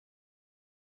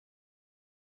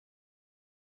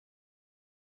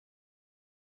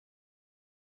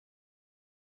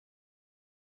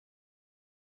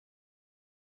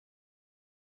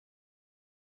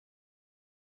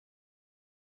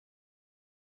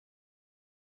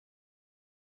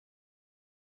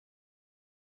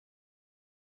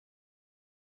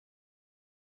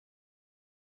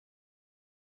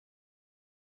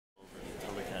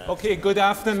Okay, good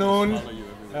afternoon.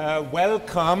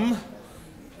 Welcome.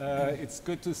 It's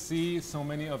good to see so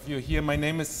many of you here. My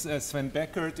name is Sven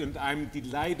Beckert, and I'm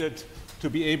delighted to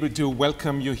be able to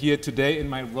welcome you here today in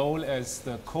my role as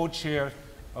the co-chair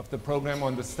of the program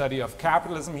on the study of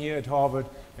capitalism here at Harvard,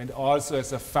 and also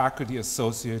as a faculty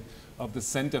associate of the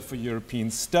Center for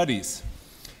European Studies.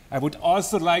 I would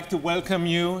also like to welcome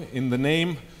you in the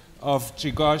name of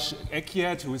Grzegorz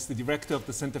Ekiat, who is the director of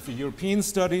the Center for European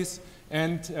Studies,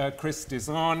 and Chris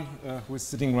Desan, who is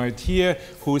sitting right here,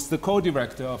 who is the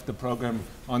co-director of the program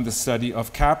on the study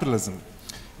of capitalism.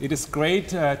 It is great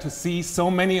to see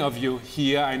so many of you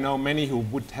here. I know many who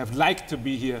would have liked to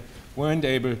be here weren't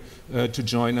able to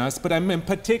join us, but I'm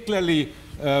particularly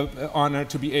honored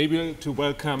to be able to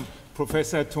welcome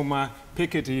Professor Thomas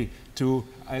Piketty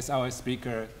as our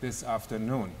speaker this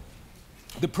afternoon.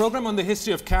 The program on the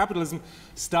history of capitalism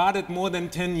started more than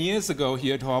 10 years ago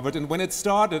here at Harvard, and when it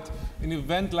started, an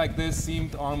event like this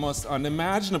seemed almost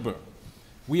unimaginable.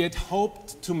 We had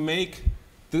hoped to make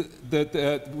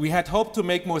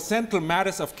more central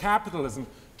matters of capitalism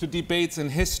to debates in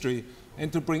history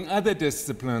and to bring other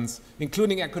disciplines,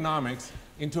 including economics,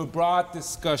 into a broad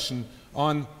discussion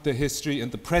on the history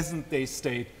and the present-day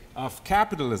state of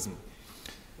capitalism.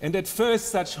 And at first,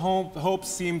 such hopes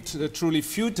seemed truly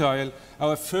futile.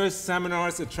 Our first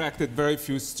seminars attracted very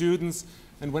few students,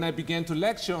 and when I began to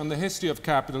lecture on the history of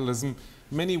capitalism,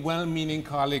 many well-meaning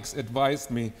colleagues advised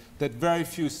me that very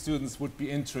few students would be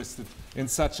interested in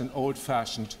such an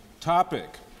old-fashioned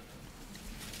topic.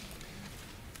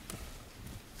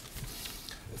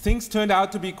 Things turned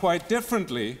out to be quite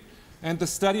differently, and the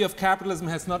study of capitalism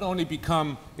has not only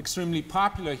become extremely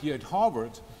popular here at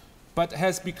Harvard, but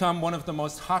has become one of the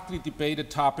most hotly debated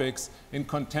topics in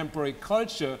contemporary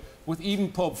culture, with even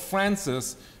Pope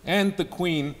Francis and the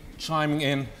Queen chiming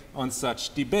in on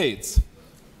such debates.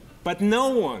 But no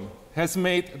one has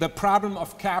made the problem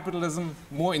of capitalism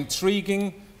more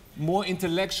intriguing, more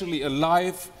intellectually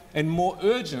alive, and more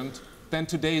urgent than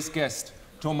today's guest,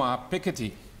 Thomas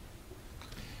Piketty.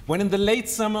 When in the late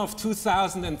summer of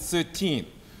 2013,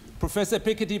 Professor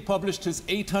Piketty published his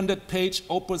 800-page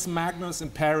opus magnus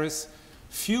in Paris,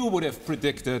 few would have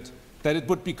predicted that it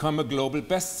would become a global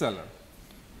bestseller.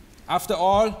 After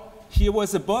all, here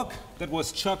was a book that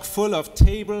was chock full of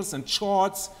tables and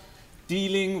charts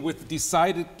dealing with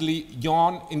decidedly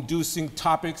yawn-inducing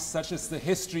topics such as the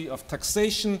history of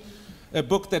taxation, a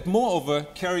book that moreover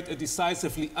carried a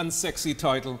decisively unsexy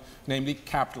title, namely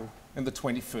Capital in the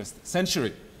 21st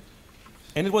Century.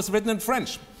 And it was written in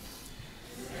French.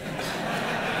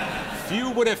 Few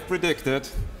would have predicted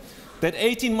that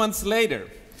 18 months later,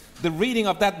 the reading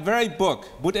of that very book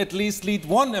would at least lead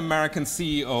one American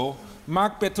CEO,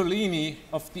 Mark Bertolini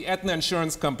of the Aetna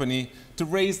Insurance Company, to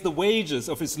raise the wages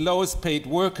of his lowest paid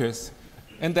workers,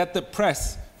 and that the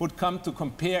press would come to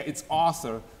compare its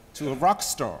author to a rock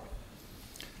star.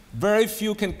 Very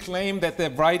few can claim that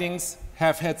their writings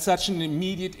have had such an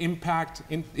immediate impact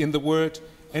in the world,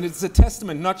 and it's a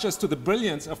testament not just to the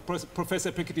brilliance of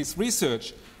Professor Piketty's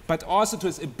research, but also to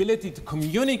his ability to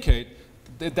communicate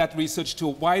that research to a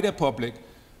wider public,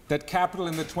 that capital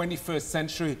in the 21st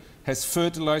century has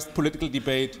fertilized political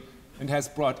debate and has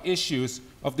brought issues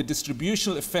of the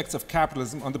distributional effects of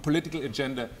capitalism on the political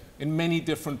agenda in many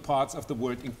different parts of the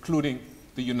world, including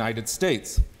the United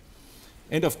States.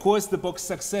 And of course, the book's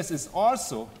success is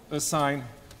also a sign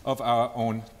of our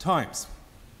own times.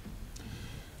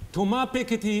 Thomas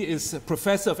Piketty is a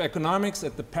professor of economics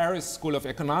at the Paris School of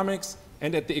Economics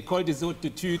and at the École des Hautes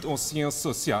Études en Sciences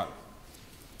Sociales.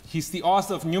 He's the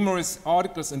author of numerous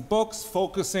articles and books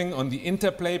focusing on the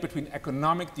interplay between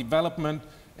economic development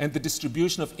and the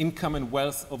distribution of income and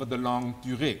wealth over the longue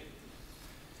durée.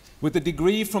 With a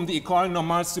degree from the École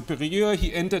Normale Supérieure,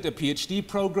 he entered a PhD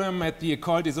program at the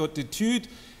École des Hautes Études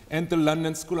and the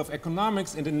London School of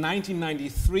Economics, and in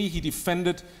 1993 he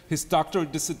defended his doctoral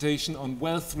dissertation on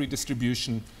wealth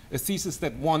redistribution, a thesis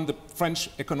that won the French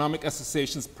Economic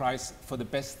Association's prize for the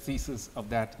best thesis of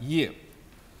that year.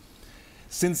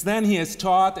 Since then, he has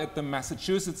taught at the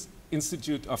Massachusetts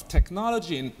Institute of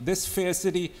Technology in this fair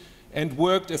city and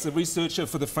worked as a researcher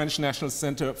for the French National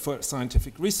Center for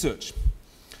Scientific Research.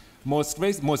 Most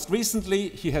recently,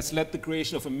 he has led the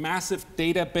creation of a massive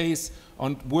database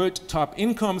on world top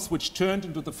incomes, which turned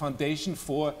into the foundation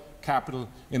for capital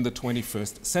in the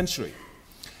 21st century.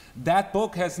 That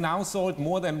book has now sold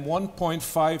more than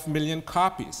 1.5 million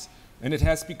copies, and it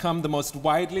has become the most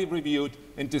widely reviewed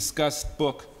and discussed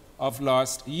book of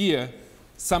last year,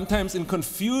 sometimes in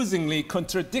confusingly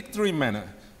contradictory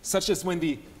manner, such as when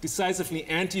the decisively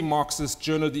anti-Marxist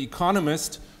journal The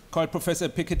Economist called Professor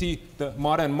Piketty the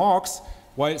modern Marx,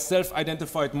 while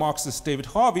self-identified Marxist David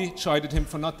Harvey chided him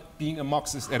for not being a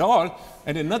Marxist at all,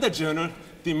 and another journal,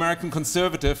 the American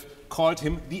Conservative, called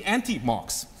him the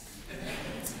anti-Marx.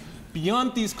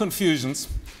 Beyond these confusions,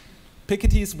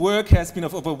 Piketty's work has been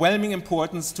of overwhelming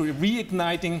importance to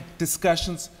reigniting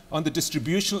discussions on the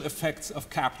distributional effects of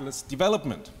capitalist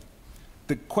development.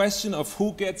 The question of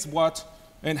who gets what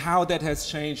and how that has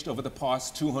changed over the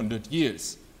past 200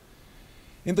 years.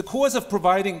 In the course of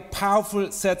providing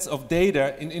powerful sets of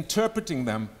data and interpreting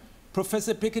them,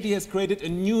 Professor Piketty has created a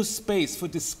new space for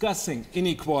discussing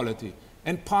inequality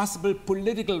and possible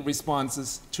political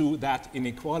responses to that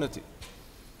inequality.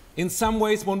 In some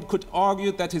ways, one could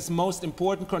argue that his most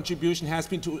important contribution has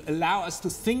been to allow us to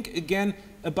think again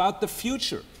about the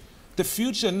future. The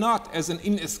future not as an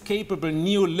inescapable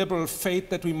neoliberal fate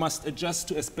that we must adjust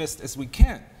to as best as we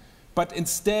can, but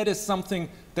instead as something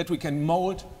that we can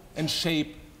mold and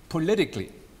shape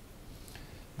politically.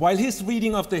 While his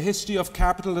reading of the history of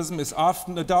capitalism is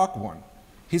often a dark one,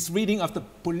 his reading of the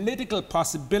political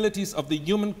possibilities of the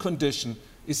human condition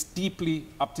is deeply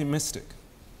optimistic.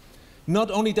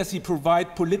 Not only does he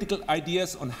provide political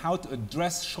ideas on how to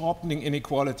address sharpening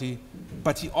inequality,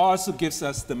 but he also gives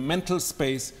us the mental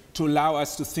space to allow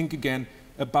us to think again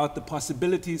about the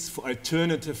possibilities for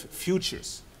alternative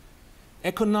futures.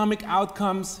 Economic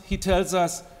outcomes, he tells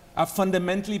us, are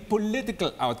fundamentally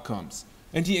political outcomes,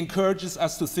 and he encourages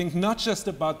us to think not just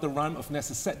about the realm of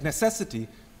necessity,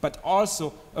 but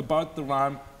also about the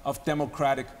realm of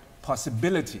democratic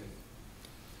possibility.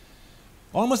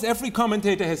 Almost every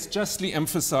commentator has justly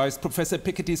emphasized Professor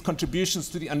Piketty's contributions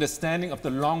to the understanding of the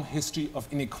long history of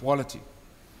inequality.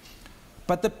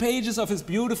 But the pages of his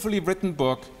beautifully written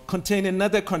book contain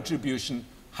another contribution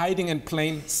hiding in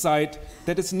plain sight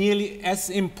that is nearly as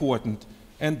important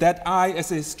and that I,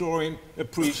 as a historian,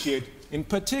 appreciate in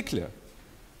particular.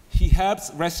 He helps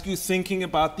rescue thinking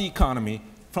about the economy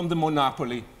from the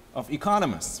monopoly of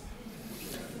economists.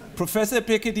 Professor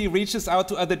Piketty reaches out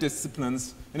to other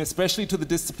disciplines, and especially to the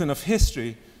discipline of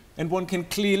history, and one can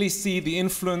clearly see the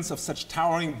influence of such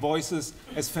towering voices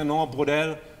as Fernand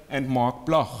Braudel and Marc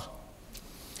Bloch.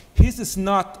 His is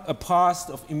not a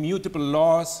past of immutable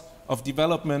laws of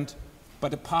development,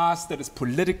 but a past that is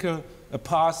political, a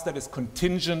past that is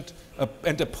contingent,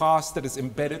 and a past that is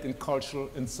embedded in cultural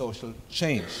and social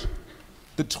change.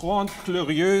 The Trente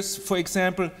Glorieuses, for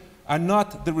example, are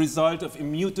not the result of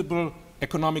immutable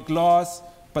economic laws,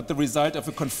 but the result of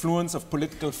a confluence of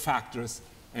political factors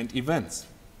and events.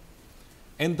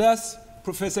 And thus,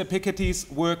 Professor Piketty's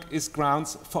work is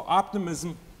grounds for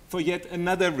optimism for yet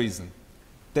another reason,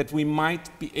 that we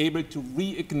might be able to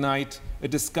reignite a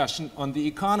discussion on the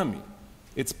economy,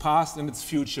 its past and its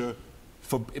future,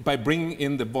 by bringing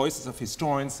in the voices of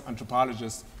historians,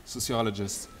 anthropologists,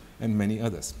 sociologists, and many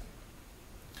others.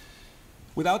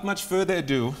 Without much further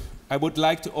ado, I would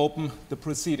like to open the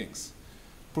proceedings.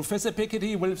 Professor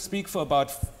Piketty will speak for about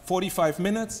 45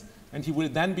 minutes, and he will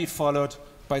then be followed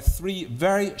by 3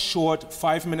 very short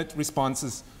 5-minute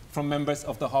responses from members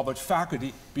of the Harvard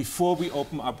faculty before we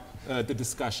open up the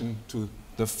discussion to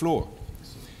the floor.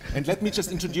 And let me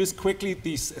just introduce quickly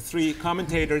these 3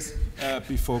 commentators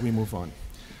before we move on.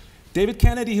 David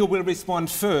Kennedy, who will respond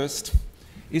first,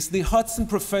 is the Hudson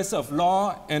Professor of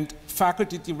Law and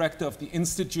Faculty Director of the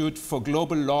Institute for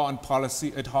Global Law and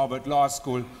Policy at Harvard Law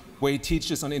School, where he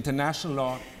teaches on international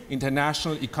law,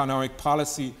 international economic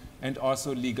policy, and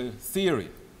also legal theory.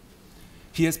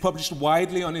 He has published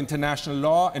widely on international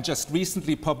law and just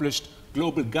recently published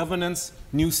Global Governance,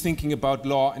 New Thinking About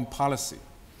Law and Policy.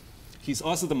 He's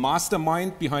also the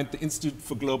mastermind behind the Institute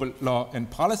for Global Law and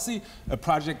Policy, a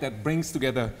project that brings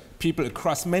together people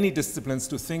across many disciplines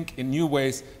to think in new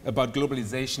ways about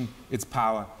globalization, its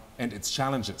power, and its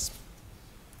challenges.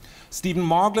 Stephen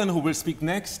Marglin, who will speak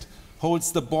next,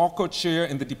 holds the Beckert Chair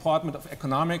in the Department of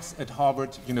Economics at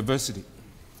Harvard University.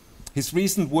 His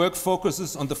recent work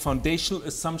focuses on the foundational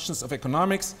assumptions of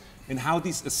economics and how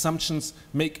these assumptions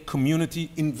make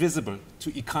community invisible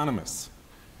to economists.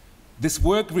 This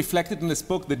work reflected in his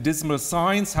book, The Dismal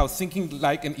Science, How Thinking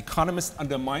Like an Economist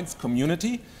Undermines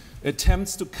Community,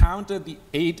 attempts to counter the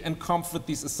aid and comfort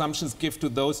these assumptions give to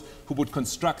those who would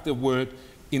construct a world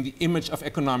in the image of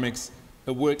economics,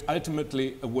 a world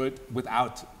ultimately a world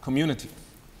without community.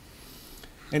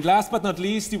 And last but not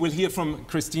least, you will hear from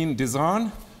Christine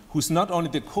Desan, who's not only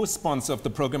the co-sponsor of the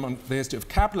program on the history of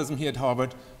capitalism here at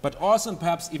Harvard, but also and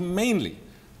perhaps even mainly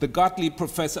the Gottlieb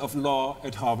Professor of Law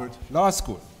at Harvard Law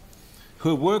School.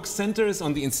 Her work centers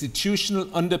on the institutional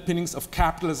underpinnings of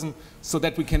capitalism so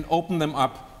that we can open them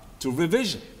up to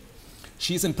revision.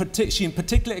 She in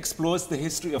particular explores the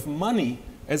history of money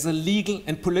as a legal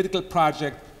and political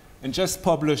project and just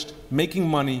published Making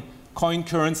Money, Coin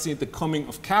Currency, The Coming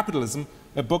of Capitalism,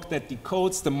 a book that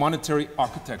decodes the monetary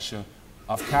architecture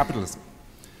of capitalism.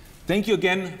 Thank you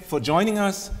again for joining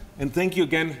us, and thank you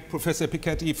again, Professor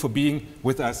Piketty, for being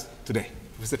with us today.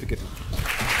 Professor Piketty.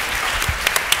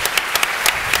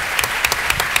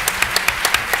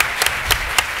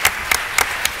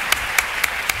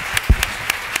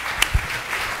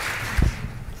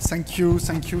 Thank you,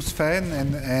 Sven,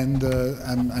 and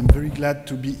I'm very glad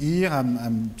to be here.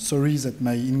 I'm sorry that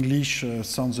my English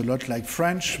sounds a lot like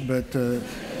French, but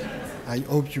I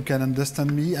hope you can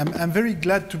understand me. I'm very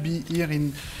glad to be here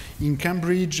in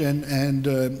Cambridge, and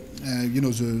you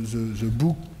know, the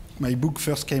book. My book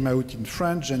first came out in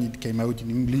French, and it came out in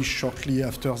English shortly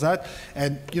after that.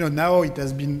 And you know, now it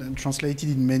has been translated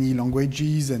in many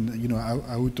languages, and you know,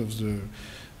 out of the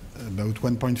about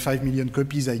 1.5 million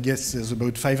copies, I guess there's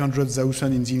about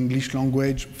 500,000 in the English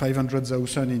language,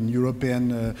 500,000 in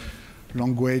European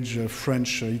language,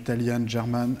 French, Italian,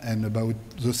 German, and about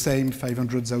the same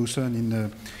 500,000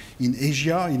 in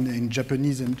Asia, in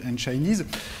Japanese and Chinese.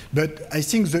 But I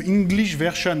think the English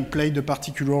version played a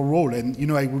particular role, and you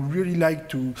know, I would really like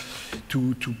to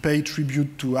pay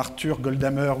tribute to Arthur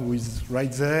Goldhammer, who is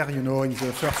right there, you know, in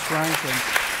the first rank.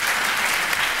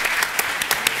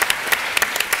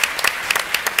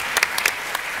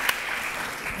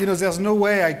 You know, there's no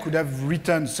way I could have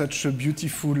written such a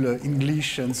beautiful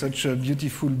English and such a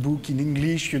beautiful book in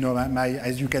English. You know,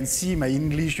 as you can see, my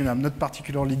English, you know, I'm not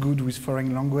particularly good with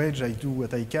foreign language. I do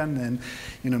what I can, and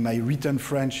you know, my written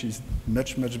French is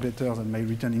much, much better than my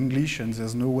written English, and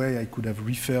there's no way I could have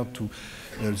referred to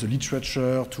the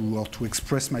literature or to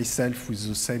express myself with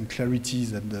the same clarity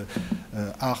that the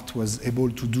art was able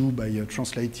to do by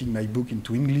translating my book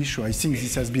into English. So I think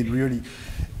this has been really,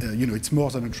 you know, it's more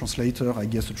than a translator. I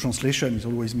guess a translation is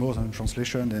always more than a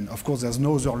translation, and of course there's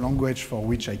no other language for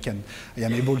which I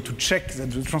am able to check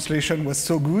that the translation was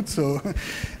so good. So,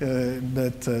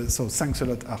 so thanks a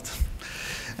lot, Art.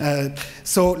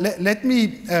 So let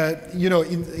me, you know,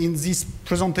 in this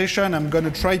presentation, I'm going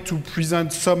to try to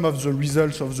present some of the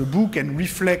results of the book and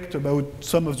reflect about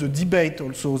some of the debate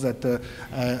also that,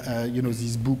 you know,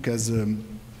 this book has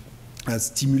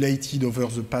stimulated over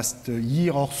the past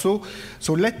year or so.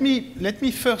 So let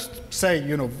me first say,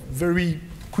 you know, very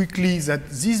quickly that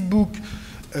this book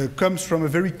comes from a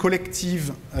very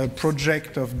collective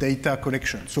project of data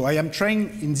collection. So I am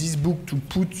trying in this book to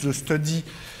put the study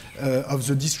of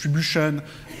the distribution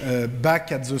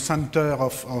back at the center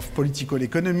of political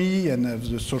economy and of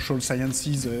the social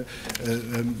sciences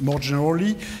more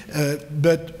generally.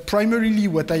 But primarily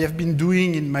what I have been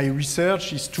doing in my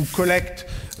research is to collect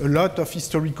a lot of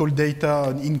historical data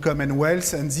on income and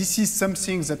wealth, and this is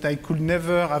something that I could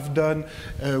never have done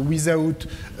without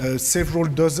several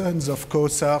dozens of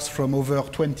co-authors from over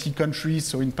 20 countries.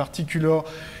 So in particular,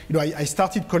 you know, I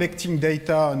started collecting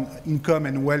data on income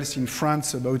and wealth in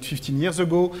France about 15 years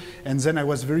ago, and then I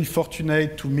was very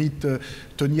fortunate to meet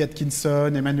Tony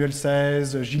Atkinson, Emmanuel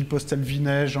Saez, Gilles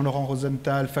Postel-Vinet, Jean-Laurent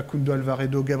Rosenthal, Facundo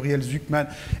Alvaredo, Gabriel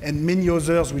Zuckman, and many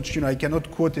others, which, you know, I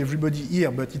cannot quote everybody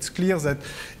here, but it's clear that,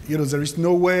 you know, there is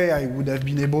no way I would have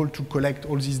been able to collect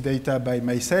all this data by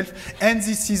myself, and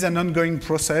this is an ongoing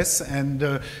process, and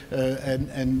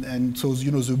so,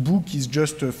 you know, the book is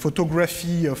just a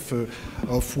photography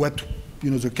of what, you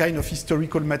know, the kind of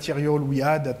historical material we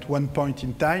had at one point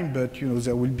in time, but, you know,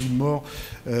 there will be more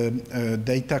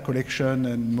data collection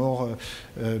and more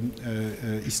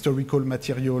historical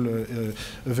material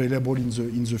available in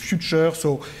the future.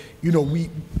 So, you know,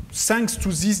 thanks to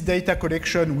this data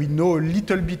collection, we know a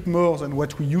little bit more than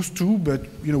what we used to, but,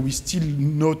 you know, we still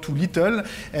know too little.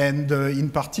 And in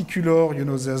particular, you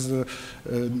know, there's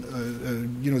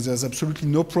absolutely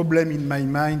no problem in my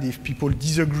mind if people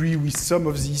disagree with some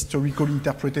of the historical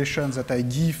interpretations that I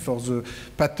give for the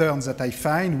patterns that I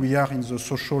find. We are in the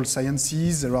social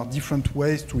sciences. There are different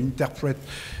ways to interpret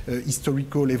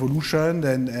historical evolution,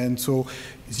 and so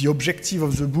the objective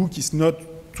of the book is not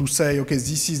to say, okay,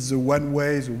 this is the one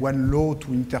way, the one law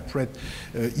to interpret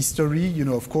history. You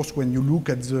know, of course, when you look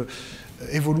at the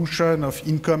evolution of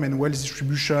income and wealth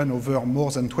distribution over more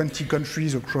than 20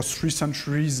 countries across 3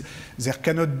 centuries, there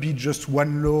cannot be just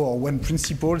one law or one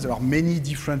principle. There are many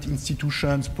different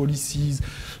institutions, policies,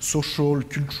 social,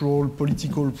 cultural,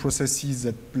 political processes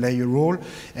that play a role,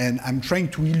 and I'm trying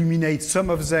to illuminate some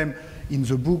of them in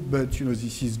the book, but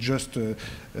this is just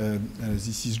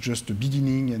a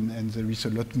beginning, and there is a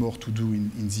lot more to do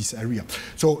in this area.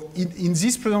 So in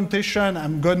this presentation,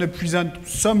 I'm going to present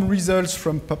some results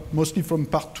mostly from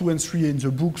part 2 and 3 in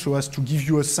the book, so as to give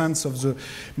you a sense of the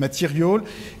material.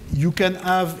 You can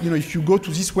have, if you go to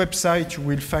this website, you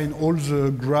will find all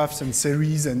the graphs and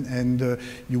series, and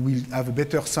you will have a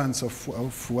better sense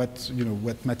of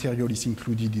what material is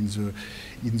included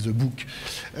in the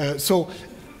book. So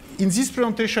in this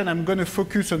presentation, I'm going to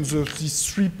focus on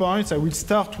these 3 points. I will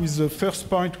start with the first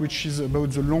point, which is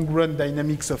about the long-run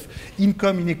dynamics of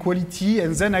income inequality,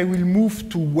 and then I will move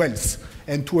to wealth.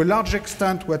 And to a large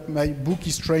extent, what my book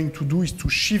is trying to do is to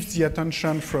shift the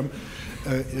attention from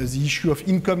the issue of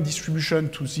income distribution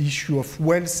to the issue of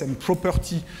wealth and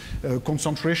property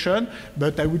concentration.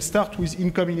 But I will start with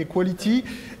income inequality.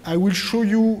 I will show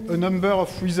you a number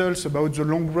of results about the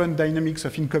long-run dynamics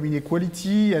of income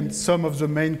inequality, and some of the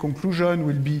main conclusions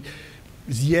will be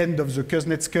the end of the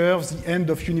Kuznets curve, the end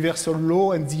of universal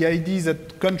law, and the idea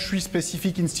that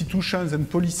country-specific institutions and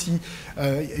policy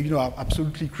are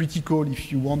absolutely critical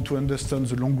if you want to understand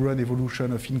the long-run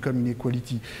evolution of income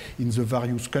inequality in the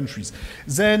various countries.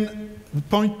 Then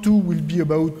point 2 will be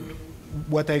about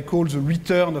what I call the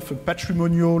return of a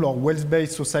patrimonial or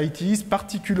wealth-based societies,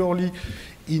 particularly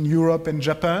in Europe and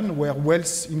Japan, where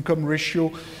wealth-income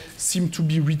ratio seem to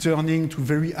be returning to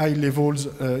very high levels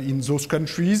in those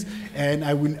countries. And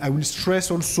I will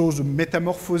stress also the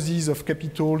metamorphosis of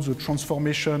capital, the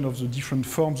transformation of the different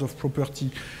forms of property,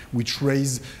 which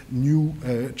raise new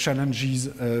challenges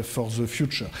for the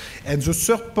future. And the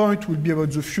third point will be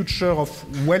about the future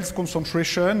of wealth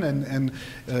concentration and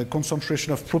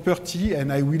concentration of property.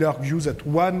 And I will argue that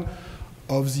one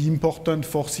of the important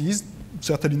forces,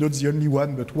 certainly not the only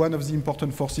one, but one of the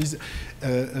important forces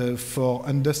for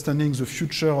understanding the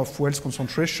future of wealth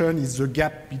concentration is the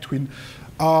gap between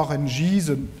R and G,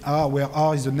 where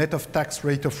R is the net of tax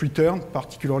rate of return,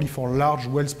 particularly for large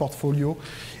wealth portfolio,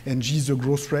 and G is the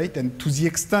growth rate. And to the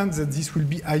extent that this will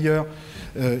be higher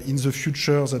in the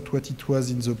future than what it was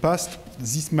in the past,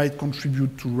 this might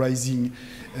contribute to rising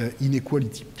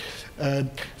inequality.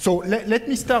 So let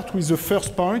me start with the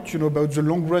first point, about the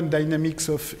long-run dynamics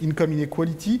of income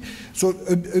inequality. So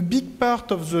a big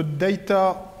part of the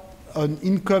data on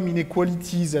income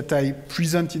inequality that I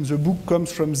present in the book comes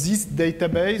from this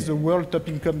database, the World Top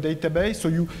Income Database. So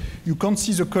you can't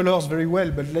see the colors very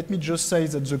well, but let me just say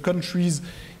that the countries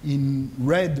in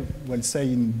red, well,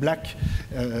 say in black,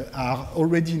 are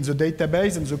already in the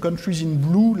database, and the countries in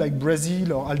blue, like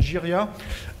Brazil or Algeria,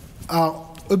 are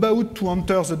about to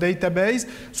enter the database.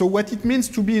 So what it means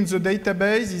to be in the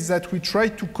database is that we try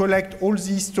to collect all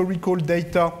the historical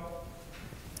data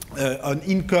on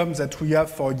income that we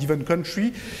have for a given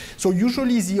country. So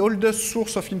usually the oldest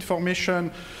source of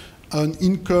information on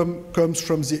income comes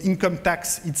from the income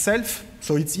tax itself.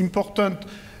 So it's important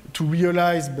to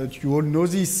realize, but you all know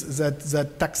this,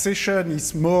 that taxation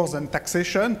is more than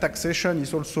taxation. Taxation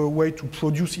is also a way to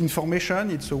produce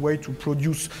information. It's a way to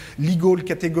produce legal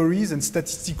categories and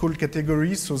statistical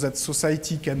categories so that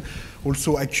society can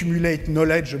also accumulate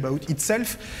knowledge about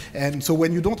itself. And so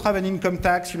when you don't have an income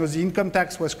tax, the income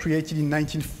tax was created in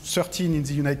 1913 in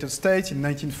the United States, in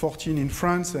 1914 in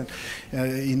France, and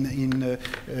a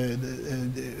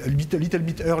little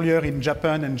bit earlier in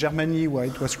Japan and Germany, where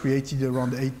it was created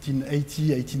around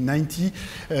 1880, 1890.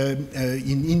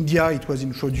 In India, it was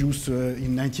introduced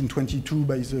in 1922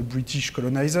 by the British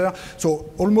colonizer.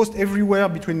 So almost everywhere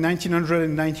between 1900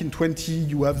 and 1920,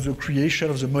 you have the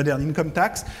creation of the modern income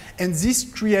tax. And this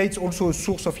creates also a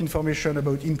source of information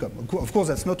about income. Of course,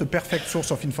 that's not a perfect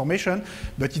source of information,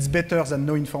 but it's better than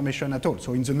no information at all.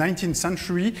 So in the 19th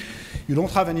century, you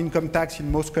don't have an income tax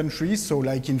in most countries. So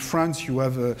like in France, you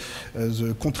have the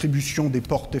contribution des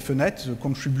portes et fenêtres, the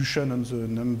contribution on the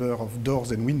number of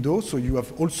doors and windows. So you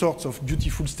have all sorts of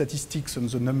beautiful statistics on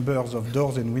the numbers of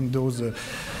doors and windows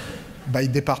by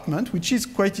department, which is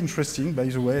quite interesting, by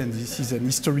the way, and this is an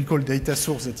historical data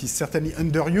source that is certainly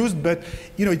underused, but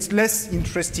it's less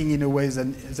interesting in a way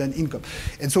than income.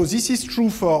 And so this is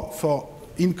true for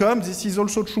income. This is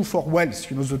also true for wealth.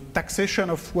 The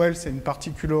taxation of wealth, in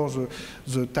particular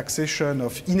the taxation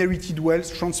of inherited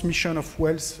wealth, transmission of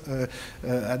wealth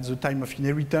at the time of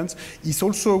inheritance, is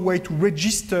also a way to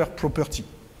register property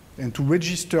and to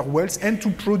register wealth and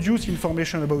to produce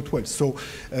information about wealth. So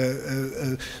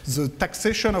the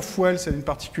taxation of wealth, and in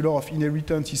particular of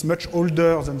inheritance, is much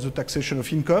older than the taxation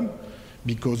of income.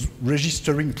 because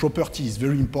registering property is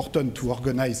very important to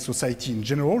organize society in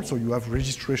general. So you have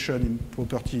registration in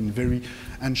property in very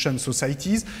ancient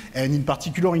societies. And in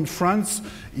particular in France,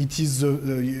 it is,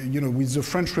 with the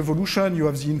French Revolution, you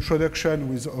have the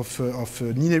introduction of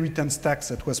an inheritance tax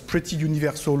that was pretty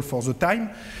universal for the time.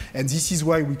 And this is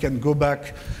why we can go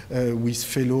back with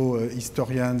fellow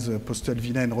historians,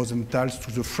 Postelvina and Rosenthal,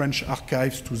 to the French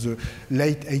archives, to the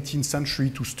late 18th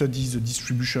century to study the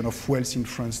distribution of wealth in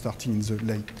France starting in the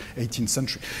late 18th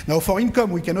century. Now, for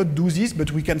income, we cannot do this,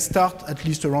 but we can start at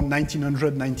least around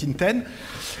 1900, 1910.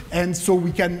 And so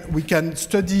we can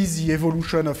study the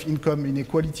evolution of income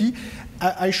inequality.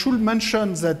 I should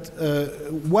mention that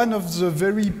one of the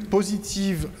very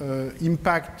positive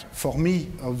impact for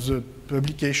me of the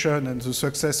publication and the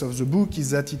success of the book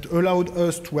is that it allowed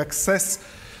us to access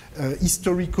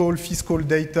historical fiscal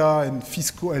data and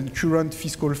current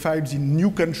fiscal files in new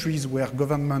countries where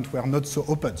governments were not so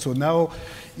open. So now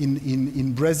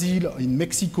in Brazil, in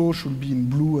Mexico, should be in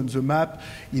blue on the map,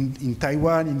 in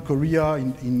Taiwan, in Korea,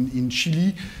 in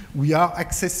Chile, we are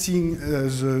accessing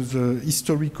the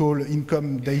historical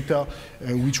income data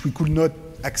which we could not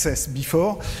access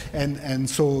before, and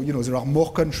so there are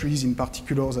more countries in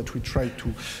particular that we try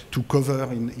to cover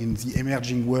in the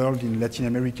emerging world, in Latin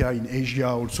America, in Asia,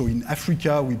 also in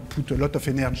Africa. We put a lot of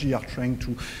energy are trying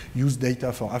to use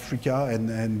data for Africa,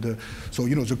 and so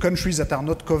the countries that are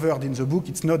not covered in the book,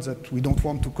 it's not that we don't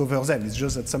want to cover them, it's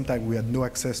just that sometimes we had no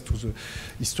access to the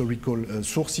historical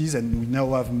sources, and we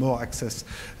now have more access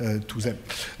to them.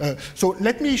 So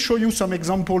let me show you some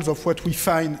examples of what we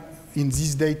find in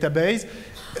this database.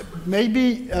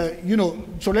 Maybe,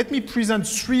 so let me present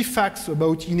 3 facts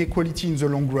about inequality in the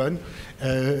long run.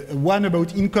 One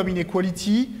about income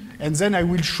inequality, and then I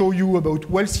will show you about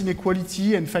wealth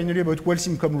inequality, and finally about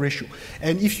wealth-income ratio.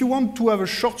 And if you want to have a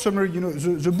short summary,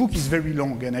 the book is very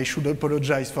long, and I should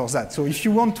apologize for that. So if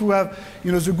you want to have,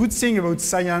 the good thing about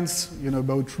science,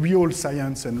 about real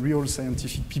science and real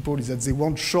scientific people is that they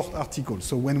want short articles.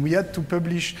 So when we had to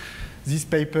publish this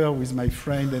paper with my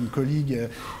friend and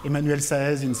colleague Emmanuel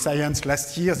Saez in Science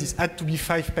last year, this had to be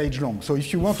 5-page long. So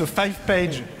if you want a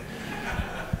 5-page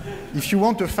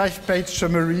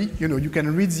summary, you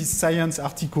can read this science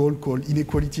article called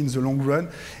Inequality in the Long Run,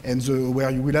 and where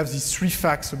you will have these 3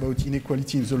 facts about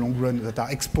inequality in the long run that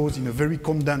are exposed in a very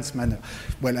condensed manner.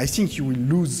 Well, I think you will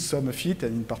lose some of it,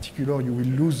 and in particular, you will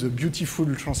lose the beautiful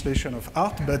translation of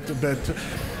art, but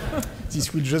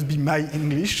this will just be my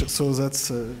English, so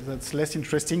that's less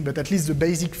interesting, but at least the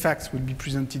basic facts will be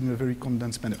presented in a very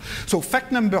condensed manner. So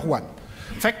fact number 1.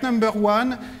 Fact number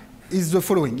 1 is the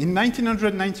following. In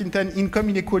 1900, 1910, income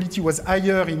inequality was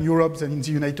higher in Europe than in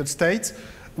the United States,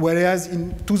 whereas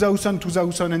in 2000,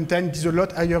 2010, it is a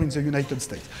lot higher in the United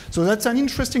States. So that's an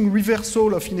interesting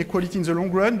reversal of inequality in the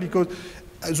long run, because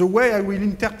the way I will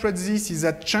interpret this is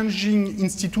that changing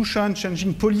institutions,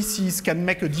 changing policies can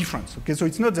make a difference. Okay, so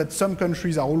it's not that some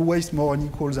countries are always more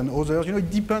unequal than others. It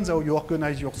depends how you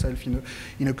organize yourself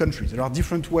in a country. There are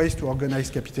different ways to organize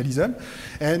capitalism,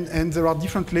 and there are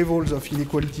different levels of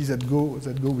inequalities that go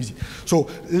with it. So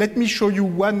let me show you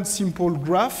one simple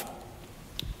graph.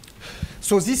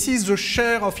 So this is the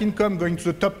share of income going to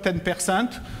the top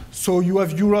 10%. So you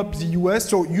have Europe, the US.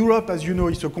 So Europe, as you know,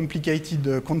 is a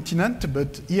complicated continent,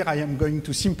 but here I am going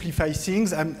to simplify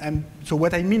things. And so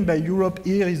what I mean by Europe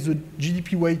here is the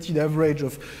GDP-weighted average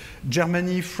of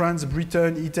Germany, France,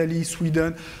 Britain, Italy,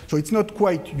 Sweden. So it's not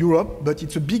quite Europe, but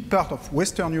it's a big part of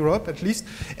Western Europe, at least.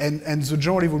 And the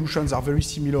general evolutions are very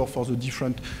similar for the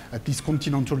different, at least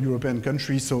continental European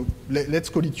countries. So let's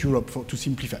call it Europe to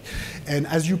simplify. And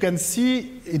as you can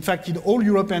see, in fact, in all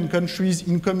European countries,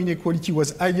 income inequality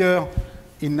was higher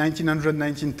in 1900,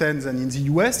 1910 than in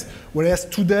the US, whereas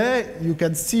today you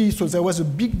can see, so there was a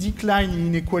big decline in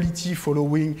inequality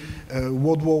following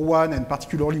World War I and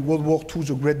particularly World War II,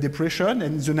 the Great Depression.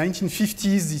 And in the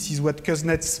 1950s, this is what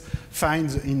Kuznets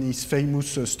finds in his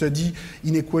famous study,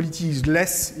 inequality is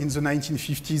less in the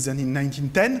 1950s than in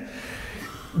 1910.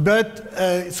 But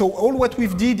so all what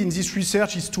we've did in this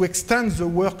research is to extend the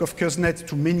work of Kuznets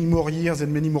to many more years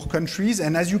and many more countries.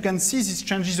 And as you can see, this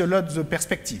changes a lot the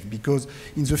perspective, because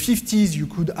in the 50s, you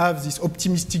could have this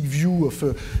optimistic view of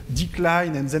a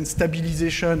decline and then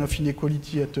stabilization of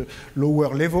inequality at a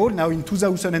lower level. Now in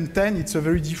 2010, it's a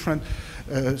very different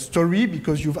story,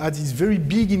 because you've had this very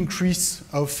big increase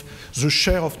of the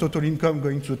share of total income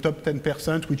going to the top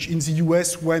 10%, which in the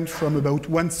US went from about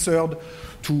 1/3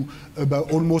 to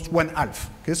about almost 1/2.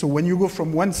 Okay, so when you go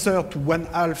from 1/3 to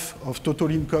 1/2 of total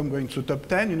income going to the top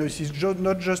 10, this is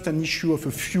not just an issue of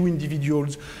a few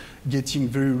individuals getting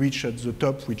very rich at the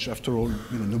top, which after all,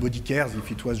 nobody cares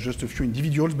if it was just a few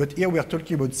individuals. But here we are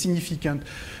talking about significant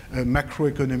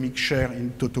macroeconomic share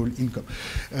in total income.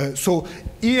 So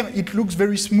here it looks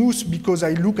very smooth because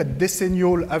I look at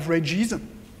decennial averages.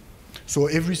 So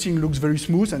everything looks very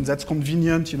smooth, and that's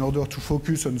convenient in order to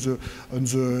focus on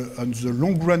the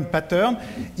long-run pattern.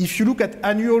 If you look at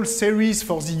annual series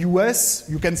for the US,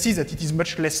 you can see that it is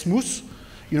much less smooth.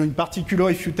 In particular,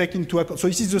 if you take into account, so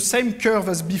this is the same curve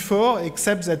as before,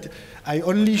 except that I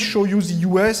only show you the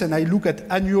US and I look at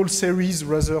annual series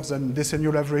rather than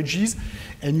decennial averages.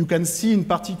 And you can see in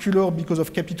particular, because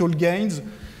of capital gains,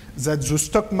 that the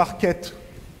stock market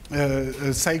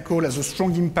cycle has a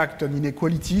strong impact on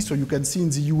inequality. So you can see in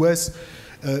the US,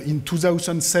 in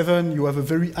 2007, you have a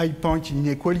very high point in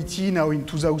inequality. Now in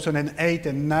 2008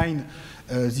 and 2009,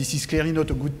 this is clearly not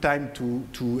a good time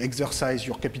to exercise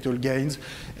your capital gains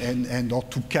and or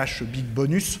to cash a big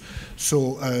bonus.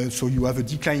 So you have a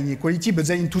decline in inequality. But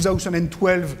then in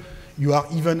 2012, you are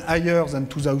even higher than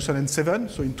 2007.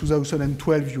 So in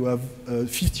 2012, you have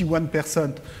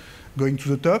 51% going to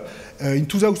the top. In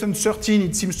 2013,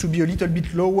 it seems to be a little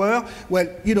bit lower. Well,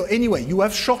 anyway, you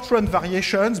have short-run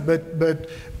variations, but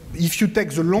if you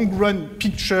take the long-run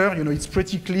picture, it's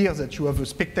pretty clear that you have a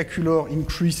spectacular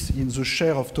increase in the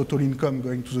share of total income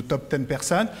going to the top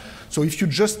 10%. So if you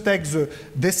just take the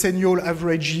decennial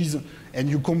averages and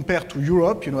you compare to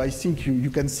Europe, I think you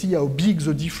can see how big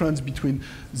the difference between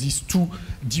these two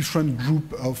different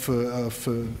groups of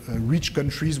rich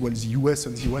countries, well, the US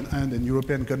on the one hand and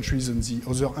European countries on the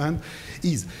other hand,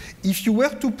 is. If you were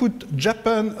to put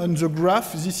Japan on the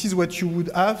graph, this is what you would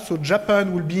have. So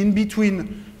Japan will be in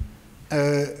between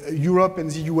Europe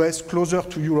and the US, closer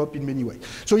to Europe in many ways.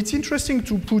 So it's interesting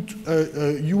to put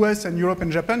US and Europe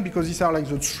and Japan because these are like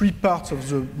the three parts of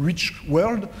the rich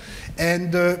world.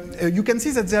 And you can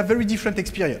see that they have very different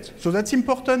experience. So that's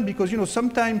important because,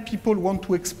 sometimes people want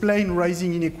to explain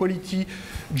rising inequality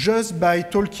just by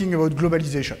talking about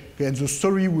globalization. Okay? And the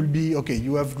story will be, okay,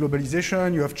 you have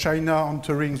globalization, you have China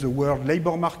entering the world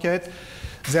labor market.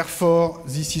 Therefore,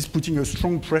 this is putting a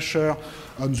strong pressure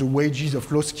on the wages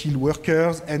of low-skilled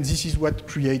workers, and this is what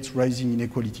creates rising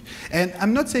inequality. And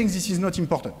I'm not saying this is not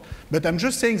important, but I'm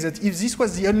just saying that if this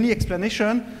was the only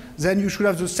explanation, then you should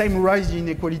have the same rise in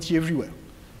inequality everywhere.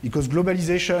 Because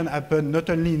globalization happened not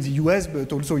only in the US,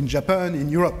 but also in Japan, in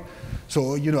Europe.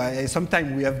 So,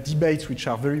 sometimes we have debates which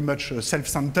are very much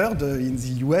self-centered in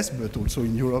the US, but also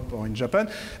in Europe or in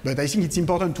Japan. But I think it's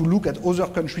important to look at other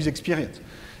countries' experience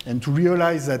and to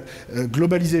realize that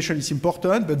globalization is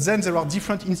important, but then there are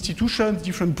different institutions,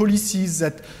 different policies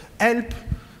that help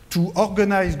to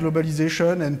organize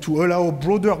globalization and to allow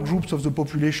broader groups of the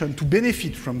population to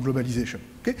benefit from globalization.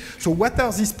 Okay? So what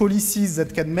are these policies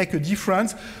that can make a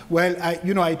difference? Well,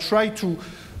 I try to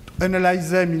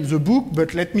analyze them in the book,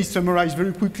 but let me summarize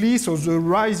very quickly. So the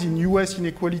rise in US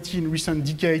inequality in recent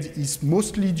decades is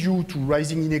mostly due to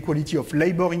rising inequality of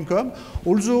labor income,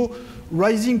 although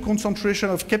rising concentration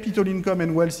of capital income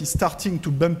and wealth is starting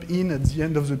to bump in at the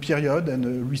end of the period, and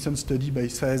a recent study by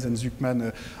Sven and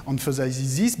Zuckman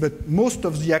emphasizes this, but most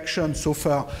of the action so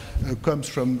far comes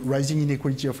from rising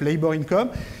inequality of labor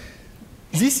income.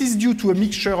 This is due to a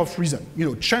mixture of reasons.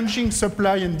 Changing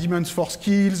supply and demands for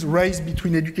skills, race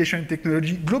between education and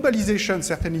technology. Globalization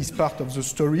certainly is part of the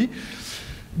story,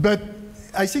 but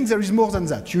I think there is more than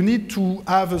that. You need to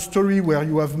have a story where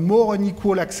you have more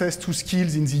unequal access to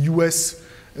skills in the US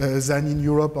than in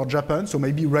Europe or Japan. So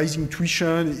maybe rising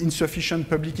tuition, insufficient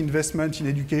public investment in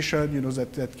education,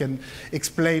 that can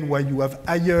explain why you have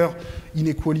higher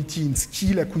inequality in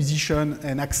skill acquisition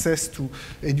and access to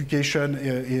education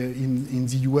in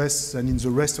the US than in the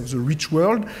rest of the rich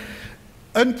world.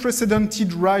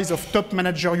 Unprecedented rise of top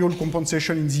managerial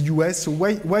compensation in the US. So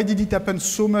why did it happen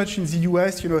so much in the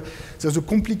US? There's a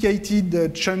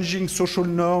complicated changing social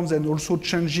norms and also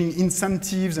changing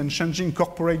incentives and changing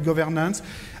corporate governance.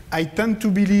 I tend to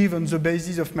believe, on the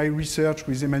basis of my research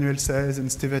with Emmanuel Saez and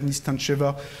Steveni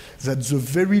Stancheva, that the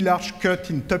very large cut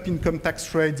in top income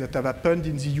tax rates that have happened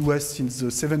in the US since the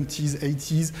 70s,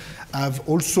 80s have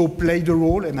also played a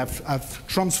role and have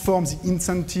transformed the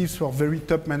incentives for very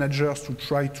top managers to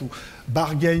try to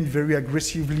bargain very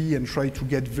aggressively and try to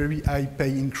get very high pay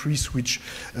increase, which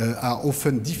are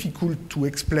often difficult to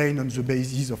explain on the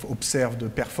basis of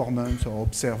observed performance or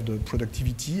observed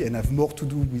productivity, and have more to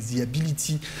do with the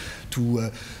ability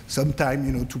sometime,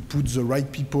 you know, to put the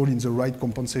right people in the right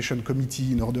compensation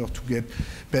committee in order to get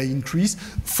pay increase.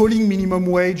 Falling minimum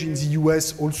wage in the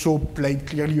US also played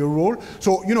clearly a role.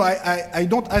 So, you know, I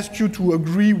don't ask you to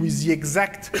agree with the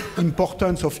exact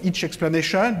importance of each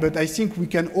explanation, but I think we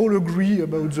can all agree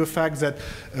about the fact that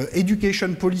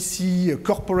education policy,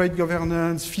 corporate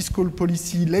governance, fiscal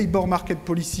policy, labor market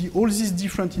policy, all these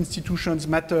different institutions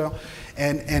matter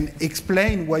and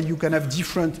explain why you can have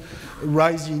different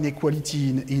rise in inequality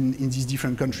in these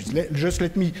different countries. Just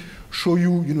let me show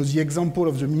you, you know, the example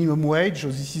of the minimum wage. So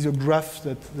this is a graph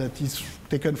that is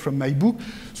taken from my book.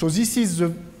 So this is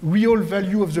the real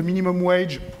value of the minimum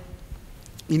wage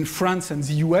in France and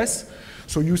the US.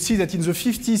 So you see that in the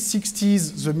 50s,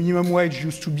 60s, the minimum wage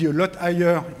used to be a lot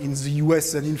higher in the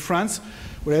US than in France,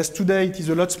 whereas today it is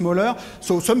a lot smaller.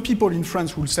 So some people in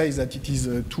France will say that it is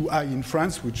too high in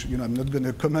France, which, you know, I'm not going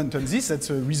to comment on this. That's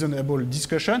a reasonable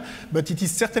discussion, but it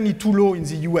is certainly too low in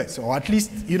the US, or at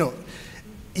least, you know,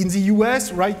 in the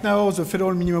US right now the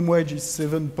federal minimum wage is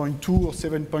 $7.2 or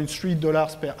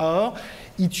 $7.3 per hour.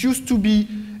 It used to be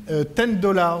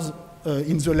 $10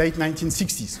 in the late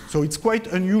 1960s. So it's quite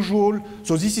unusual.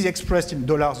 So this is expressed in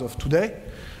dollars of today,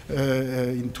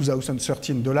 in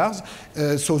 2013 dollars.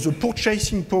 So the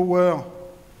purchasing power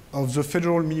of the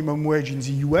federal minimum wage in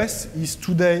the US is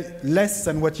today less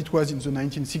than what it was in the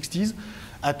 1960s,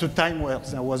 at a time where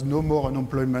there was no more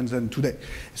unemployment than today.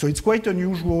 So it's quite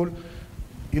unusual,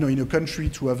 you know, in a country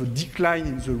to have a decline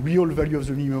in the real value of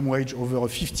the minimum wage over a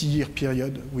 50-year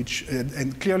period, which,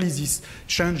 and clearly this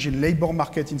change in labor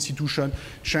market institution,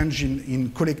 change in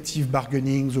collective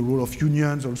bargaining, the role of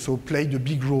unions also played a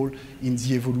big role in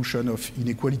the evolution of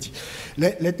inequality.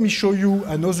 Let me show you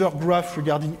another graph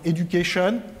regarding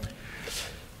education.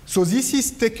 So this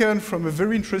is taken from a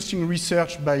very interesting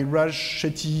research by Raj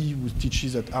Shetty, who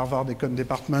teaches at Harvard Econ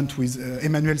Department, with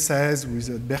Emmanuel Saez, who is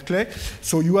at Berkeley.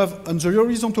 So you have, on the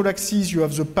horizontal axis, you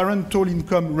have the parental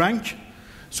income rank.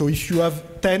 So if you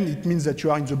have 10, it means that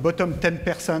you are in the bottom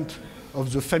 10%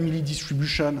 of the family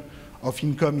distribution of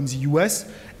income in the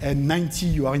US, and 90,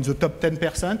 you are in the top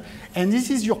 10%. And this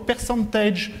is your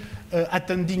percentage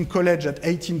attending college at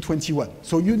 1821.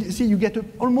 So you see, you get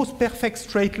an almost perfect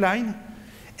straight line.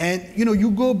 And, you know,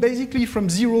 you go basically from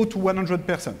 0 to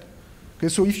 100%. Okay,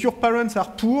 so if your parents are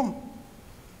poor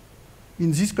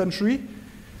in this country,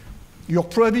 your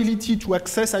probability to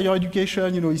access higher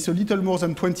education, you know, is a little more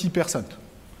than 20%.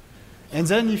 And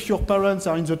then if your parents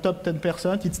are in the top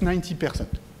 10%, it's 90%.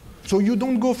 So you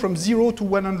don't go from 0 to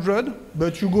 100,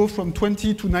 but you go from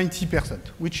 20 to 90%,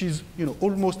 which is, you know,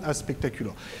 almost as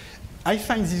spectacular. I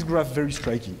find this graph very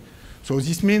striking. So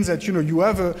this means that, you know, you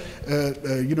have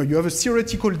a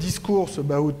theoretical discourse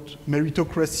about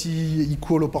meritocracy,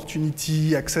 equal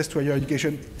opportunity, access to higher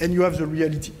education, and you have the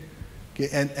reality. Okay?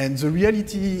 And the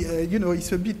reality, you know,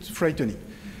 is a bit frightening.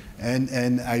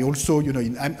 And I also, you know,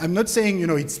 I'm not saying, you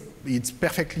know, it's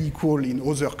perfectly equal in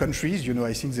other countries. You know,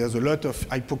 I think there's a lot of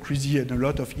hypocrisy and a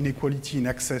lot of inequality in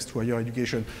access to higher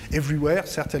education everywhere,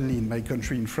 certainly in my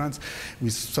country, in France,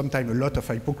 with sometimes a lot of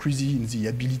hypocrisy in the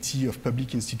ability of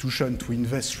public institutions to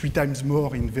invest 3 times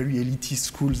more in very elitist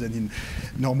schools than in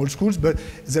normal schools. But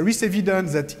there is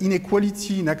evidence that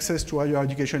inequality in access to higher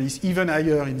education is even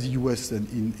higher in the US than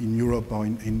in Europe or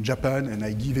in Japan, and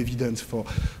I give evidence for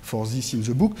this in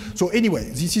the book. So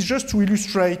anyway, this is just to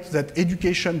illustrate that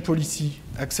education policy,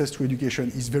 access to education,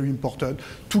 is very important,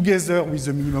 together with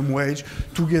the minimum wage,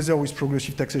 together with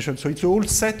progressive taxation. So it's a whole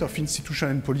set of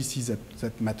institutions and policies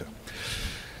that matter.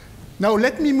 Now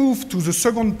let me move to the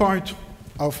second point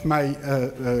of my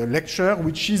lecture,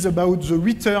 which is about the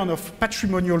return of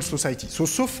patrimonial society.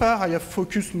 So far I have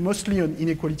focused mostly on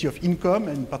inequality of income,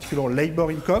 and in particular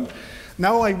labor income.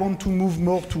 Now I want to move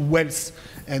more to wealth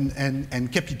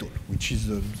and capital, which is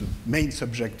the main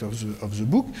subject of the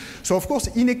book. So of course,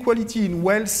 inequality in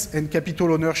wealth and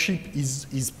capital ownership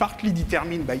is partly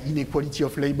determined by inequality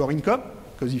of labor income,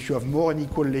 because if you have more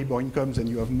unequal labor incomes, then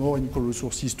you have more unequal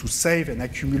resources to save and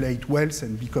accumulate wealth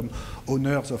and become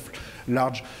owners of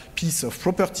large piece of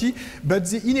property. But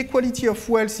the inequality of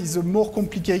wealth is a more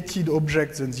complicated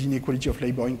object than the inequality of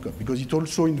labor income, because it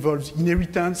also involves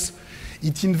inheritance.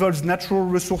 It involves natural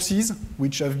resources,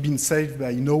 which have been saved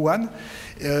by no one.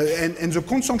 And the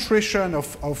concentration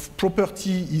of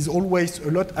property is always a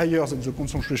lot higher than the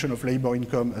concentration of labor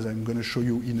income, as I'm going to show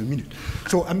you in a minute.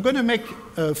 So I'm going to make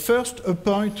first a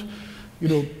point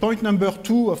point number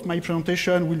 2 of my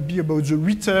presentation will be about the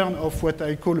return of what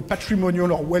I call a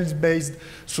patrimonial or wealth-based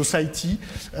society,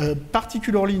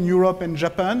 particularly in Europe and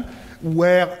Japan,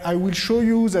 where I will show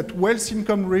you that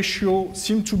wealth-income ratio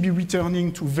seem to be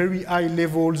returning to very high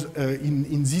levels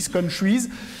in these countries.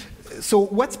 So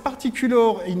what's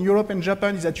particular in Europe and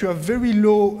Japan is that you have very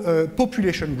low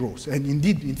population growth, and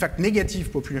indeed, in fact,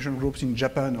 negative population growth in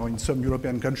Japan or in some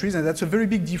European countries, and that's a very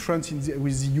big difference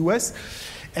with the US.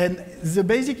 And the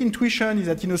basic intuition is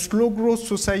that in a slow growth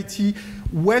society,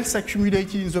 wealth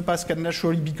accumulated in the past can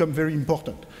naturally become very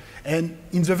important. And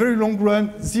in the very long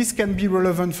run, this can be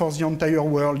relevant for the entire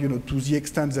world, to the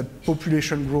extent that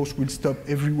population growth will stop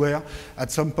everywhere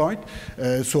at some point.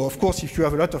 So of course, if you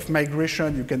have a lot of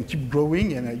migration, you can keep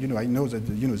growing. And I know that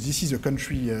this is a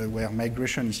country where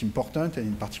migration is important, and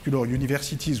in particular,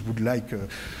 universities would like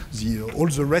all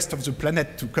the rest of the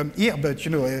planet to come here. But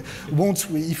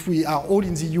if we are all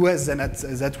in the US, then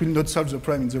that will not solve the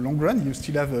problem in the long run. You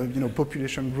still have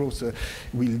population growth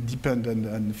will depend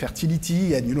on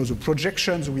fertility, and the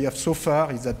projections we have so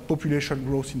far is that population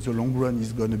growth in the long run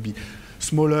is going to be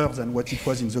smaller than what it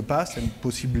was in the past and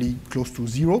possibly close to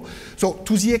zero. So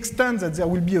to the extent that there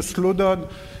will be a slowdown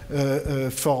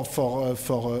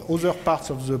for other parts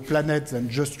of the planet than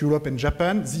just Europe and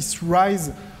Japan, this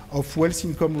rise of wealth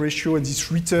income ratio and this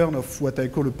return of what I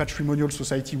call a patrimonial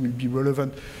society will be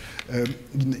relevant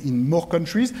in more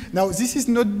countries. Now, this is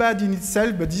not bad in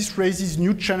itself, but this raises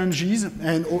new challenges,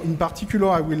 and in particular,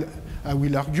 I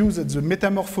will argue that the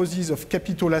metamorphosis of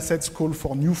capital assets call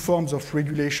for new forms of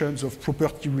regulations of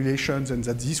property relations, and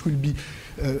that this will be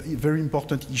very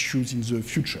important issues in the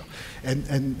future. And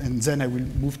then I will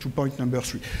move to point number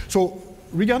 3. So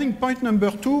regarding point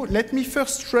number 2, let me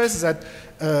first stress that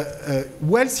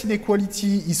wealth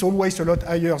inequality is always a lot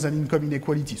higher than income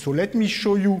inequality. So let me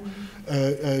show you,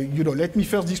 let me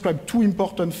first describe 2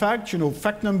 important facts.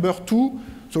 Fact number 2,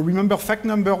 so remember, fact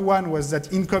number 1 was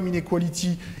that income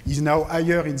inequality is now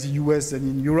higher in the US than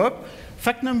in Europe.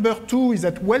 Fact number 2 is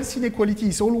that wealth inequality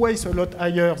is always a lot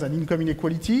higher than income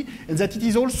inequality, and that it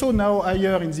is also now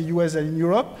higher in the US than in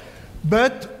Europe.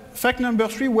 But fact number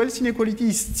 3, wealth inequality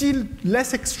is still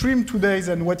less extreme today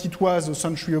than what it was a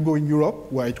century ago in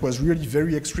Europe, where it was really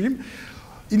very extreme,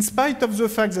 in spite of the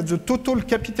fact that the total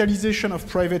capitalization of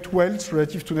private wealth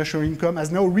relative to national income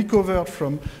has now recovered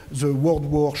from the World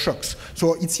War shocks.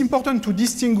 So it's important to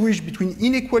distinguish between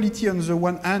inequality on the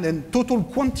one hand and total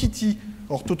quantity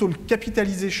or total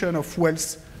capitalization of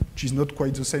wealth, which is not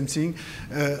quite the same thing,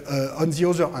 on the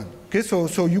other hand. Okay,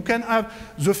 so you can have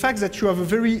the fact that you have a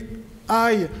very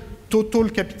high total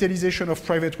capitalization of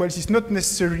private wealth is not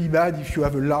necessarily bad if you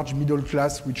have a large middle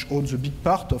class which owns a big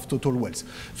part of total wealth.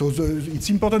 So it's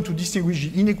important to distinguish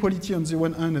the inequality on the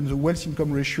one hand and the wealth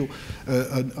income ratio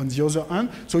on the other hand.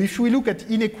 So if we look at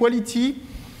inequality,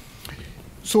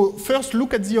 so first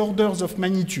look at the orders of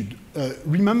magnitude.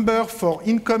 Remember, for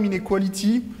income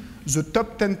inequality, the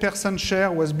top 10%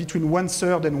 share was between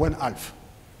 1/3 and 1/2.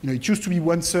 It used to be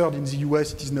 1/3 in the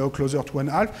US, it is now closer to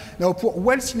 1/2. Now, for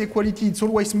wealth inequality, it's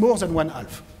always more than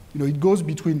 1/2. It goes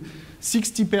between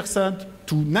 60%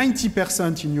 to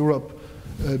 90% in Europe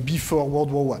before World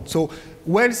War I. So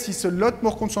wealth is a lot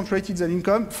more concentrated than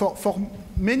income. For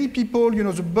many people,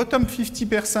 the bottom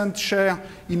 50% share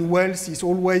in wealth is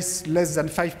always less than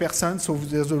 5%. So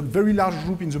there's a very large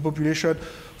group in the population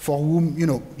for whom,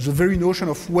 the very notion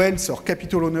of wealth or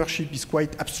capital ownership is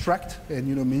quite abstract.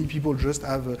 And, many people just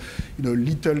have,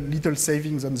 little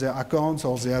savings on their accounts,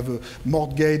 or they have a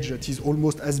mortgage that is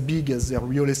almost as big as their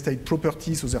real estate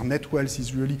property. So their net wealth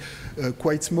is really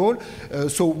quite small.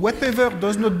 So whatever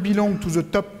does not belong to the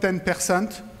top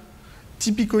 10%,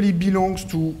 typically belongs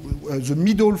to the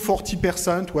middle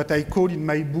 40%, what I call in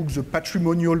my book the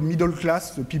patrimonial middle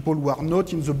class, the people who are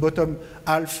not in the bottom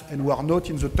half and who are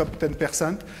not in the top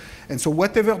 10%. And so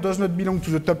whatever does not belong to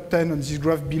the top 10 on this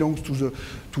graph belongs to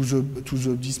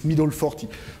this middle 40.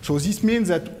 So this means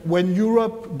that when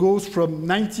Europe goes from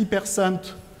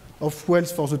 90% of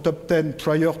wealth for the top 10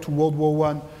 prior to World War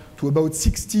I to about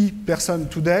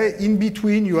 60% today, in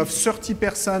between you have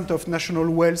 30% of national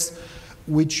wealth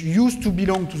which used to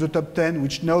belong to the top 10,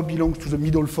 which now belongs to the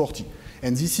middle 40.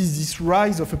 And this is this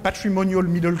rise of a patrimonial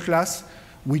middle class,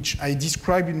 which I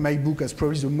describe in my book as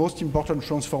probably the most important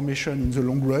transformation in the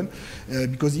long run,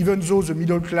 because even though the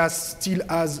middle class still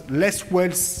has less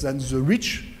wealth than the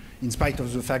rich, in spite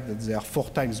of the fact that they are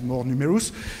 4 times more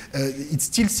numerous, it's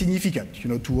still significant,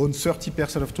 to own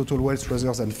 30% of total wealth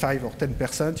rather than 5 or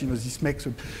 10%, this makes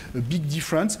a big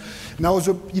difference. Now,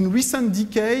 in recent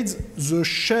decades, the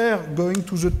share going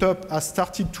to the top has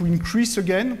started to increase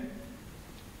again.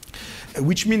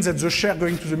 which means that the share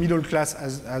going to the middle class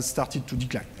has started to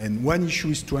decline. And one issue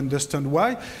is to understand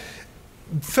why.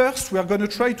 First, we are going to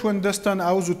try to understand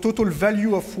how the total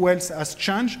value of wealth has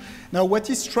changed. Now, what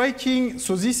is striking,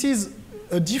 so this is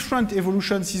a different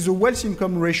evolution, this is a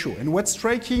wealth-income ratio. And what's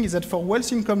striking is that for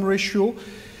wealth-income ratio,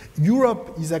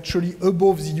 Europe is actually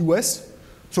above the US.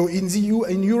 So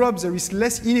in Europe, there is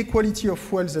less inequality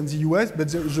of wealth than the US, but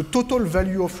the total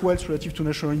value of wealth relative to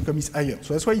national income is higher.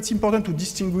 So that's why it's important to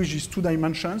distinguish these two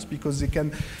dimensions, because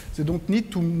they don't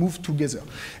need to move together.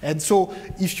 And so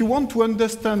if you want to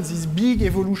understand this big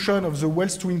evolution of the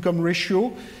wealth to income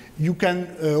ratio, you can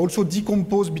also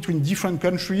decompose between different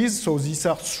countries. So these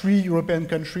are 3 European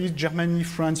countries, Germany,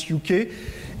 France, UK.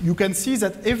 You can see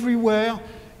that everywhere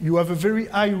you have a very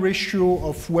high ratio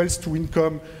of wealth to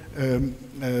income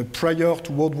prior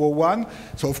to World War I.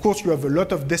 So of course you have a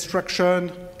lot of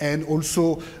destruction and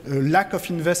also a lack of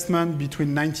investment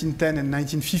between 1910 and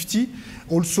 1950.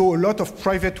 Also a lot of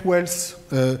private wealth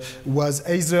was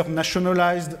either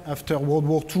nationalized after World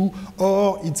War II,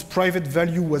 or its private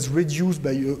value was reduced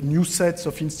by new sets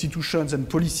of institutions and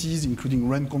policies, including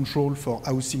rent control for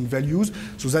housing values,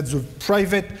 so that the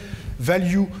private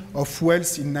value of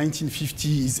wealth in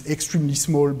 1950 is extremely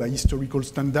small by historical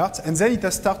standards. And then it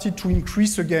has started to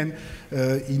increase again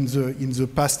in the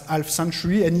past half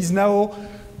century, and is now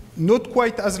not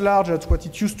quite as large as what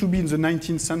it used to be in the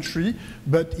 19th century,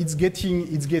 but it's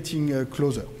getting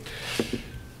closer.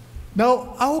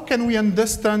 Now, how can we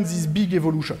understand this big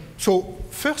evolution? So,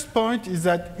 first point is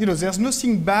that there's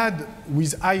nothing bad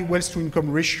with high wealth to income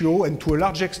ratio, and to a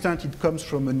large extent it comes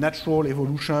from a natural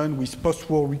evolution with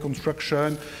post-war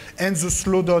reconstruction and the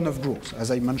slowdown of growth.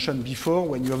 As I mentioned before,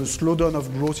 when you have a slowdown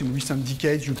of growth in recent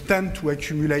decades, you tend to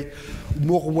accumulate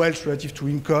more wealth relative to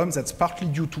income. That's partly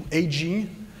due to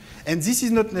aging. And this is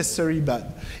not necessarily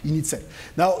bad in itself.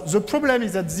 Now, the problem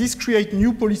is that this creates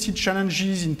new policy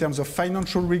challenges in terms of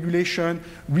financial regulation,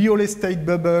 real estate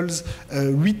bubbles,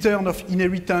 return of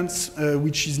inheritance,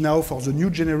 which is now for the new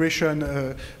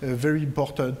generation very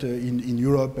important in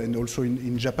Europe and also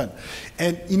in Japan.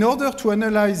 And in order to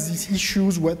analyze these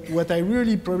issues, what I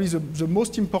really, probably the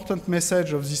most important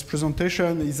message of this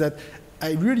presentation is that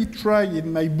I really try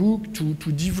in my book to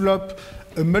develop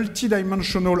a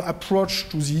multidimensional approach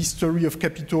to the history of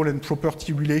capital and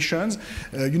property relations.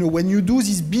 When you do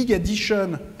this big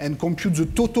addition and compute the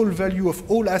total value of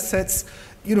all assets,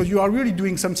 you are really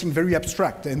doing something very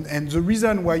abstract. And the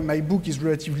reason why my book is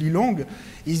relatively long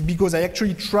is because I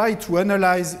actually try to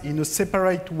analyze in a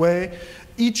separate way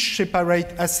each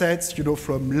separate assets,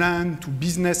 from land to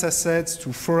business assets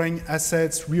to foreign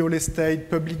assets, real estate,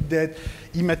 public debt,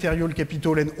 immaterial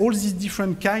capital, and all these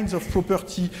different kinds of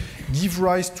property give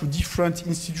rise to different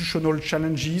institutional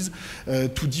challenges,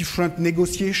 to different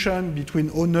negotiation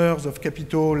between owners of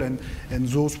capital and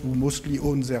those who mostly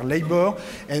own their labor.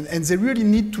 And they really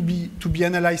need to be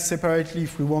analyzed separately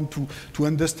if we want to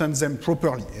understand them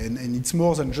properly. And it's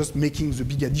more than just making the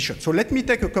big addition. So let me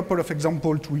take a couple of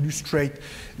examples to illustrate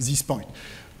this point.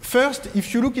 First,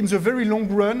 if you look in the very long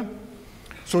run,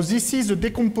 so this is a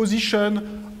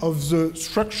decomposition of the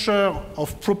structure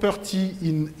of property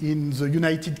in the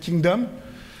United Kingdom.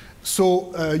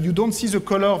 So you don't see the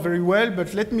color very well,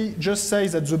 but let me just say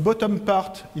that the bottom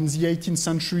part in the 18th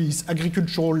century is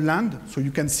agricultural land. So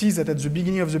you can see that at the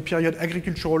beginning of the period,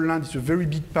 agricultural land is a very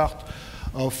big part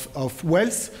of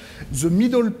wealth. The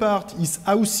middle part is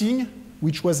housing,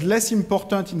 which was less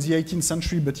important in the 18th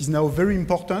century, but is now very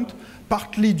important,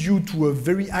 partly due to a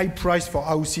very high price for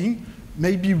housing,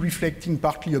 maybe reflecting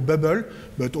partly a bubble,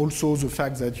 but also the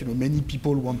fact that many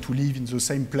people want to live in the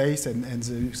same place, and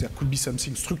there could be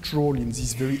something structural in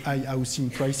these very high housing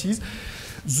prices.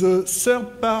 The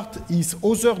third part is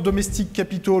other domestic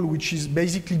capital, which is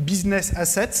basically business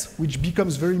assets, which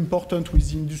becomes very important with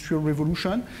the Industrial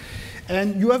Revolution.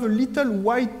 And you have a little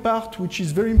white part, which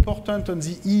is very important at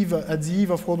the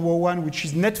eve of World War I, which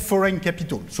is net foreign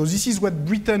capital. So this is what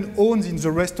Britain owns in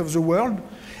the rest of the world.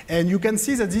 And you can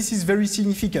see that this is very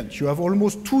significant. You have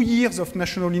almost 2 years of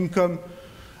national income,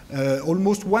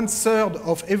 almost 1/3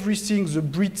 of everything the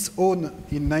Brits own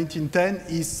in 1910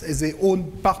 is they own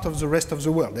part of the rest of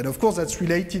the world. And of course, that's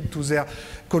related to their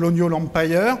colonial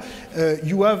empire.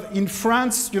 You have in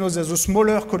France, there's a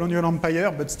smaller colonial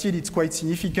empire, but still it's quite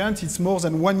significant. It's more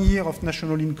than 1 year of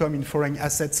national income in foreign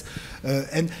assets.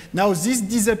 And now this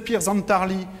disappears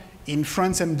entirely in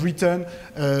France and Britain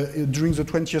during the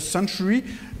 20th century,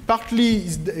 partly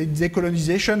is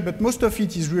decolonization, but most of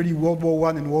it is really World War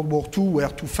I and World War II, where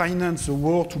to finance the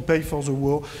war, to pay for the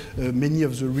war, many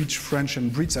of the rich French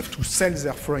and Brits have to sell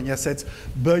their foreign assets,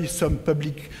 buy some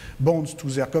public bonds to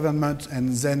their government, and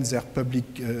then their public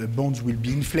bonds will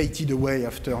be inflated away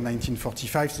after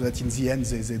 1945, so that in the end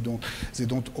they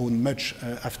don't own much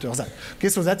after that. Okay,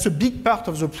 so that's a big part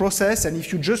of the process, and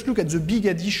if you just look at the big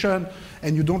addition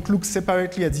and you don't look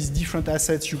separately at these different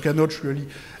assets, you cannot really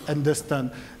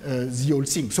understand the whole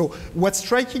thing. So what's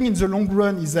striking in the long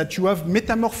run is that you have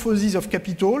metamorphosis of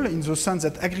capital in the sense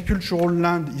that agricultural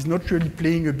land is not really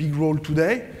playing a big role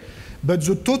today, but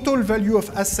the total value of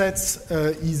assets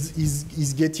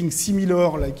is getting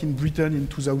similar, like in Britain in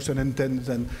 2010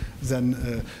 than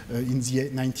in the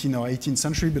 19th or 18th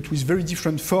century, but with very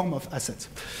different form of assets.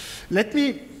 Let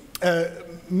me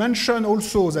mention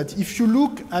also that if you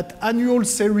look at annual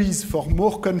series for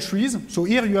more countries, so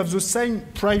here you have the same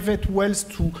private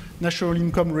wealth to national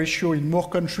income ratio in more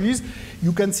countries,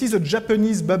 you can see the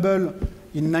Japanese bubble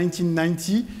in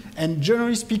 1990, and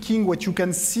generally speaking, what you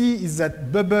can see is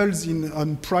that bubbles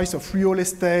on price of real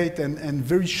estate and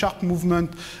very sharp movement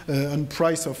on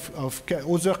price of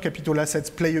other capital assets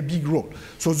play a big role.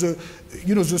 So the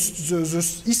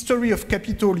history of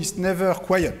capital is never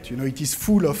quiet. It is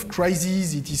full of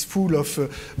crises, it is full of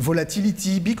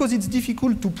volatility, because it's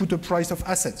difficult to put a price of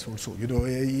assets also.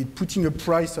 Putting a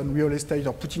price on real estate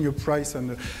or putting a price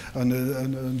on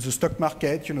the stock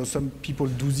market, some people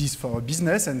do this for a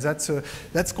business, and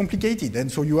that's complicated.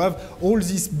 And so you have all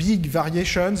these big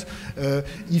variations.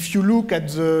 If you look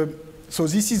at so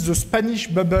this is the Spanish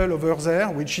bubble over there,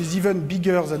 which is even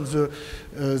bigger than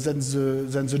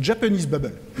the Japanese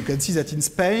bubble. You can see that in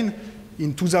Spain,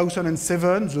 in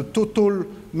 2007, the total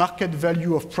market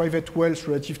value of private wealth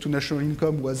relative to national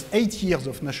income was 8 years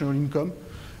of national income,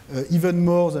 even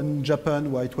more than in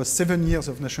Japan, where it was 7 years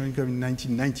of national income in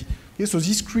 1990. Okay, so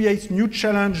this creates new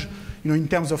challenge, in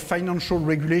terms of financial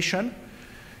regulation.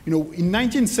 In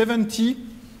 1970,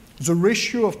 the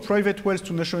ratio of private wealth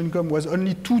to national income was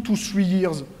only 2 to 3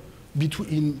 years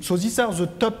between. So these are the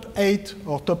top 8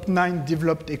 or top 9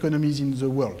 developed economies in the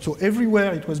world. So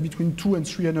everywhere it was between 2 and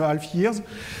 3.5 years.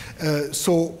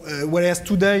 Whereas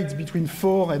today it's between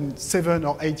 4 and 7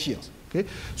 or 8 years. Okay?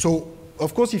 So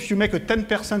of course, if you make a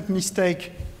 10%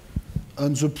 mistake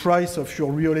on the price of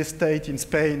your real estate in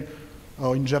Spain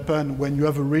or in Japan, when you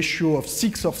have a ratio of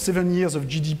 6 or 7 years of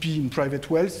GDP in private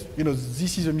wealth,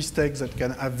 this is a mistake that can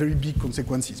have very big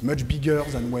consequences, much bigger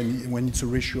than when it's a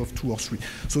ratio of 2 or 3.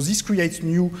 So this creates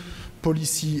new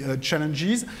policy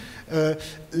challenges.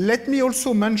 Let me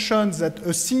also mention that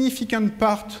a significant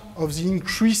part of the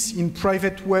increase in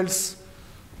private wealth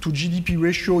to GDP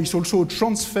ratio is also a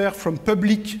transfer from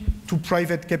public to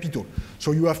private capital.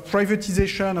 So you have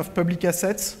privatization of public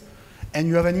assets, and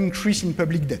you have an increase in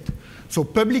public debt. So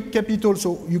public capital,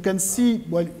 so you can see,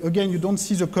 well, again, you don't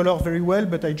see the color very well,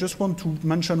 but I just want to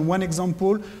mention one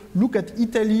example. Look at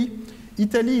Italy.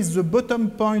 Italy is the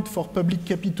bottom point for public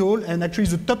capital, and actually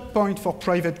the top point for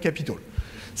private capital.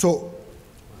 So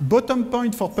bottom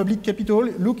point for public capital,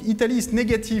 look, Italy is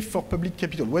negative for public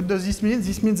capital. What does this mean?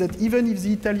 This means that even if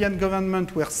the Italian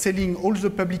government were selling all the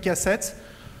public assets,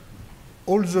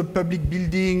 all the public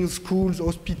buildings, schools,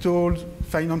 hospitals,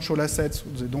 financial assets,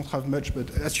 they don't have much, but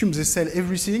assume they sell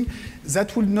everything,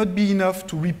 that will not be enough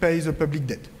to repay the public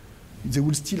debt. They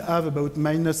will still have about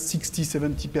minus 60,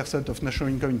 70% of national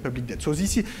income in public debt. So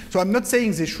I'm not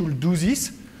saying they should do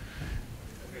this,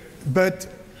 but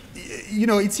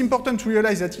it's important to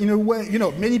realize that in a way,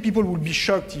 many people would be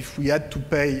shocked if we had to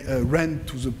pay rent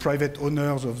to the private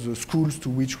owners of the schools to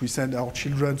which we send our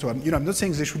children. So I'm not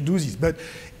saying they should do this, but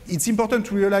it's important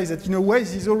to realize that in a way,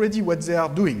 this is already what they are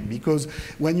doing, because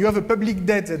when you have a public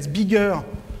debt that's bigger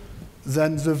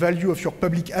than the value of your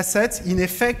public assets, in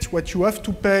effect, what you have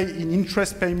to pay in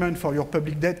interest payment for your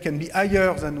public debt can be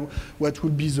higher than what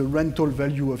would be the rental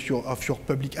value of your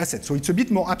public assets. So it's a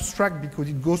bit more abstract because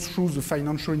it goes through the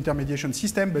financial intermediation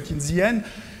system, but in the end,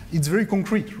 it's very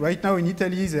concrete. Right now in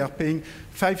Italy, they are paying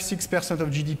 5–6% of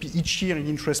GDP each year in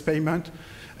interest payment,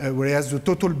 whereas the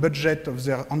total budget of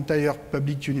their entire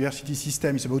public university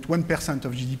system is about 1%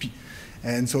 of GDP.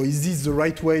 And so is this the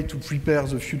right way to prepare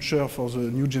the future for the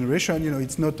new generation?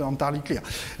 It's not entirely clear.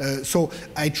 So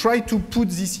I try to put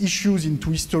these issues into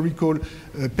historical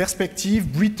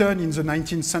perspective. Britain in the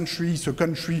 19th century is a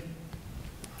country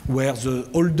where the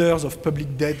holders of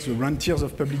public debt, the rentiers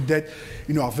of public debt,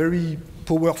 are very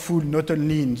powerful, not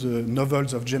only in the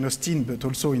novels of Jane Austen, but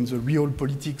also in the real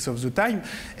politics of the time.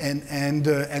 And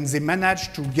they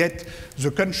managed to get the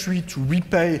country to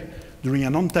repay during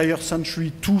an entire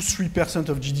century, 2-3%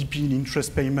 of GDP in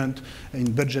interest payment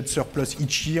in budget surplus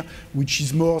each year, which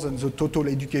is more than the total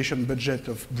education budget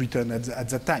of Britain at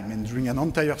that time. And during an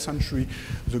entire century,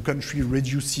 the country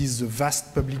reduces the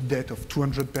vast public debt of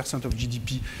 200% of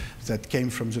GDP that came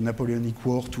from the Napoleonic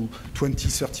War to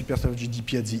 20-30% of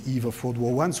GDP at the eve of World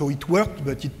War I. So it worked,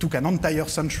 but it took an entire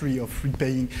century of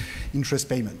repaying interest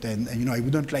payment. And you know, I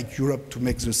wouldn't like Europe to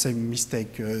make the same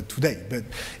mistake today. But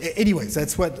anyway,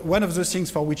 that's one of the things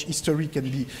for which history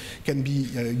can be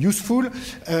useful.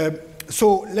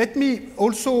 So let me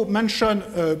also mention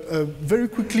very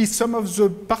quickly some of the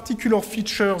particular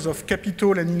features of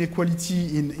capital and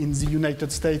inequality in the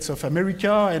United States of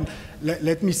America. And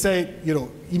let me say, you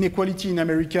know, inequality in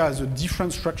America has a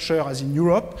different structure as in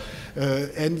Europe.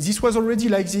 And this was already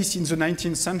like this in the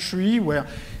 19th century, where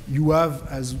you have,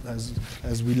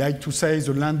 as we like to say,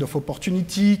 the land of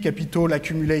opportunity. Capital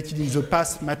accumulated in the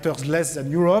past matters less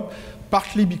than Europe,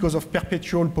 partly because of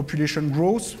perpetual population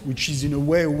growth, which is in a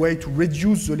way to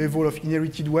reduce the level of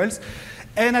inherited wealth.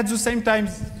 And at the same time,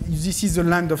 this is the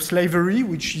land of slavery,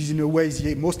 which is in a way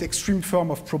the most extreme form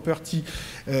of property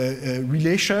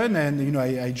relation. And you know,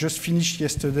 I just finished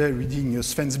yesterday reading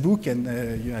Sven's book, and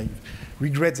you know, I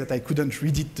regret that I couldn't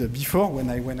read it before when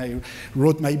I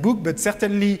wrote my book. But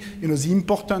certainly, you know, the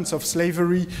importance of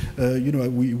slavery. You know,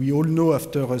 we all know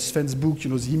after Sven's book,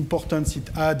 you know, the importance it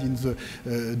had in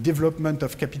the development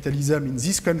of capitalism in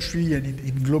this country and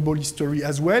in global history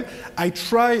as well. I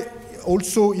try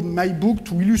also in my book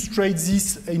to illustrate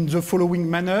this in the following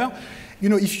manner. You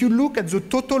know, if you look at the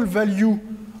total value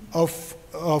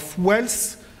of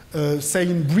wealth, say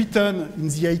in Britain in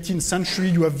the 18th century,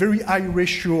 you have very high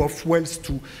ratio of wealth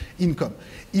to income.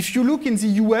 If you look in the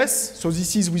US, so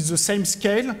this is with the same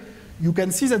scale, you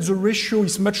can see that the ratio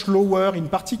is much lower, in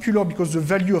particular because the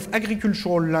value of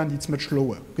agricultural land is much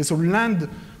lower. Okay, so land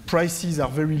prices are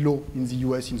very low in the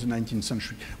US in the 19th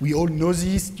century. We all know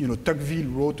this. You know, Tocqueville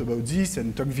wrote about this,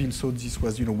 and Tocqueville thought this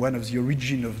was, you know, one of the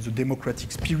origin of the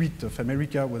democratic spirit of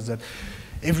America, was that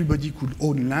everybody could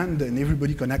own land and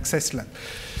everybody can access land.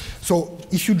 So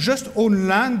if you just own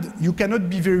land, you cannot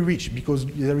be very rich because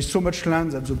there is so much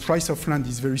land that the price of land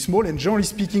is very small. And generally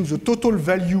speaking, the total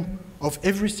value of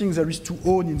everything there is to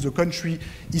own in the country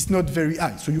is not very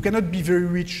high. So you cannot be very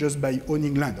rich just by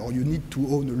owning land, or you need to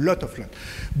own a lot of land.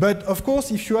 But of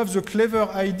course, if you have the clever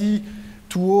idea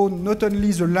to own not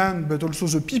only the land, but also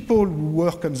the people who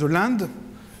work on the land,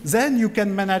 then you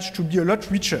can manage to be a lot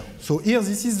richer. So here,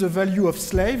 this is the value of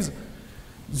slaves,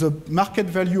 the market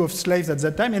value of slaves at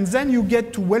that time, and then you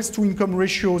get to wealth to income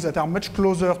ratios that are much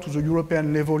closer to the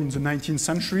European level in the 19th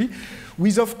century,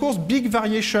 with of course big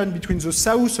variation between the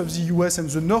south of the US and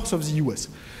the north of the US.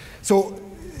 So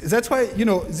that's why, you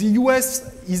know, the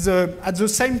US is at the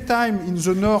same time in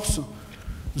the north,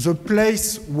 the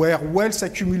place where wealth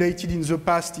accumulated in the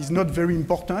past is not very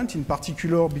important, in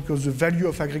particular because the value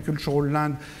of agricultural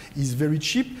land is very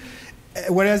cheap.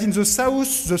 Whereas in the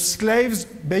south, the slaves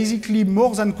basically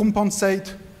more than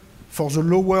compensate for the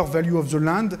lower value of the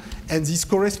land, and this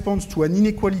corresponds to an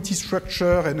inequality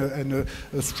structure and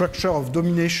a structure of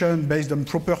domination based on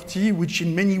property, which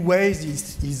in many ways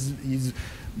is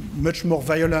much more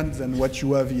violent than what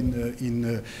you have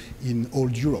in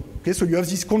old Europe. Okay, so you have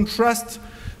this contrast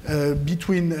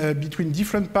between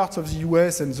different parts of the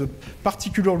US and the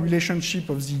particular relationship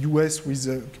of the US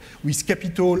with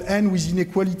capital and with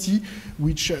inequality,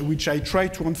 which I try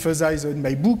to emphasize in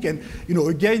my book. And you know,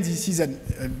 again, this is a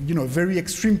very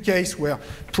extreme case where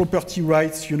property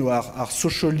rights, you know, are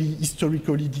socially,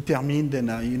 historically determined, and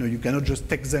you know, you cannot just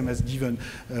take them as given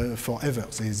forever.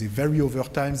 They vary over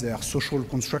time. They are social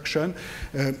construction.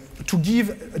 To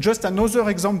give just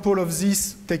another example of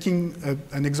this, taking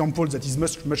an example that is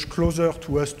much closer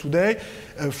to us today,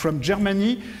 from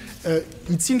Germany.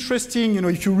 It's interesting, you know,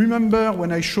 if you remember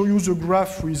when I show you the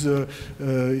graph with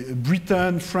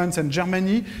Britain, France, and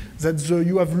Germany, that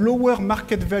you have lower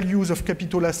market values of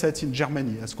capital assets in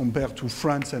Germany as compared to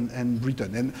France and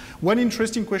Britain. And one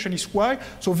interesting question is why.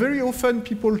 So very often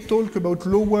people talk about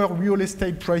lower real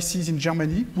estate prices in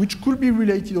Germany, which could be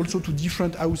related also to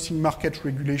different housing market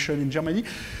regulation in Germany.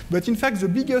 But in fact, the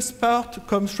biggest part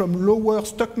comes from lower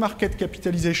stock market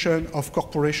capitalization of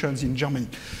corporations in Germany.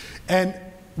 And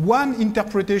one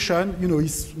interpretation, you know,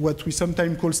 is what we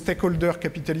sometimes call stakeholder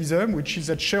capitalism, which is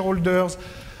that shareholders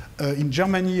in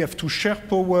Germany have to share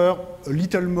power a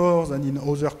little more than in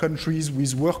other countries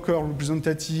with worker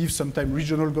representatives, sometimes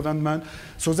regional government,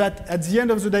 so that at the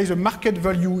end of the day, the market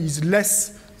value is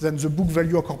less than the book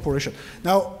value of corporation.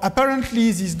 Now,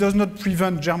 apparently, this does not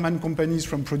prevent German companies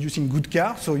from producing good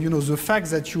cars. So, the fact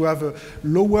that you have a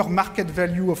lower market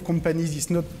value of companies is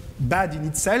not bad in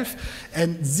itself.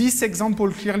 And this example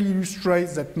clearly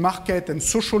illustrates that market and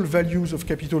social values of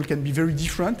capital can be very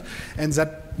different, and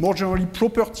that more generally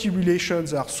property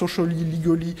relations are socially,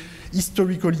 legally,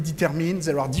 historically determined.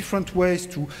 There are different ways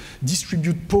to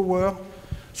distribute power.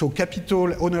 So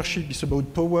capital ownership is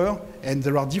about power, and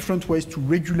there are different ways to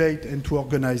regulate and to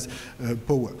organize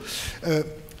power.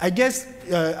 I guess,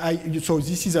 so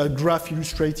this is a graph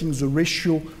illustrating the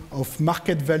ratio of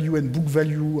market value and book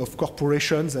value of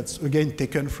corporations. That's, again,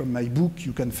 taken from my book.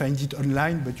 You can find it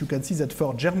online, but you can see that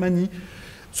for Germany,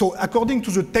 so according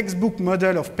to the textbook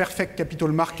model of perfect capital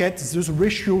market, this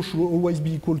ratio should always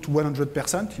be equal to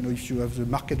 100%. If you have the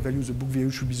market value, the book value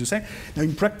should be the same. Now,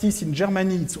 in practice, in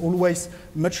Germany, it's always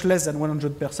much less than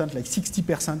 100%, like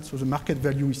 60%. So the market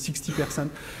value is 60%,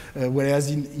 whereas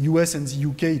in US and the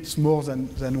UK, it's more than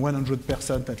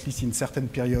 100%, at least in certain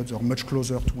periods, or much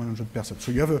closer to 100%. So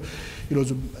you have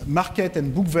the market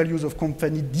and book values of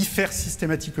companies differ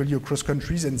systematically across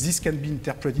countries, and this can be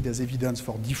interpreted as evidence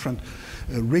for different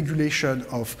regulation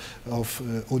of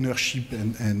ownership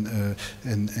and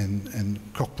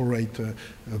corporate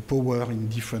power in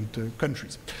different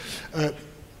countries.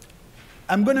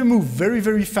 I'm going to move very,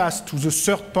 very fast to the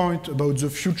third point about the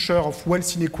future of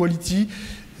wealth inequality.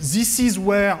 This is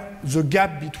where the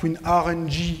gap between R and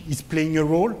G is playing a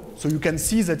role. So you can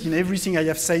see that in everything I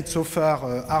have said so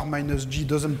far, R minus G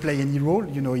doesn't play any role.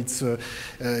 It's,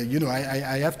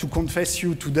 I have to confess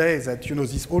you today that,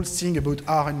 this whole thing about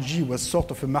R and G was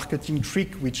sort of a marketing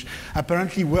trick, which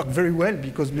apparently worked very well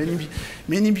because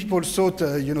many people thought,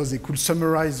 they could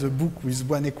summarize the book with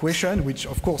one equation, which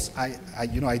of course,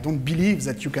 I don't believe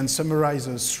that you can summarize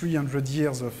 300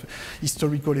 years of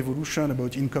historical evolution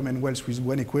about income and wealth with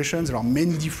one equation. There are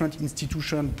many different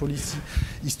institutions, policy,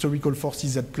 historical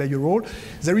forces that play a role.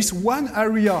 There is one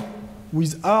area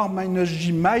with R minus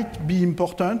G might be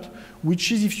important,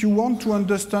 which is if you want to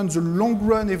understand the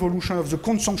long-run evolution of the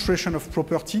concentration of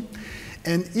property.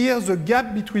 And here the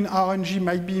gap between R and G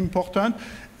might be important.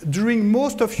 During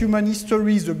most of human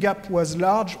history, the gap was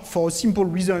large for a simple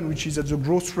reason, which is that the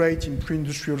growth rate in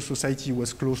pre-industrial society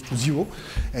was close to 0.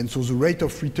 And so the rate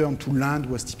of return to land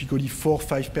was typically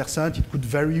 4–5%. It could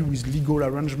vary with legal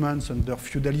arrangements under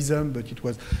feudalism, but it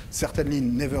was certainly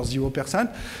never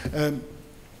 0%.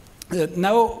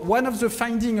 Now, one of the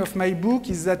findings of my book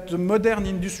is that the modern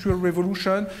industrial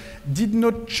revolution did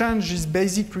not change this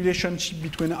basic relationship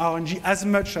between R and G as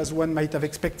much as one might have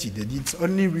expected. And it's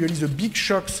only really the big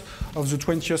shocks of the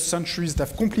 20th century that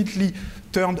have completely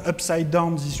turned upside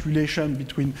down this relation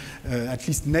between at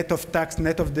least net of tax,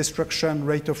 net of destruction,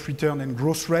 rate of return, and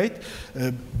growth rate,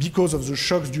 because of the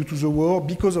shocks due to the war,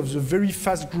 because of the very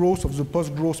fast growth of the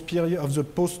post-growth period, of the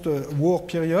post-war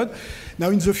period. Now,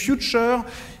 in the future,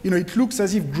 it looks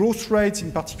as if growth rates,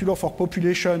 in particular for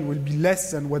population, will be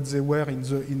less than what they were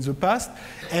in the past,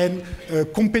 and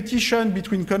competition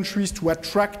between countries to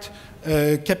attract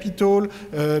capital,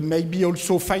 maybe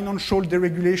also financial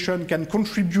deregulation can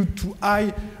contribute to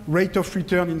high rate of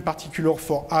return, in particular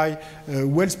for high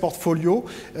wealth portfolio.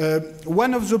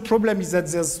 One of the problems is that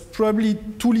there's probably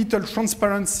too little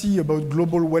transparency about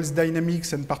global wealth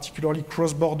dynamics and particularly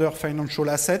cross-border financial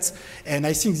assets. And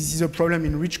I think this is a problem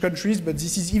in rich countries, but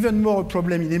this is even more a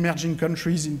problem in emerging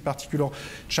countries, in particular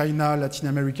China, Latin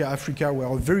America, Africa, where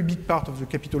a very big part of the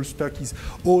capital stock is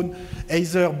owned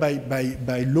either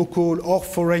by local or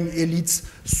foreign elites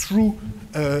through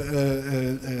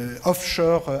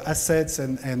offshore assets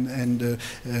and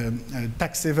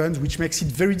tax havens, which makes it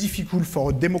very difficult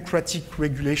for a democratic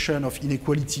regulation of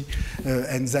inequality,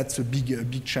 and that's a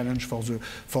big challenge for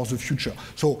the future.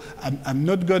 So I'm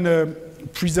not going to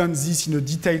present this in a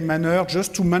detailed manner,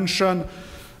 just to mention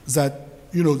that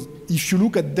if you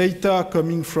look at data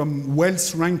coming from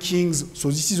wealth rankings, so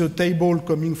this is a table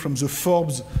coming from the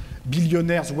Forbes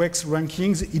billionaires wealth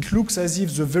rankings, it looks as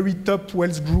if the very top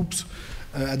wealth groups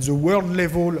at the world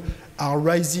level are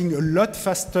rising a lot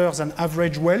faster than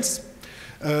average wealth.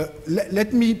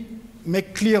 Let me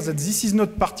make clear that this is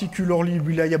not particularly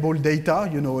reliable data.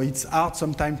 It's hard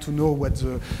sometimes to know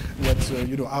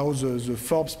how the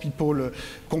Forbes people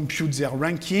compute their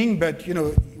ranking. But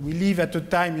we live at a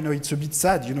time. It's a bit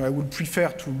sad. I would prefer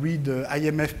to read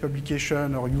IMF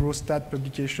publication or Eurostat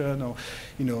publication or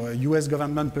U.S.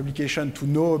 government publication to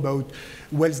know about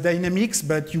wealth dynamics.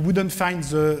 But you wouldn't find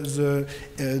the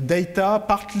data,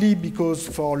 partly because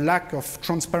for lack of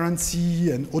transparency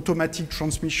and automatic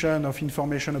transmission of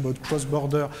information about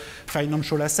cross-border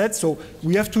financial assets. So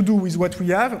we have to do with what we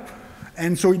have.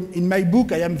 And so in my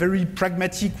book, I am very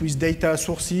pragmatic with data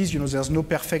sources. There's no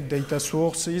perfect data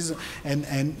sources.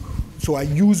 And so I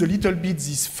use a little bit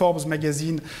this Forbes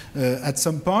magazine at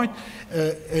some point.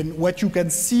 And what you can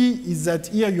see is that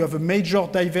here you have a major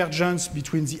divergence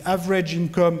between the average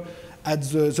income at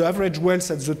the average wealth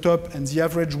at the top and the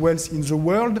average wealth in the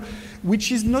world,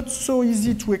 which is not so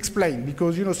easy to explain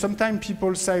because, sometimes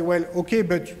people say, well, okay,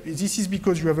 but this is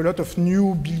because you have a lot of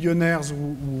new billionaires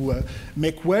who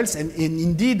make wealth, and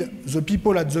indeed, the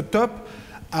people at the top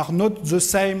are not the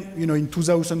same, in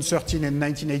 2013 and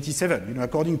 1987.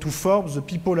 According to Forbes, the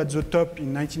people at the top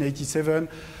in 1987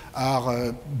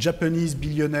 are Japanese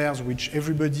billionaires, which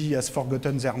everybody has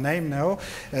forgotten their name now,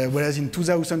 whereas in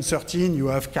 2013 you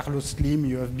have Carlos Slim,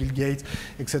 you have Bill Gates,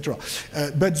 etc.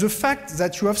 But the fact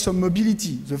that you have some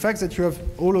mobility, the fact that you have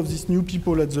all of these new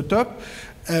people at the top,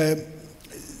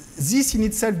 this in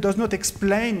itself does not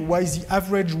explain why the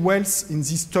average wealth in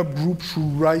this top group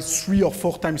should rise 3 or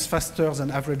 4 times faster than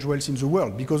average wealth in the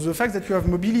world. Because the fact that you have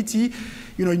mobility,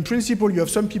 in principle you have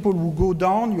some people who go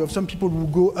down, you have some people who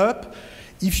go up.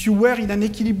 If you were in an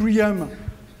equilibrium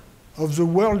of the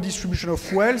world distribution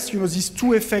of wealth, these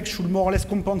two effects should more or less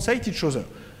compensate each other.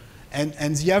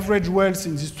 And the average wealth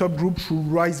in this top group should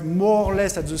rise more or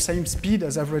less at the same speed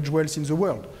as average wealth in the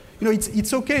world.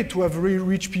 It's okay to have very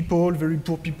rich people, very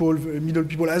poor people, middle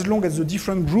people, as long as the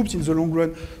different groups in the long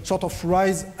run sort of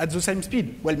rise at the same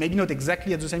speed. Well, maybe not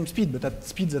exactly at the same speed, but at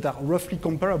speeds that are roughly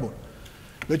comparable.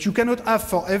 But you cannot have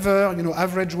forever,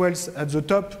 average wealth at the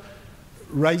top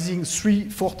rising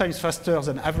 3-4 times faster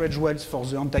than average wealth for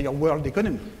the entire world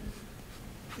economy.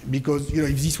 Because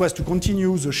if this was to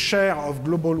continue, the share of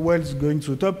global wealth going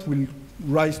to the top will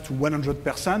rise to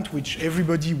 100%, which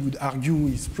everybody would argue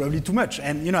is probably too much.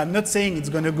 And I'm not saying it's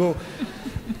going to go.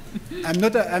 I'm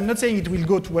not saying it will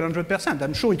go to 100%.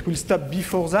 I'm sure it will stop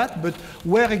before that, but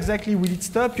where exactly will it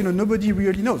stop? Nobody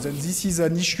really knows, and this is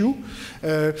an issue.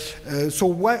 So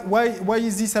why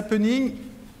is this happening?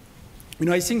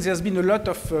 I think there's been a lot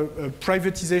of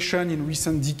privatization in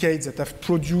recent decades that have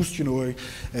produced,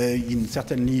 in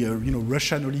certainly,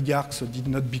 Russian oligarchs did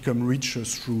not become rich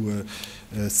through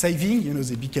saving.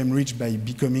 They became rich by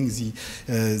becoming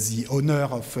the owner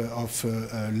of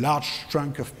a large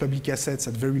chunk of public assets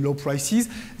at very low prices.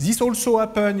 This also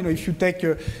happened, if you take,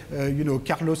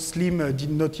 Carlos Slim did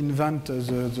not invent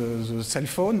the cell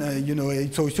phone.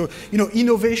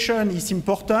 Innovation is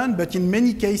important, but in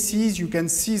many cases you can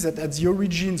see that at the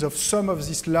origins of some of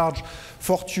these large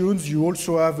fortunes, you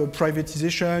also have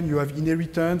privatization, you have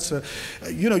inheritance.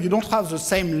 You don't have the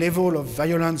same level of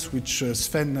violence which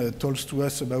Sven tells to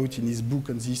us about in his book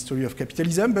on the history of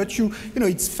capitalism, but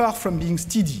it's far from being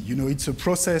steady. It's a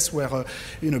process where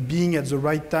being at the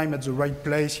right time, at the right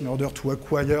place in order to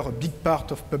acquire a big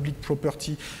part of public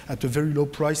property at a very low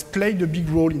price played a big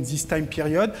role in this time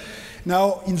period.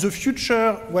 Now, in the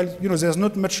future, well, there's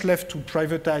not much left to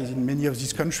privatize in many of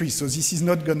these countries, so this is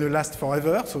not going to last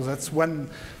forever. So that's one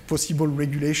possible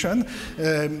regulation.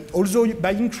 Also,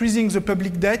 by increasing the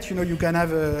public debt, you can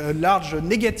have a large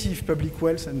negative public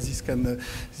wealth, and this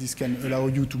can allow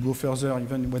you to go further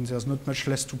even when there's not much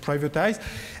less to privatize.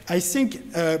 I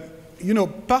think.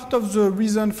 Part of the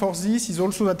reason for this is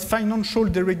also that financial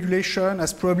deregulation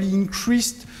has probably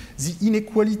increased the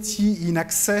inequality in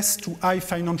access to high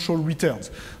financial returns.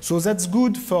 So that's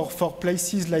good for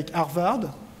places like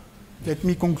Harvard. Let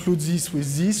me conclude this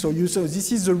with this. So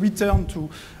this is the return to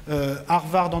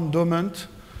Harvard endowment.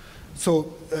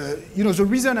 So, the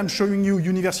reason I'm showing you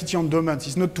university endowment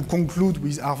is not to conclude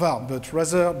with Harvard, but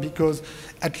rather because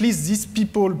at least these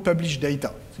people publish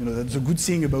data. That's the good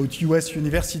thing about US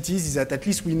universities is that at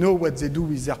least we know what they do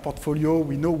with their portfolio,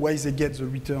 we know why they get the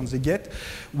returns they get,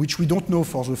 which we don't know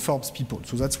for the Forbes people.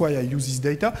 So that's why I use this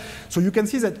data. So you can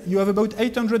see that you have about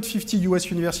 850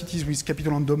 US universities with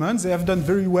capital endowments. They have done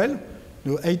very well,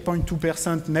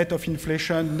 8.2% net of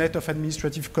inflation, net of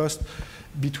administrative cost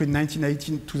between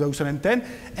 1980 and 2010.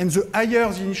 And the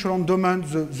higher the initial endowment,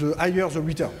 the higher the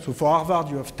return. So for Harvard,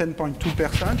 you have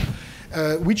 10.2%.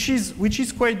 Which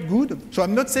is quite good. So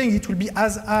I'm not saying it will be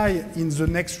as high in the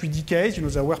next 3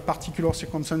 decades. There were particular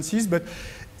circumstances, but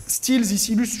still this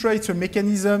illustrates a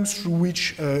mechanism through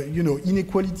which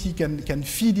inequality can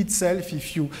feed itself.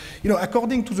 If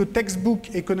according to the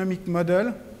textbook economic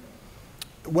model,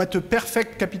 what a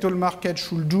perfect capital market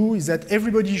should do is that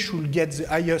everybody should get the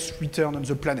highest return on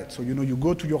the planet. So, you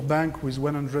go to your bank with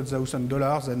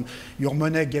 $100,000 and your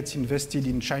money gets invested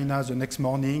in China the next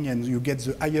morning and you get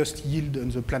the highest yield on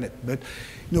the planet. But,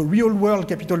 real world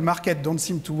capital market don't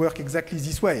seem to work exactly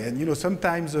this way. And,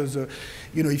 sometimes,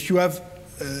 if you have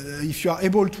if you are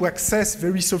able to access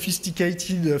very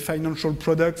sophisticated financial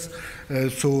products,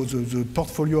 so the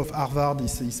portfolio of Harvard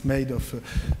is made of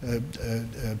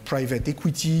private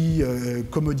equity,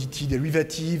 commodity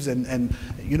derivatives, and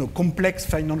complex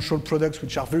financial products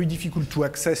which are very difficult to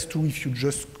access to if you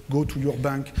just go to your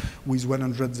bank with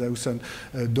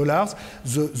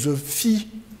 $100,000.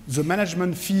 The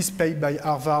management fees paid by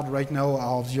Harvard right now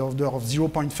are of the order of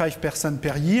 0.5%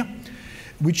 per year,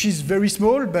 which is very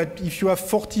small, but if you have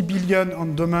 40 billion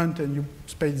on demand and you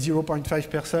spend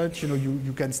 0.5%,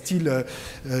 you can still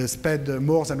spend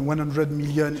more than 100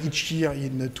 million each year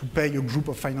to pay a group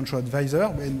of financial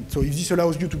advisors. And so if this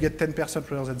allows you to get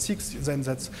 10% rather than 6%, then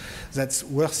that's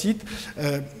worth it.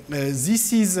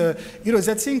 This is,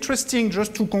 that's interesting.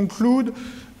 Just to conclude,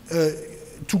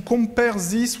 to compare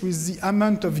this with the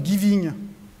amount of giving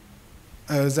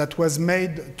that was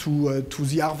made to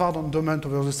the Harvard endowment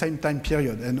over the same time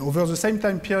period. And over the same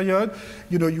time period,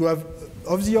 you have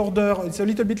of the order, it's a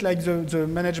little bit like the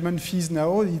management fees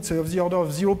now, it's of the order of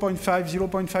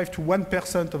 0.5 to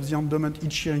 1% of the endowment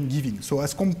each year in giving. So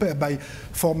as compared by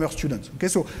former students. Okay,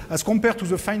 so as compared to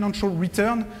the financial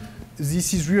return,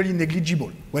 this is really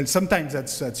negligible. Well, sometimes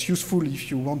that's useful if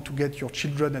you want to get your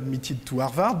children admitted to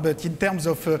Harvard, but in terms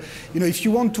of, if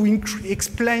you want to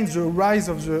explain the rise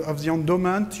of the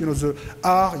endowment, the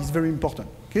R is very important.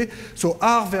 Okay? So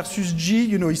R versus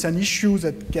G, is an issue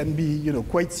that can be,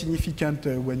 quite significant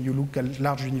when you look at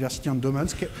large university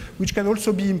endowments, which can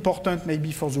also be important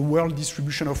maybe for the world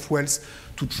distribution of wealth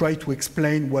to try to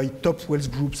explain why top wealth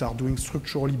groups are doing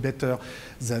structurally better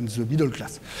than the middle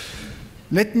class.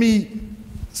 Let me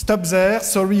stop there.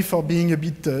 Sorry for being a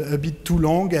bit too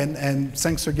long, and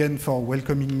thanks again for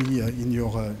welcoming me in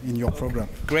your program.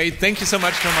 Great, thank you so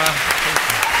much,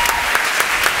 Thomas.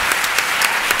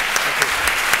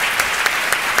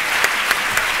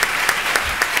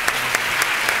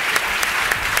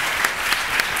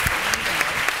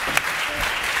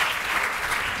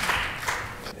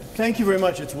 Thank you very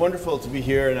much. It's wonderful to be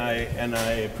here, and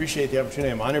I appreciate the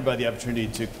opportunity. I'm honored by the opportunity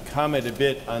to comment a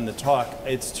bit on the talk.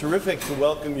 It's terrific to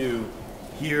welcome you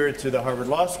here to the Harvard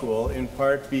Law School, in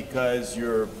part because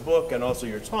your book and also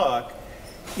your talk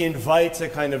invites a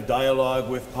kind of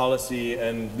dialogue with policy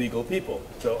and legal people.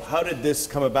 So how did this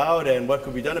come about, and what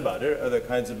could be done about it are the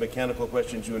kinds of mechanical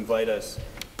questions you invite us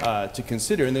to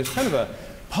consider. And there's kind of a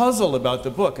puzzle about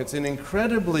the book. It's an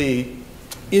incredibly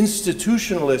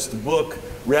institutionalist book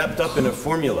wrapped up in a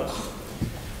formula.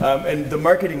 And the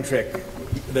marketing trick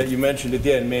that you mentioned at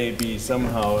the end may be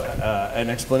somehow an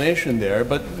explanation there,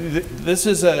 but this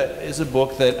is a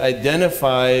book that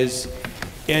identifies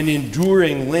an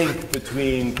enduring link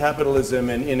between capitalism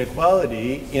and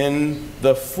inequality in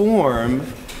the form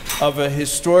of a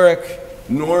historic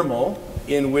normal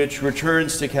in which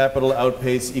returns to capital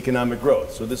outpace economic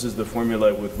growth. So this is the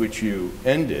formula with which you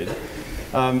ended.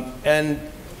 And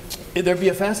there'd be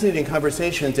a fascinating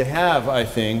conversation to have, I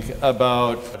think,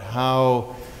 about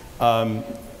how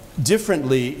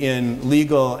differently in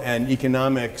legal and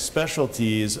economic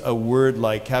specialties a word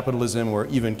like capitalism or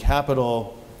even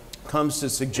capital comes to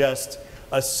suggest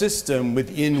a system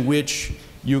within which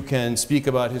you can speak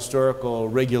about historical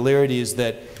regularities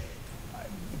that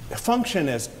function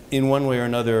as, in one way or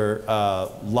another,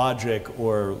 logic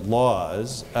or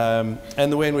laws,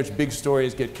 and the way in which big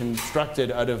stories get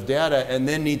constructed out of data and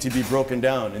then need to be broken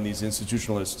down in these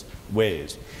institutionalist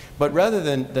ways. But rather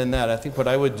than that, I think what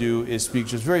I would do is speak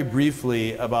just very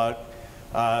briefly about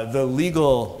the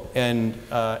legal and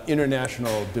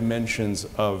international dimensions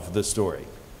of the story.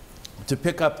 To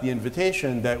pick up the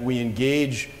invitation that we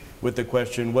engage with the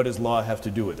question, what does law have to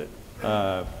do with it?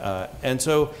 And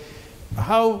so,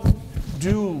 how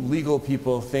do legal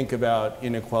people think about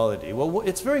inequality? Well,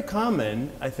 it's very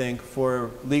common, I think,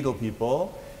 for legal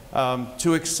people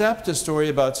to accept a story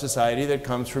about society that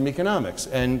comes from economics.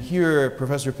 And here,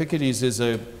 Professor Piketty's is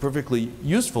a perfectly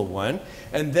useful one,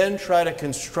 and then try to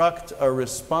construct a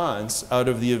response out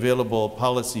of the available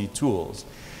policy tools.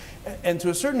 And to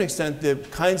a certain extent, the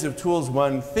kinds of tools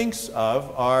one thinks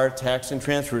of are tax and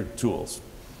transfer tools.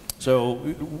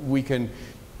 So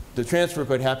the transfer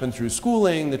could happen through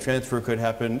schooling, the transfer could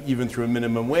happen even through a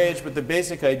minimum wage, but the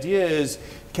basic idea is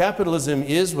capitalism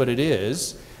is what it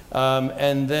is,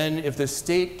 and then if the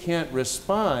state can't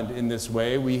respond in this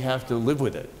way, we have to live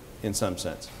with it in some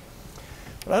sense.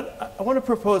 But I want to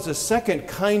propose a second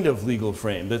kind of legal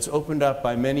frame that's opened up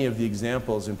by many of the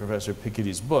examples in Professor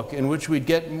Piketty's book, in which we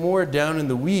get more down in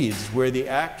the weeds, where the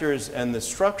actors and the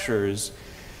structures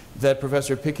that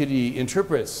Professor Piketty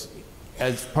interprets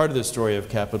as part of the story of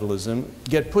capitalism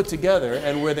get put together,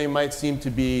 and where they might seem to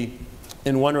be,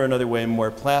 in one or another way, more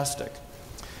plastic.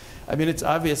 I mean, it's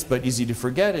obvious but easy to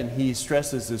forget, and he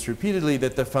stresses this repeatedly,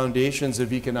 that the foundations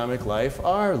of economic life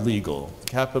are legal.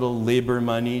 Capital, labor,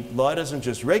 money. Law doesn't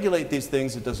just regulate these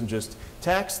things, it doesn't just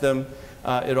tax them,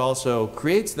 it also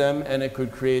creates them, and it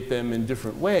could create them in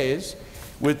different ways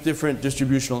with different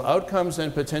distributional outcomes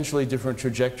and potentially different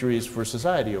trajectories for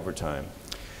society over time.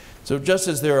 So just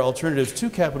as there are alternatives to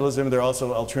capitalism, there are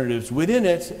also alternatives within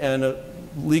it, and a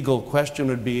legal question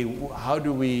would be, how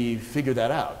do we figure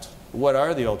that out? What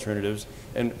are the alternatives,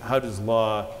 and how does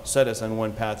law set us on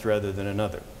one path rather than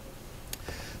another?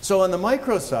 So on the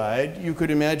micro side, you could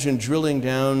imagine drilling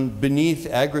down beneath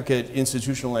aggregate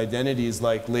institutional identities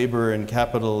like labor and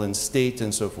capital and state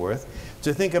and so forth,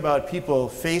 to think about people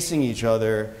facing each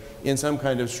other in some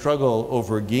kind of struggle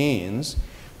over gains,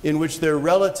 in which their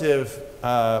relative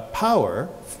power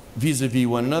vis-a-vis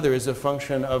one another is a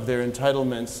function of their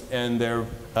entitlements and their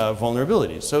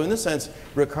vulnerabilities. So in this sense,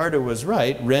 Ricardo was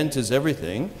right. Rent is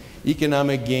everything.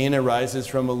 Economic gain arises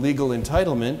from a legal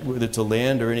entitlement, whether to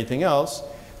land or anything else,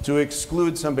 to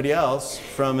exclude somebody else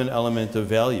from an element of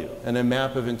value. And a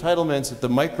map of entitlements at the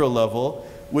micro level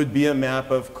would be a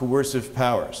map of coercive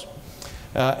powers.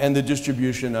 And the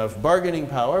distribution of bargaining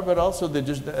power, but also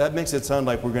that makes it sound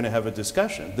like we're going to have a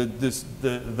discussion.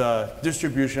 The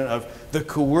distribution of the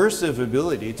coercive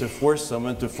ability to force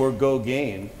someone to forego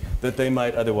gain that they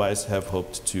might otherwise have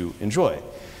hoped to enjoy.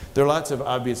 There are lots of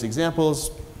obvious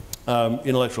examples,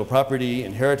 intellectual property,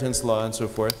 inheritance law, and so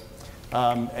forth.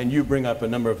 And you bring up a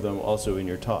number of them also in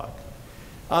your talk.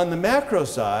 On the macro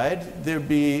side, there'd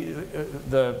be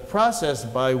the process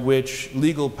by which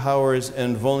legal powers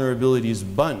and vulnerabilities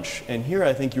bunch. And here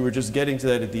I think you were just getting to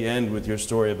that at the end with your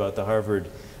story about the Harvard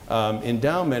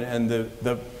endowment, and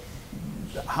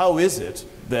how is it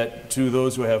that to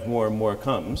those who have more and more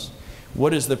comes?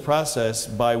 What is the process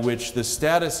by which the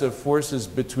status of forces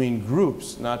between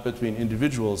groups, not between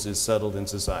individuals, is settled in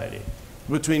society?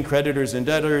 Between creditors and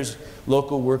debtors,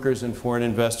 local workers and foreign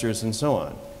investors, and so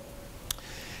on.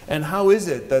 And how is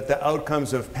it that the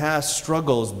outcomes of past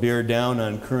struggles bear down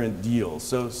on current deals?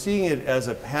 So seeing it as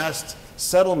a past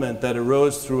settlement that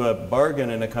arose through a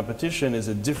bargain and a competition is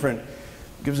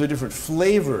gives a different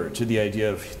flavor to the idea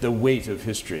of the weight of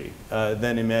history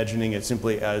than imagining it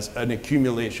simply as an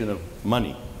accumulation of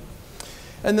money.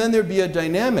 And then there'd be a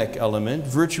dynamic element.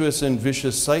 Virtuous and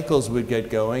vicious cycles would get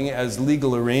going as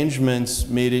legal arrangements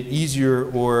made it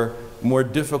easier or more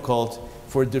difficult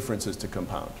for differences to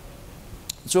compound.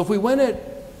 So if we went at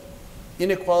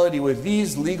inequality with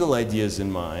these legal ideas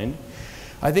in mind,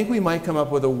 I think we might come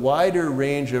up with a wider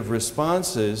range of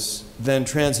responses than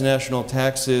transnational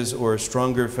taxes or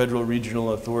stronger federal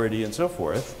regional authority and so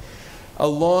forth. A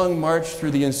long march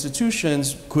through the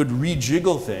institutions could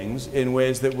rejiggle things in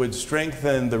ways that would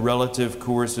strengthen the relative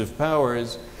coercive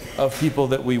powers of people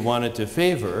that we wanted to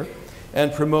favor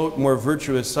and promote more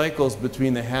virtuous cycles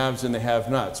between the haves and the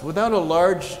have-nots. Without a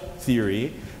large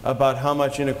theory about how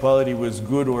much inequality was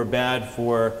good or bad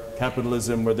for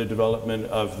capitalism or the development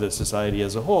of the society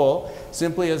as a whole,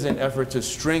 simply as an effort to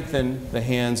strengthen the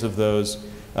hands of those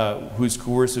whose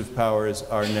coercive powers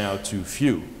are now too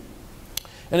few.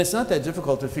 And it's not that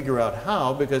difficult to figure out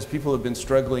how, because people have been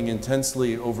struggling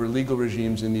intensely over legal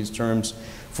regimes in these terms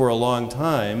for a long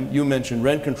time. You mentioned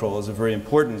rent control as a very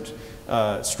important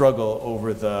struggle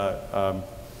over the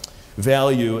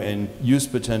value and use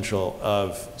potential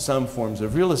of some forms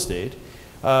of real estate.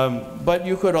 But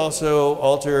you could also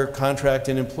alter contract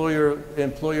and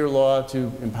employer law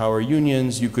to empower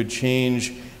unions. You could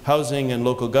change housing and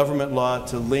local government law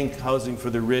to link housing for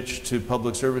the rich to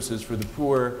public services for the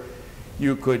poor.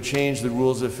 You could change the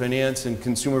rules of finance and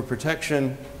consumer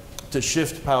protection to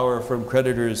shift power from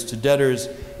creditors to debtors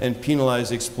and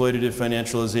penalize exploitative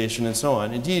financialization and so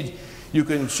on. Indeed, you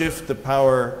can shift the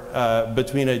power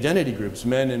between identity groups,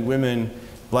 men and women,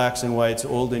 blacks and whites,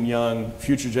 old and young,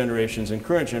 future generations and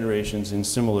current generations in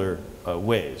similar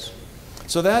ways.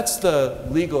 So that's the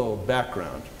legal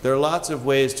background. There are lots of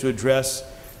ways to address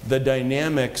the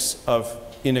dynamics of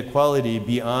inequality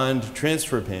beyond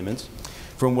transfer payments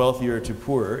from wealthier to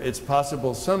poorer. It's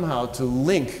possible somehow to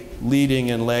link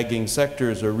leading and lagging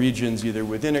sectors or regions either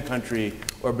within a country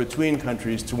or between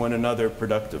countries to one another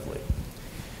productively.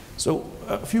 So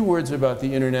a few words about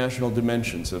the international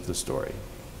dimensions of the story.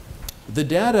 The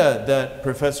data that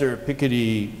Professor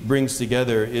Piketty brings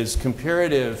together is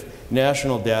comparative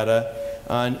national data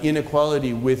on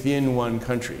inequality within one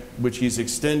country, which he's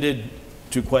extended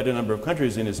to quite a number of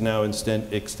countries and is now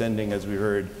extending, as we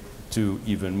heard, to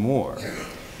even more.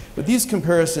 But these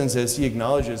comparisons, as he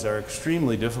acknowledges, are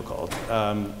extremely difficult.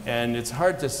 And it's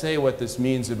hard to say what this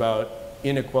means about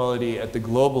inequality at the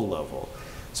global level.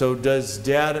 So does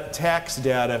tax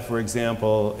data, for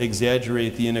example,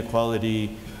 exaggerate the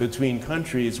inequality between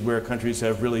countries where countries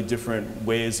have really different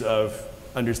ways of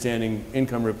understanding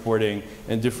income reporting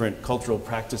and different cultural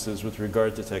practices with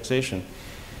regard to taxation?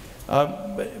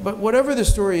 But whatever the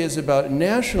story is about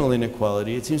national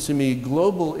inequality, it seems to me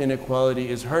global inequality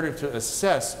is harder to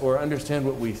assess or understand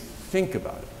what we think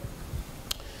about it.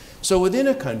 So within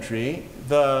a country,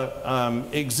 the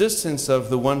existence of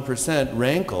the 1%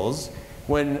 rankles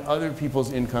when other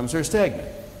people's incomes are stagnant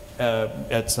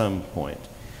at some point.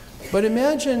 But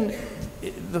imagine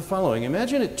the following.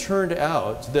 Imagine it turned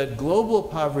out that global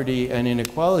poverty and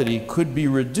inequality could be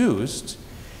reduced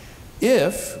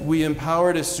if we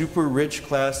empowered a super rich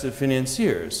class of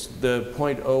financiers, the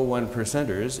 0.01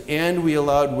 percenters, and we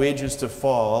allowed wages to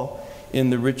fall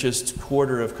in the richest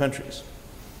quarter of countries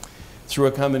through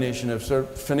a combination of sort of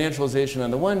financialization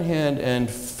on the one hand and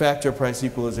factor price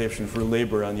equalization for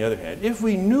labor on the other hand. If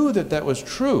we knew that that was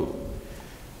true,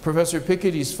 Professor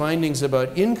Piketty's findings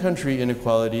about in-country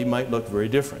inequality might look very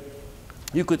different.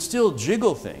 You could still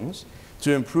jiggle things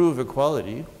to improve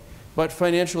equality, but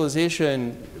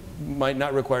financialization might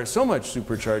not require so much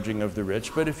supercharging of the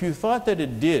rich, but if you thought that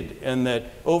it did and that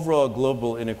overall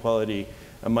global inequality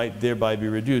might thereby be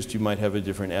reduced, you might have a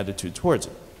different attitude towards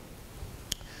it.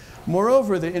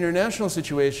 Moreover, the international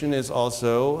situation is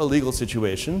also a legal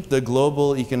situation. The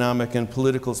global economic and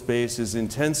political space is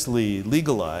intensely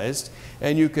legalized,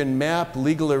 and you can map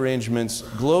legal arrangements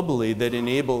globally that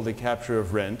enable the capture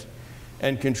of rent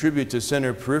and contribute to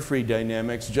center-periphery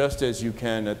dynamics just as you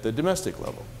can at the domestic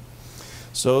level.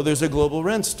 So there's a global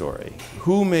rent story.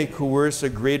 Who may coerce a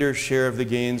greater share of the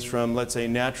gains from, let's say,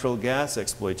 natural gas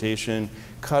exploitation,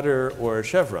 Qatar or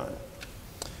Chevron?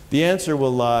 The answer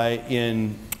will lie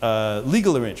in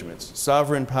legal arrangements,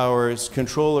 sovereign powers,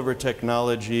 control over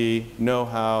technology,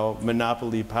 know-how,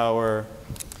 monopoly power,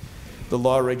 the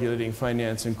law regulating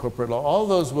finance and corporate law. All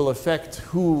those will affect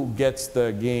who gets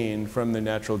the gain from the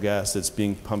natural gas that's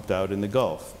being pumped out in the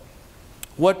Gulf.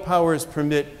 What powers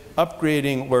permit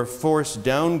upgrading or force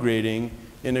downgrading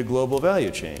in a global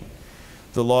value chain?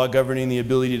 The law governing the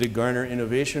ability to garner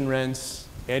innovation rents,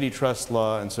 antitrust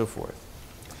law, and so forth.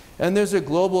 And there's a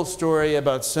global story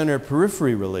about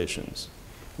center-periphery relations.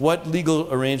 What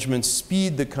legal arrangements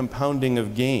speed the compounding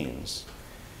of gains?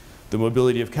 The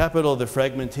mobility of capital, the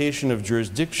fragmentation of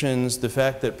jurisdictions, the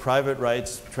fact that private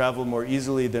rights travel more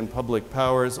easily than public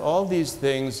powers, all these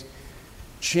things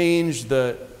change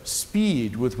the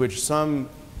speed with which some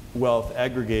wealth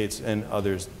aggregates and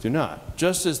others do not.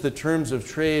 Just as the terms of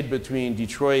trade between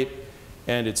Detroit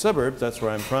and its suburbs, that's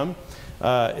where I'm from,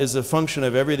 is a function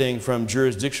of everything from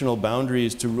jurisdictional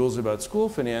boundaries to rules about school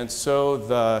finance, so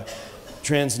the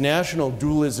transnational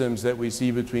dualisms that we see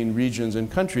between regions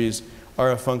and countries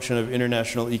are a function of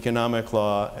international economic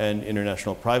law and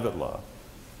international private law.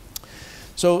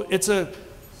 So it's a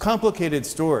complicated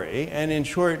story, and in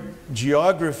short,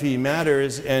 geography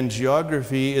matters, and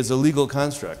geography is a legal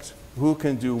construct. Who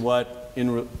can do what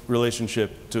in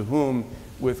relationship to whom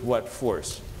with what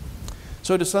force?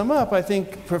 So to sum up, I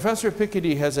think Professor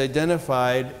Piketty has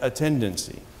identified a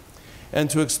tendency. And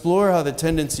to explore how the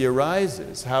tendency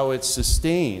arises, how it's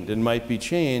sustained and might be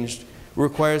changed,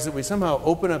 requires that we somehow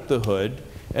open up the hood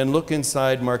and look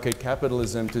inside market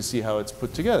capitalism to see how it's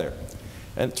put together.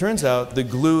 And it turns out the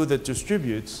glue that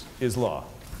distributes is law.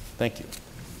 Thank you.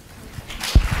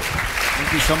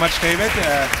 Thank you so much, David.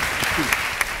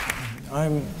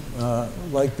 I'm,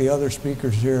 like the other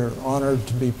speakers here, honored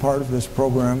to be part of this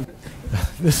program.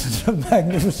 This is a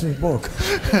magnificent book.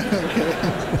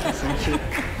 Thank you.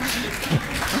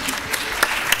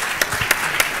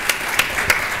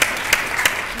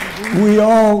 We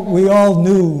all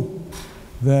knew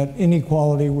that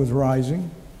inequality was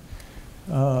rising.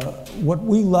 What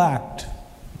we lacked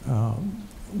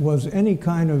was any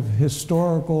kind of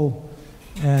historical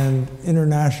and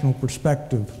international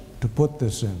perspective to put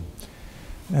this in.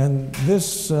 And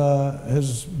this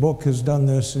his book has done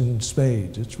this in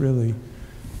spades. It's really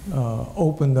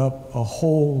opened up a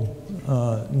whole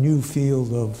new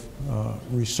field of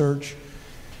research.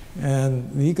 And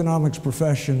the economics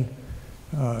profession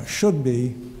should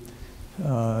be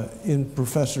in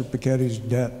Professor Piketty's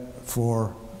debt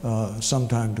for some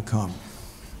time to come.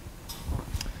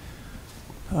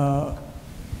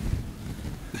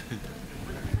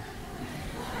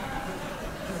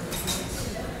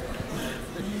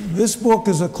 This book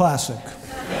is a classic.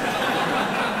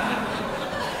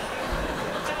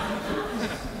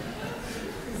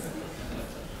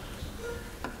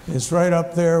 It's right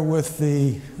up there with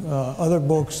the other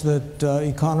books that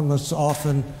economists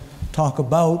often talk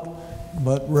about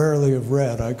but rarely have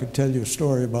read. I could tell you a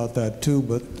story about that too,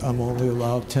 but I'm only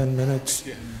allowed 10 minutes.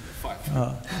 Yeah,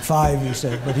 5. 5, you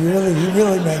said, but he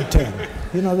really meant 10.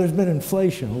 You know, there's been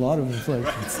inflation, a lot of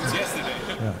inflation. Since yesterday.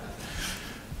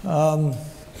 Yeah.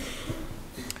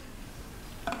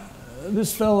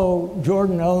 This fellow,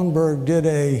 Jordan Ellenberg, did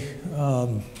a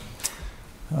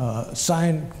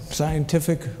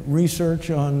scientific research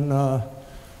on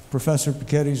Professor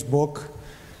Piketty's book,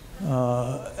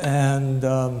 and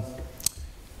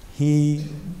he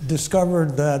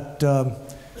discovered that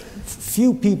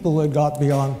few people had got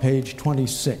beyond page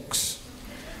 26,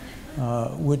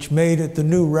 which made it the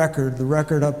new record. The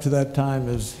record up to that time,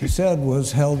 as he said,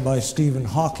 was held by Stephen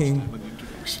Hawking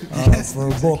for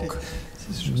a book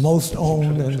most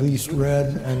owned and least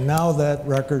read, and now that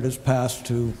record is passed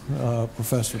to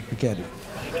Professor Piketty.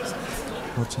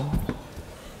 What's that?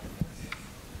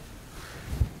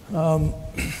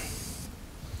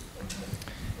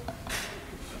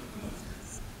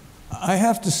 I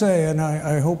have to say, and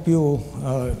I hope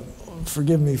you'll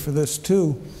forgive me for this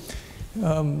too,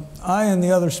 I and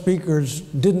the other speakers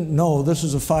didn't know, this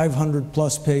is a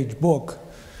 500-plus page book,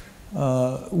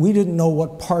 we didn't know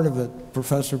what part of it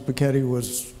Professor Piketty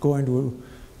was going to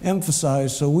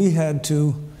emphasize, so we had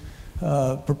to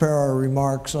prepare our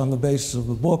remarks on the basis of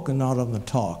the book and not on the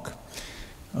talk.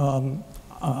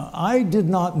 I did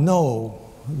not know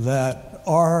that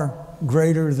R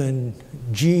greater than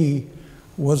G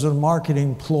was a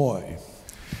marketing ploy.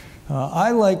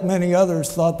 I, like many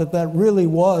others, thought that that really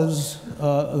was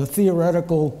a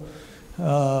theoretical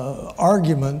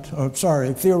argument, or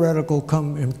sorry, theoretical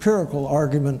come empirical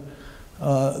argument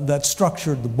that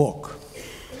structured the book.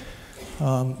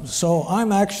 So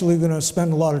I'm actually going to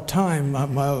spend a lot of time,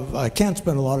 I can't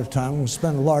spend a lot of time, I'm going to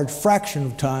spend a large fraction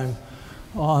of time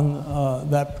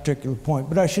on that particular point.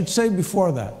 But I should say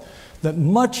before that, that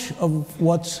much of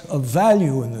what's of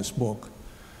value in this book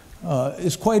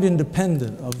is quite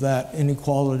independent of that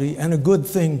inequality, and a good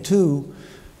thing too,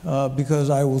 because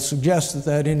I will suggest that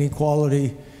that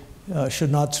inequality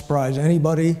should not surprise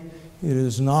anybody. It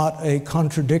is not a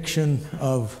contradiction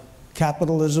of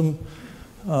capitalism.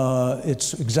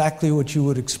 It's exactly what you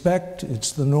would expect.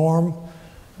 It's the norm.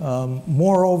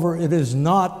 Moreover, it is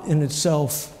not in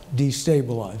itself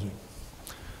destabilizing.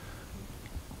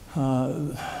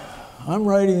 I'm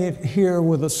writing it here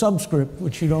with a subscript,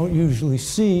 which you don't usually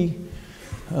see.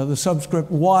 The subscript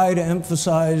Y to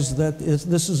emphasize that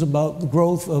this is about the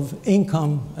growth of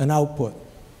income and output,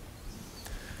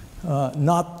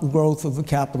 not the growth of the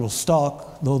capital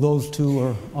stock, though those two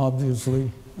are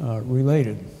obviously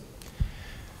related.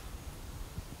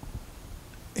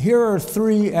 Here are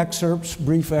 3 excerpts,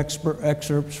 brief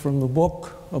excerpts from the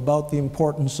book about the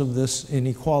importance of this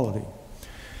inequality.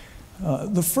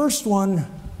 The first one,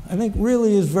 I think,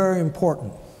 really is very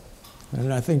important,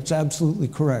 and I think it's absolutely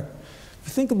correct. If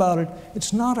you think about it,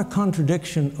 it's not a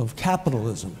contradiction of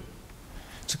capitalism.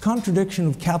 It's a contradiction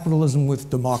of capitalism with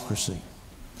democracy.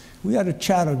 We had a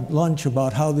chat at lunch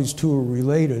about how these two are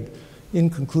related,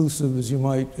 inconclusive as you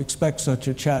might expect such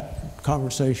a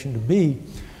conversation to be.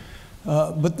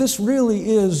 But this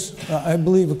really is, I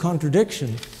believe, a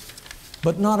contradiction,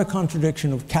 but not a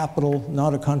contradiction of capital,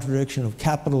 not a contradiction of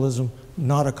capitalism,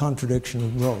 not a contradiction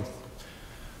of growth.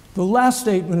 The last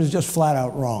statement is just flat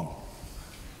out wrong.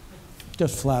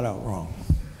 Just flat out wrong.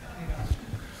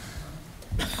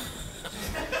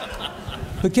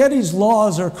 Piketty's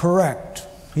laws are correct.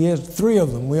 He has 3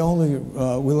 of them. We only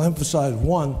will emphasize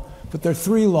 1, but there are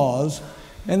 3 laws,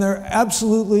 and they're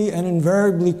absolutely and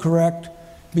invariably correct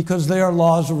because they are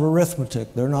laws of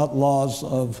arithmetic. They're not laws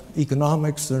of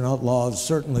economics. They're not laws,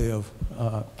 certainly, of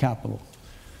capital.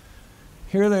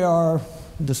 Here they are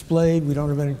displayed. We don't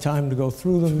have any time to go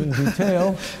through them in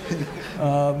detail.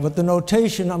 But the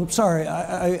notation, I'm sorry,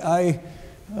 I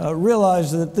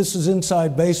realize that this is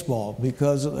inside baseball,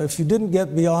 because if you didn't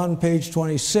get beyond page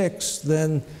 26,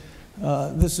 then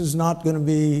this is not going to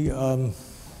be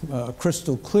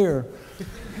crystal clear.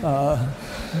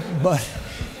 But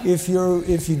if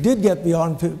you did get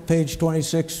beyond page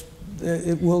 26,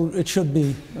 it should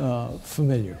be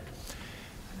familiar.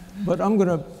 But I'm going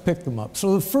to pick them up.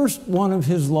 So the first one of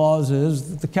his laws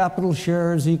is that the capital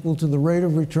share is equal to the rate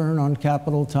of return on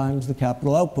capital times the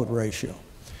capital output ratio.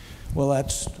 Well,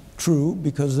 that's true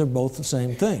because they're both the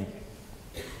same thing.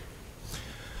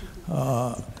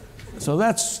 So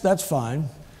that's fine.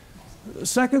 The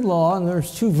second law, and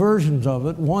there's 2 versions of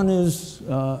it. One is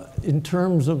in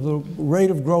terms of the rate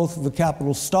of growth of the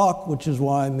capital stock, which is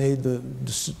why I made the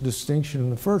distinction in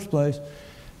the first place.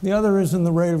 The other is in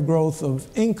the rate of growth of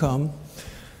income.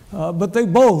 But they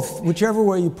both, whichever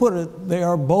way you put it, they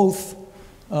are both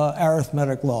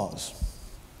arithmetic laws.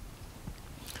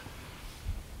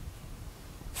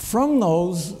 From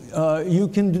those, you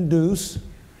can deduce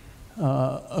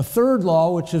a third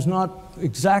law, which is not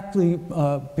exactly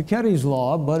Piketty's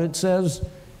law, but it says,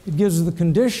 it gives the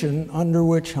condition under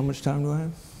which, how much time do I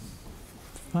have?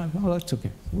 5? Oh, that's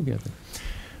okay, we'll get there.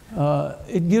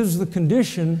 It gives the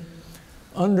condition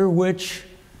under which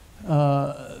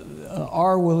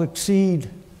R will exceed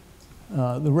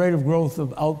the rate of growth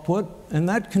of output, and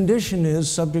that condition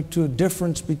is subject to a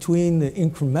difference between the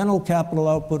incremental capital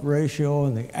output ratio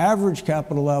and the average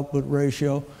capital output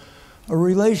ratio, a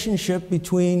relationship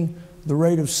between the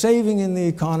rate of saving in the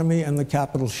economy and the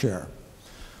capital share.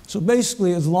 So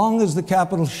basically, as long as the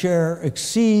capital share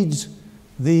exceeds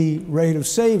the rate of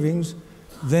savings,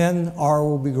 then R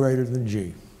will be greater than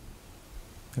G.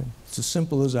 Okay? It's as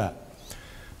simple as that.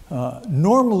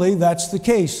 Normally, that's the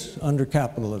case under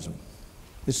capitalism.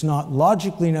 It's not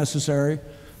logically necessary,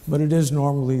 but it is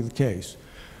normally the case.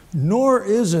 Nor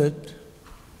is it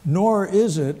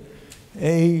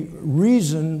a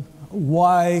reason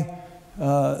why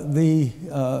the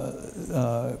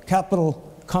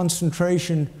capital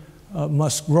concentration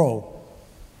must grow.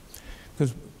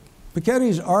 Because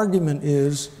Piketty's argument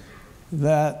is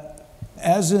that,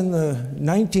 as in the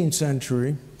 19th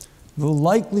century,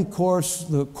 the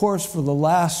course for the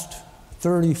last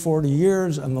 30, 40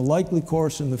 years and the likely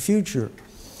course in the future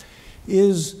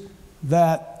is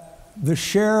that the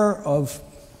share of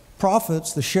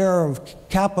profits, the share of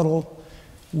capital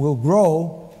will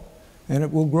grow, and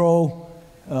it will grow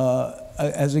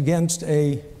as against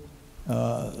a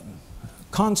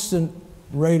constant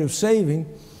rate of saving,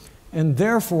 and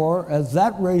therefore, as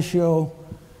that ratio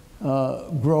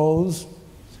grows,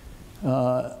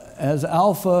 as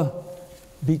alpha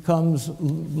becomes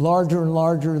larger and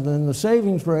larger than the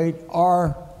savings rate,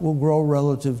 R will grow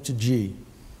relative to G.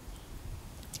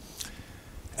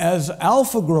 As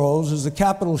alpha grows, as the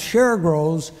capital share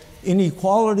grows,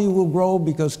 inequality will grow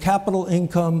because capital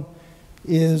income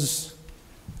is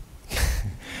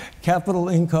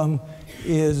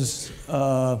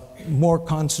more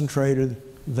concentrated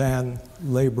than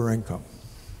labor income.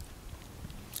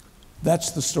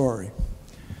 That's the story.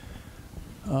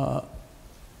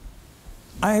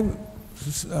 I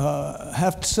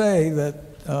have to say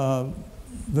that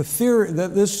the theory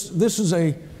that this is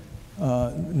a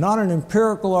not an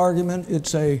empirical argument,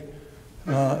 it's a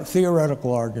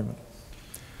theoretical argument.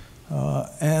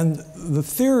 And the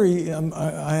theory,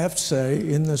 I have to say,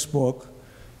 in this book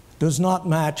does not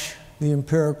match the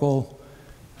empirical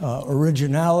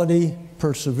originality,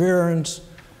 perseverance,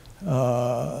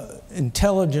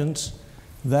 intelligence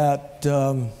that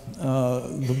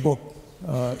the book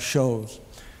shows.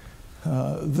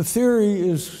 The theory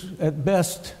is at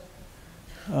best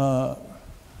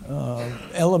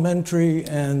elementary,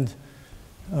 and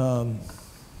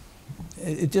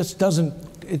it just doesn't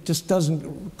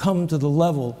come to the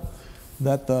level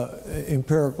that the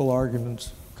empirical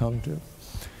arguments come to.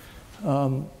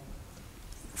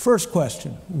 First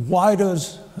question: why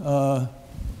does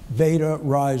beta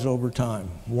rise over time?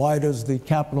 Why does the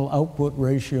capital output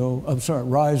ratio,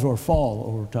 rise or fall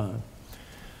over time?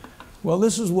 Well,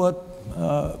 this is what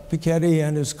Piketty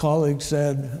and his colleagues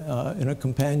said in a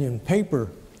companion paper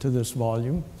to this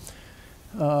volume.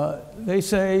 They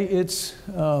say it's,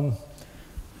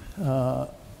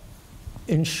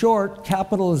 in short,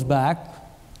 capital is back,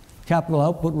 capital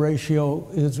output ratio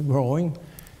is growing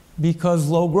because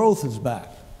low growth is back.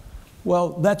 Well,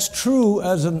 that's true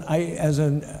as an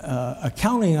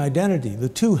accounting identity. The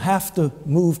two have to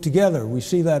move together. We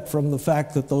see that from the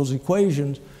fact that those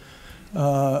equations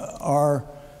are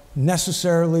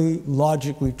necessarily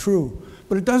logically true.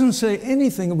 But it doesn't say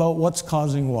anything about what's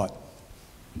causing what.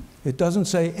 It doesn't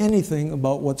say anything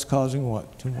about what's causing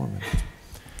what. 2 more minutes.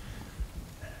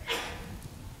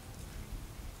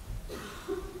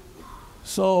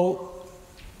 So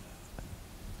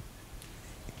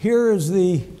here is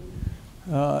the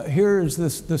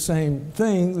same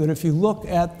thing, that if you look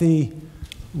at the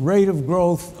rate of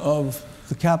growth of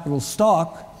the capital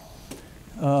stock,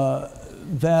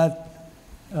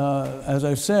 as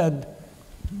I said,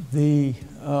 the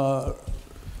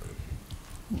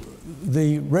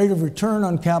rate of return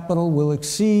on capital will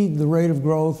exceed the rate of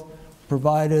growth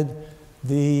provided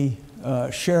the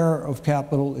share of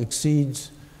capital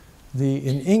exceeds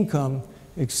in income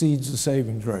exceeds the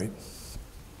savings rate.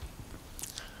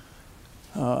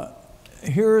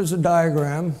 Here is a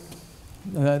diagram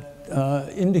that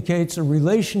indicates a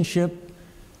relationship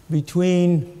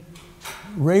between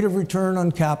rate of return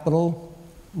on capital,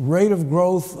 rate of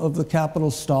growth of the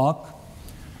capital stock,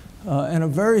 and a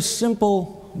very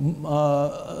simple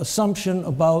assumption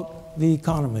about the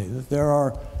economy, that there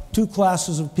are two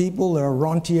classes of people. There are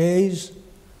rentiers,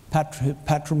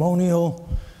 patrimonial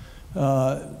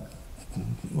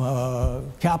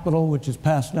capital, which is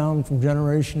passed down from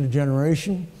generation to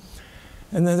generation.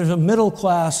 And then there's a middle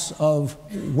class of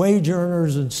wage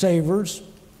earners and savers.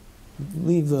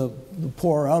 Leave the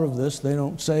poor out of this. They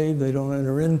don't save, they don't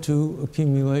enter into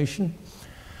accumulation.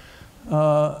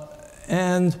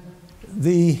 And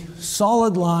the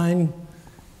solid line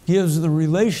gives the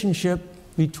relationship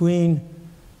between,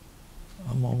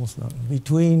 I'm almost done,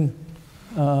 between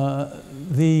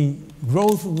the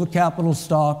growth of the capital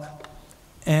stock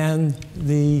and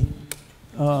the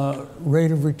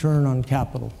rate of return on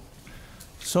capital.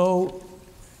 So,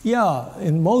 yeah,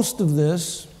 in most of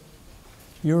this,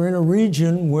 you're in a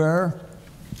region where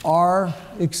R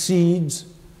exceeds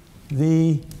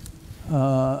the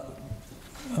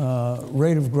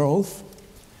rate of growth.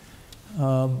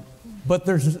 But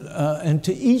there's, and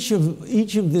to each of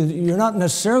the, you're not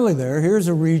necessarily there. Here's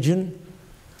a region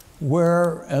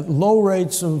where at low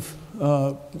rates of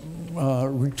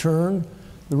return,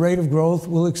 the rate of growth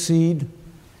will exceed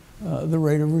the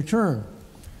rate of return.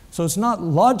 So it's not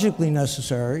logically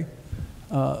necessary,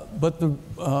 but the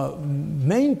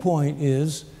main point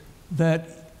is that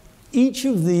each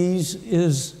of these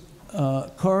is,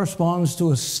 corresponds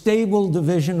to a stable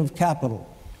division of capital.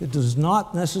 It does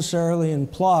not necessarily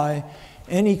imply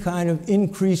any kind of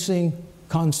increasing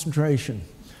concentration.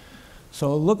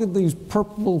 So look at these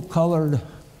purple-colored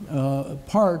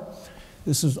part.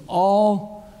 This is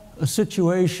all a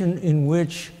situation in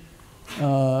which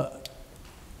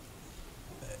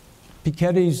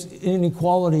Piketty's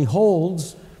inequality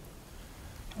holds,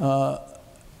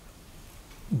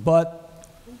 but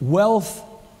wealth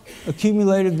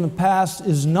accumulated in the past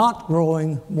is not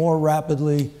growing more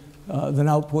rapidly than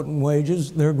output and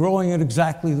wages. They're growing at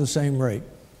exactly the same rate.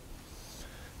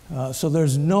 So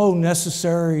there's no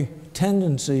necessary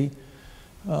tendency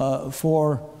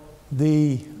for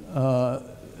the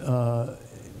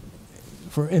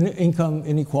income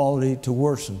inequality to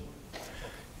worsen.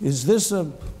 Is this a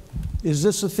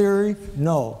theory?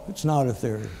 No, it's not a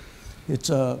theory. It's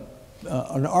an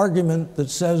argument that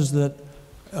says that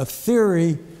a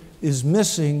theory is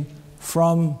missing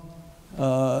from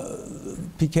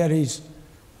Piketty's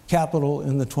Capital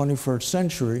in the 21st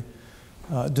century.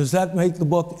 Does that make the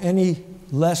book any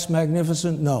less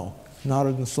magnificent? No, not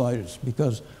in the slightest,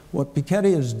 because what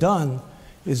Piketty has done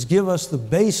is give us the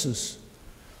basis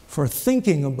for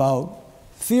thinking about,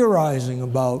 theorizing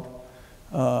about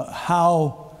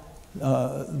how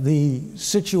the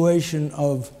situation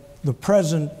of the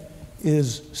present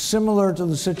is similar to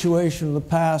the situation of the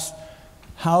past,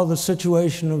 how the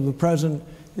situation of the present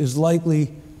is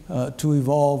likely to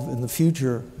evolve in the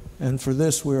future, and for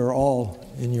this we are all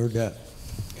in your debt.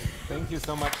 Thank you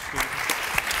so much, Steve.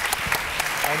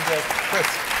 And Chris.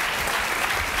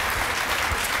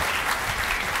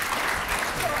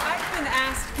 So I've been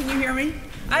asked, can you hear me?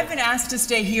 I've been asked to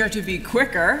stay here to be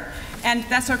quicker, and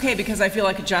that's okay because I feel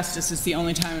like justice is the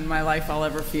only time in my life I'll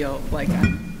ever feel like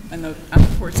I'm on the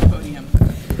court's podium.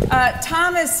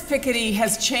 Thomas Piketty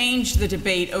has changed the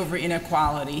debate over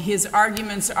inequality. His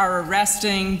arguments are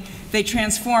arresting. They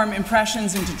transform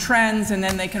impressions into trends, and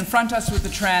then they confront us with the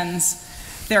trends.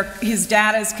 His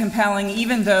data is compelling.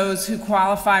 Even those who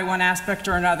qualify one aspect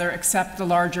or another accept the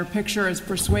larger picture as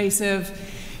persuasive.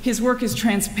 His work is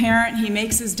transparent. He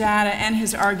makes his data and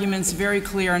his arguments very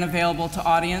clear and available to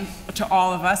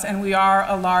all of us, and we are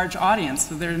a large audience,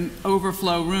 so there are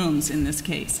overflow rooms in this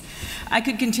case. I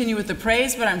could continue with the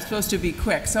praise, but I'm supposed to be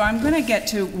quick. So I'm going to get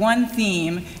to one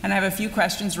theme, and I have a few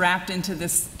questions wrapped into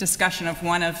this discussion of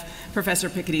one of Professor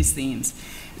Piketty's themes.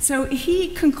 So he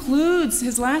concludes,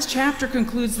 his last chapter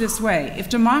concludes this way: if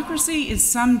democracy is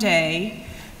someday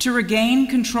to regain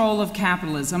control of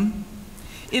capitalism,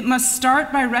 it must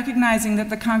start by recognizing that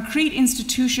the concrete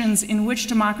institutions in which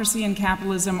democracy and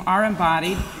capitalism are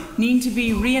embodied need to be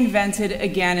reinvented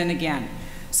again and again.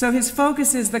 So his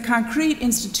focus is the concrete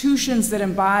institutions that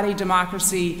embody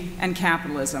democracy and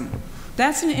capitalism.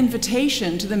 That's an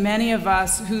invitation to the many of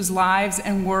us whose lives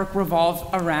and work revolve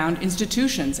around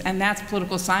institutions, and that's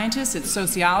political scientists, it's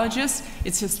sociologists,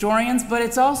 it's historians, but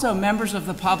it's also members of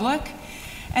the public,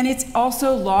 and it's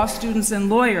also law students and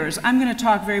lawyers. I'm going to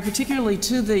talk very particularly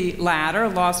to the latter,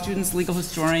 law students, legal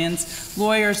historians,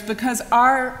 lawyers, because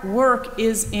our work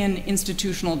is in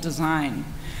institutional design.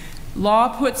 Law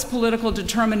puts political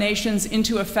determinations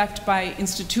into effect by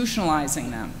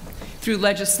institutionalizing them through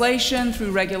legislation,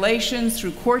 through regulations,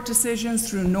 through court decisions,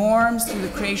 through norms, through the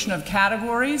creation of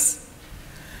categories.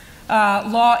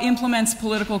 law implements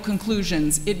political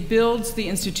conclusions. It builds the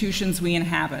institutions we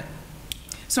inhabit.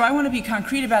 So I want to be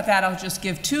concrete about that. I'll just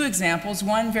give two examples,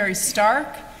 one very stark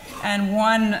and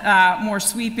one more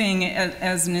sweeping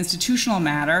as an institutional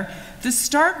matter. The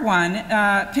stark one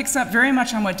picks up very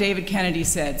much on what David Kennedy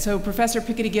said. So Professor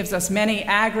Piketty gives us many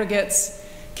aggregates,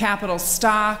 capital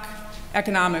stock,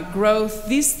 economic growth.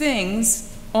 These things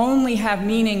only have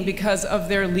meaning because of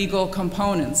their legal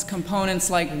components, components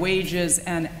like wages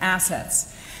and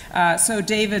assets. So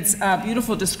David's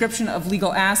beautiful description of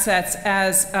legal assets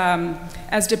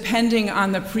as depending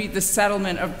on the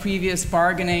settlement of previous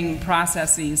bargaining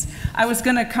processes. I was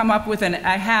going to come up with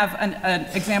I have an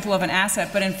example of an asset,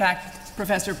 but in fact,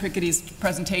 Professor Piketty's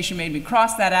presentation made me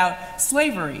cross that out.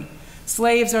 Slavery.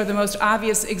 Slaves are the most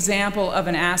obvious example of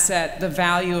an asset, the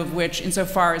value of which,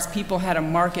 insofar as people had a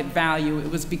market value, it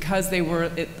was because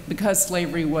because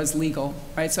slavery was legal,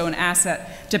 right? So an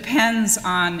asset depends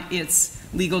on its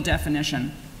legal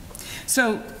definition.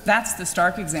 So that's the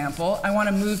stark example. I want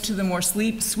to move to the more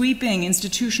sweeping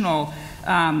institutional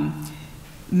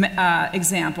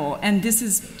example, and this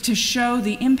is to show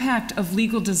the impact of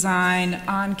legal design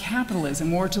on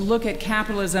capitalism, or to look at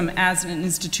capitalism as an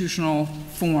institutional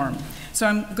form. So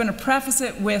I'm going to preface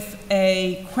it with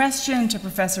a question to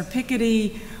Professor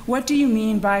Piketty. What do you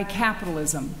mean by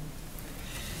capitalism?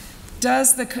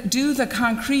 Do the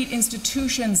concrete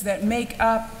institutions that make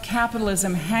up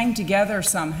capitalism hang together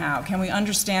somehow? Can we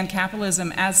understand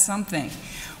capitalism as something?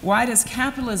 Why does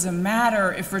capitalism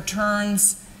matter if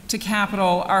returns to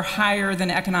capital are higher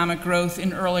than economic growth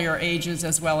in earlier ages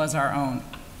as well as our own?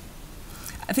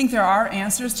 I think there are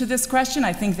answers to this question.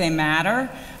 I think they matter.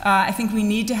 I think we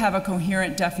need to have a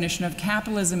coherent definition of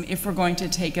capitalism if we're going to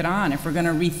take it on, if we're going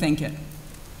to rethink it.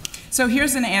 So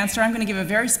here's an answer. I'm going to give a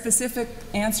very specific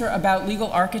answer about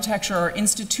legal architecture or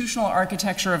institutional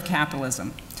architecture of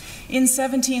capitalism. In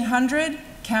 1700,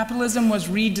 capitalism was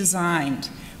redesigned.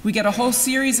 We get a whole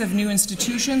series of new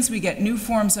institutions. We get new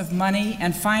forms of money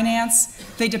and finance.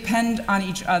 They depend on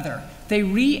each other. They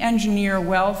re-engineer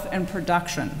wealth and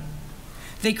production.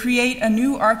 They create a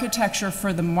new architecture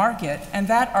for the market, and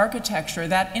that architecture,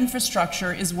 that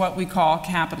infrastructure, is what we call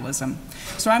capitalism.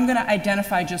 So I'm going to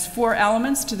identify just 4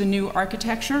 elements to the new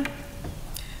architecture.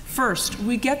 First,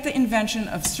 we get the invention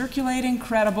of circulating,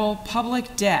 credible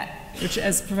public debt, which,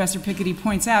 as Professor Piketty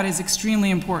points out, is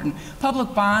extremely important.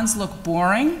 Public bonds look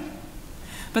boring,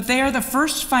 but they are the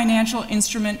first financial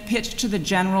instrument pitched to the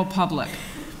general public.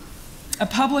 A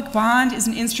public bond is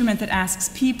an instrument that asks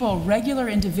people, regular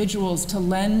individuals, to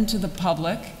lend to the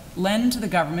public, lend to the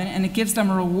government, and it gives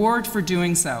them a reward for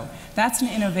doing so. That's an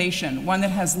innovation, one that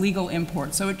has legal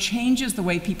import. So it changes the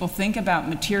way people think about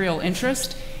material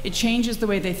interest. It changes the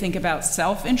way they think about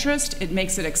self-interest. It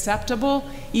makes it acceptable,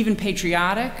 even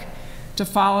patriotic, to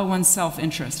follow one's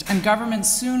self-interest. And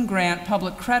governments soon grant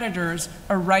public creditors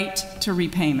a right to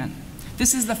repayment.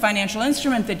 This is the financial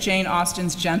instrument that Jane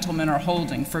Austen's gentlemen are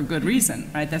holding for good reason,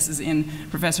 right? This is in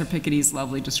Professor Piketty's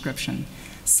lovely description.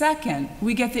 Second,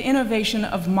 we get the innovation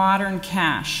of modern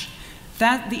cash.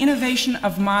 The innovation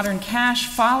of modern cash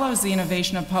follows the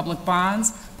innovation of public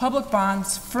bonds. Public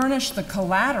bonds furnish the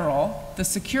collateral, the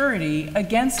security,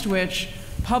 against which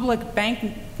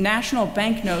national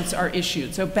banknotes are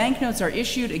issued. So banknotes are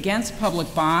issued against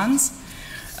public bonds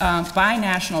by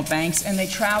national banks, and they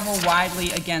travel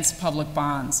widely against public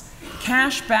bonds.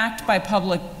 Cash backed by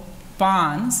public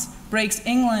bonds breaks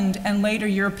England and later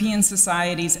European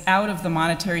societies out of the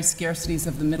monetary scarcities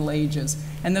of the Middle Ages,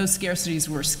 and those scarcities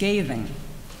were scathing.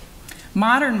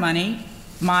 Modern money,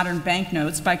 modern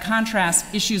banknotes, by contrast,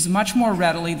 issues much more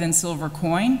readily than silver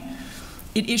coin.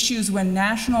 It issues when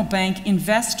national bank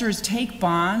investors take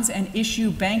bonds and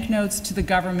issue banknotes to the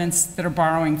governments that are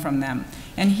borrowing from them.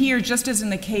 And here, just as in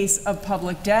the case of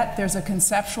public debt, there's a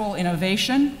conceptual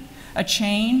innovation, a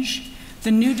change.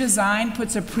 The new design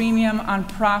puts a premium on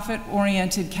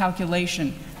profit-oriented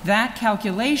calculation. That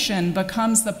calculation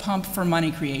becomes the pump for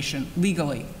money creation,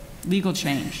 legally, legal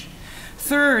change.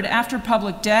 Third, after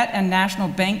public debt and national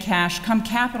bank cash come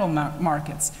capital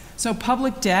markets. So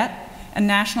public debt and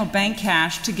national bank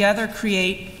cash together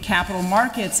create capital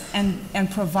markets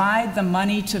and provide the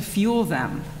money to fuel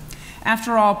them.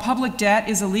 After all, public debt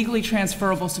is a legally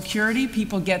transferable security.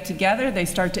 People get together, they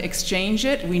start to exchange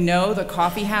it. We know the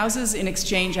coffee houses in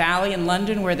Exchange Alley in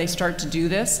London where they start to do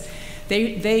this.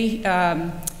 They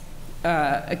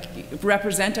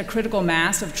represent a critical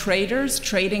mass of traders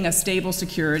trading a stable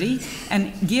security.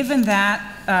 And given that,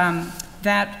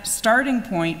 that starting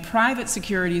point, private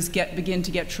securities begin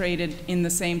to get traded in the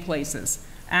same places.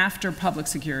 after public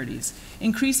securities.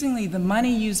 Increasingly, the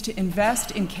money used to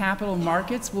invest in capital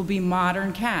markets will be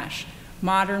modern cash,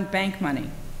 modern bank money,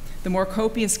 the more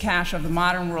copious cash of the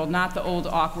modern world, not the old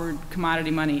awkward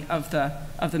commodity money of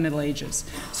the Middle Ages.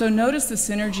 So notice the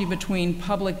synergy between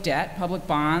public debt, public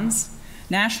bonds,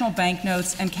 national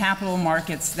banknotes, and capital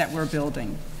markets that we're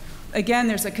building. Again,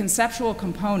 there's a conceptual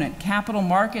component. Capital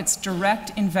markets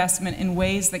direct investment in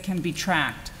ways that can be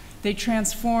tracked. They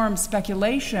transform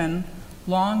speculation,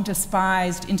 long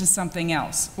despised, into something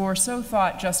else, or so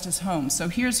thought Justice Holmes. So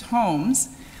here's Holmes.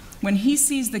 When he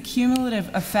sees the cumulative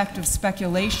effect of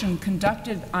speculation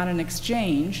conducted on an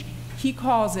exchange, he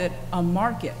calls it a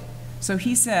market. So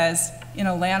he says, in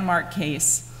a landmark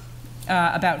case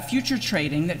about future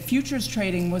trading, that futures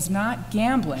trading was not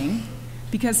gambling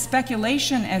because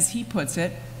speculation, as he puts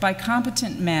it, by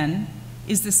competent men,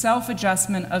 is the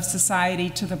self-adjustment of society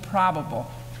to the probable.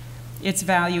 Its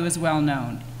value is well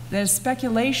known. That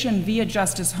speculation via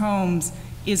Justice Holmes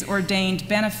is ordained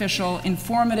beneficial,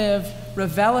 informative,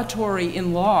 revelatory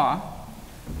in law,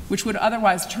 which would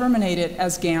otherwise terminate it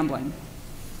as gambling.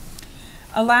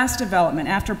 A last development,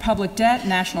 after public debt,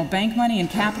 national bank money, and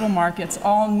capital markets,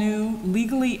 all new,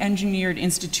 legally engineered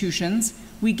institutions,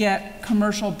 we get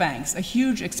commercial banks, a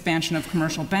huge expansion of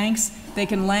commercial banks. They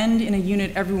can lend in a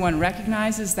unit everyone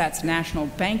recognizes, that's national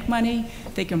bank money.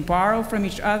 They can borrow from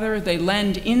each other. They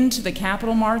lend into the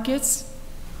capital markets,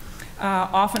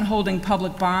 often holding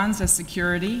public bonds as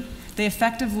security. They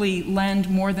effectively lend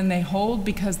more than they hold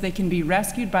because they can be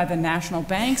rescued by the national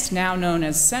banks, now known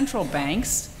as central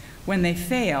banks, when they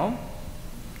fail,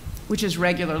 which is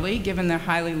regularly, given their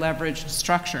highly leveraged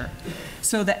structure.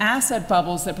 So the asset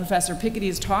bubbles that Professor Piketty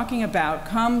is talking about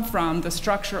come from the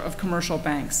structure of commercial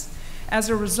banks. As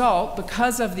a result,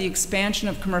 because of the expansion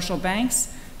of commercial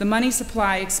banks, the money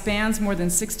supply expands more than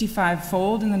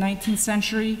 65-fold in the 19th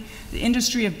century. The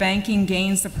industry of banking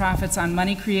gains the profits on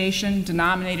money creation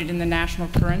denominated in the national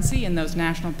currency, in those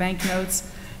national banknotes.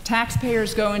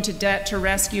 Taxpayers go into debt to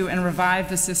rescue and revive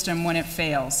the system when it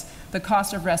fails. The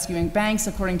cost of rescuing banks,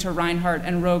 according to Reinhardt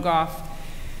and Rogoff,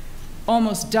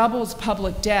 almost doubles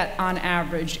public debt on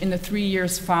average in the 3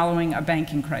 years following a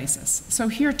banking crisis. So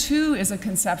here too is a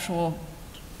conceptual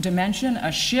dimension,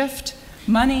 a shift.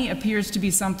 Money appears to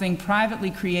be something privately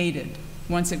created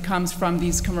once it comes from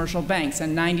these commercial banks,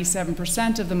 and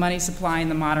 97% of the money supply in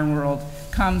the modern world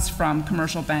comes from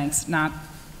commercial banks, not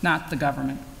the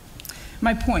government.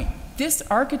 My point, this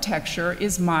architecture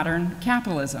is modern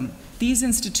capitalism. These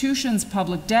institutions,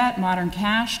 public debt, modern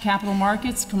cash, capital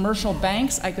markets, commercial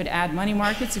banks, I could add money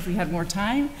markets if we had more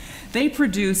time, they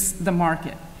produce the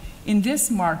market. In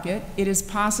this market, it is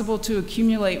possible to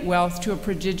accumulate wealth to a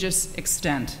prodigious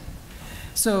extent.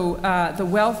 So the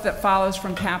wealth that follows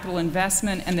from capital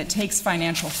investment and that takes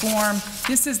financial form,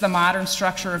 this is the modern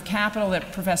structure of capital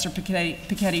that Professor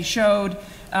Piketty showed.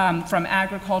 From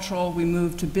agricultural, we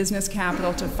moved to business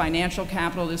capital, to financial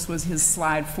capital. This was his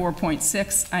slide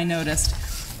 4.6, I noticed.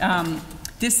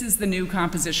 This is the new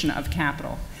composition of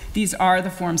capital. These are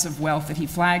the forms of wealth that he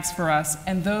flags for us,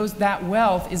 and that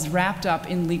wealth is wrapped up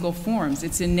in legal forms.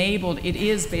 It's enabled, it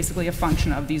is basically a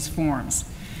function of these forms.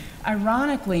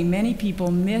 Ironically, many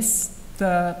people miss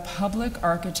the public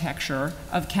architecture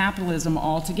of capitalism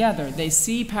altogether. They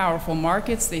see powerful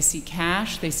markets, they see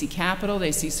cash, they see capital,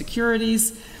 they see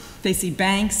securities, they see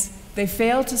banks. They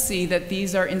fail to see that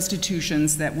these are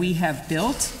institutions that we have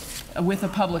built with a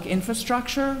public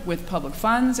infrastructure, with public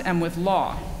funds, and with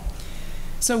law.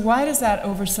 So why does that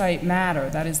oversight matter?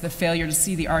 That is the failure to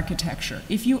see the architecture.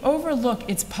 If you overlook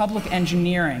its public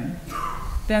engineering,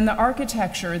 then the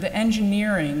architecture, the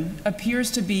engineering,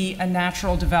 appears to be a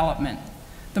natural development.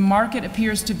 The market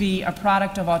appears to be a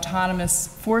product of autonomous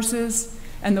forces,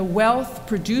 and the wealth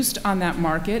produced on that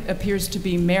market appears to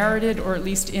be merited or at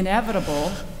least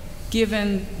inevitable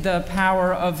given the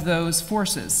power of those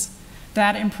forces.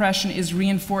 That impression is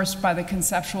reinforced by the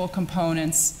conceptual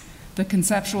components, the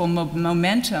conceptual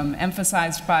momentum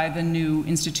emphasized by the new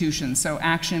institutions. So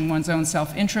action in one's own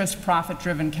self-interest,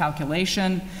 profit-driven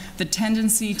calculation, the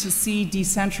tendency to see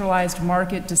decentralized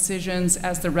market decisions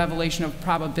as the revelation of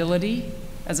probability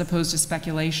as opposed to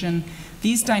speculation.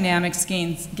 These dynamics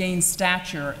gain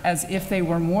stature as if they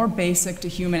were more basic to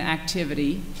human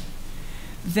activity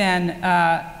than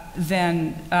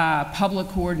public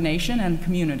coordination and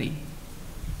community.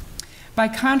 By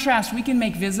contrast, we can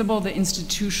make visible the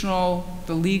institutional,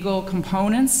 the legal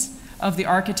components of the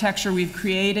architecture we've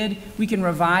created. We can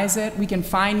revise it. We can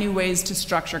find new ways to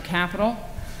structure capital.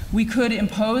 We could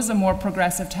impose a more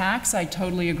progressive tax. I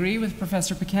totally agree with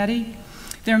Professor Piketty.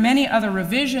 There are many other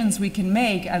revisions we can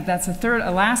make. That's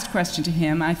a last question to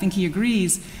him. I think he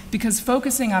agrees, because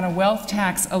focusing on a wealth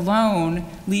tax alone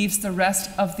leaves the rest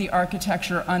of the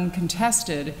architecture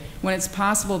uncontested, when it's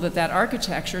possible that that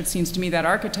architecture, it seems to me that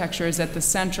architecture is at the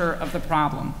center of the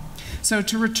problem. So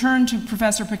to return to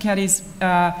Professor Piketty's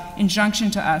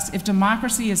injunction to us, if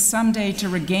democracy is someday to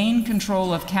regain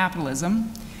control of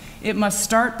capitalism, it must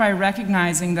start by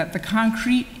recognizing that the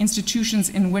concrete institutions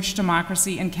in which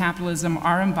democracy and capitalism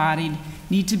are embodied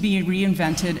need to be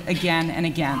reinvented again and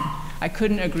again. I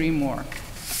couldn't agree more.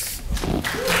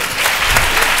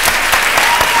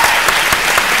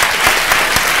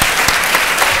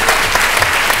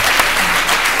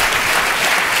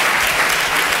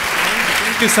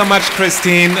 Thank you so much,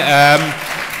 Christine.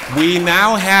 We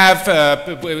now have,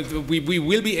 we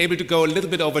will be able to go a little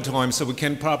bit over time, so we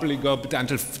can probably go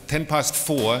until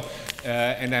 4:10,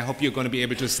 and I hope you're going to be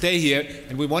able to stay here.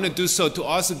 And we want to do so to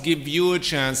also give you a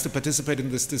chance to participate in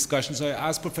this discussion. So I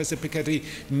asked Professor Piketty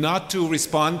not to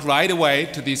respond right away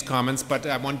to these comments, but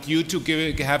I want you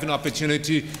to have an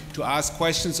opportunity to ask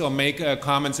questions or make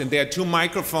comments. And there are 2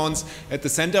 microphones at the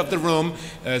center of the room,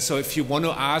 so if you want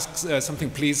to ask something,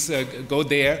 please go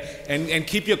there. And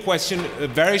keep your question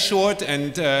very short,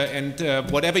 and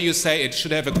whatever you say, it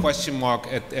should have a question mark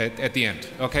at the end,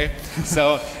 okay?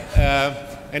 So,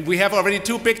 and we have already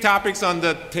 2 big topics on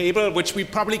the table, which we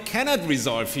probably cannot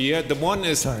resolve here. The one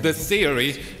is the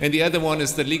theory, and the other one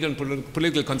is the legal and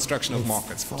political construction of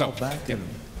markets. So, yeah.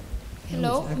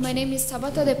 Hello, my name is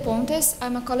Tabata de Pontes.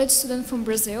 I'm a college student from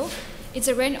Brazil. It's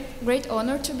a great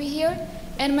honor to be here.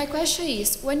 And my question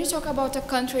is, when you talk about a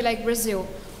country like Brazil,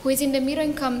 who is in the middle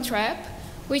income trap,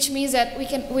 which means that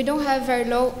we don't have very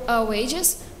low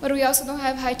wages, but we also don't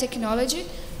have high technology,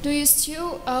 do you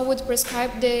still would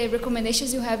prescribe the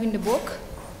recommendations you have in the book?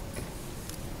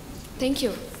 Thank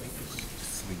you.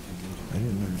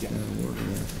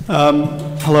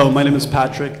 Hello, my name is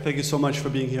Patrick. Thank you so much for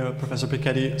being here, Professor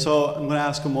Piketty. So I'm going to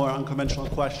ask a more unconventional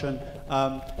question.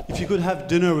 If you could have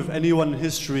dinner with anyone in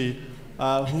history,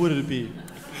 who would it be?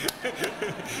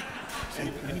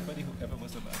 Anybody who ever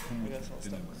was about whom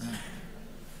dinner was?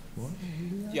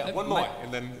 Yeah, one more,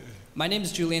 and then. My name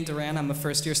is Julian Duran. I'm a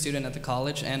first-year student at the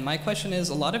college, and my question is,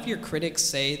 a lot of your critics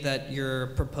say that your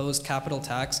proposed capital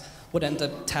tax would end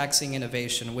up taxing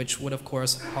innovation, which would, of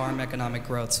course, harm economic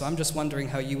growth. So I'm just wondering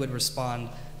how you would respond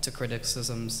to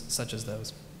criticisms such as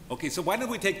those. Okay, so why don't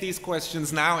we take these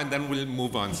questions now, and then we'll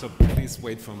move on. So please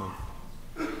wait for a moment.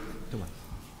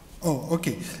 Oh,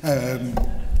 okay.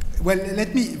 Well,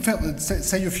 let me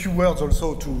say a few words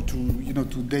also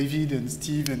to David and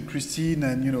Steve and Christine,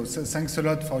 and thanks a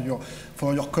lot for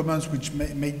your comments, which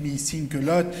made me think a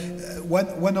lot.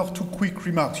 One or 2 quick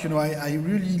remarks. I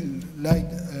really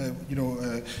liked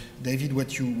David,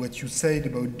 what you said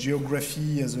about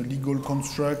geography as a legal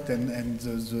construct and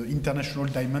the international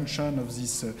dimension of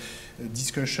this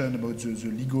discussion about the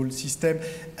legal system.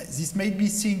 This made me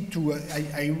think too.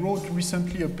 I wrote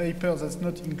recently a paper that's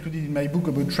not included in my book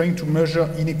about trying to measure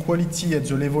inequality at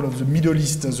the level of the Middle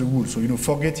East as a whole. So,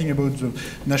 forgetting about the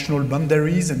national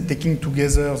boundaries and taking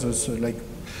together those like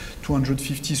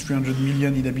 250, 300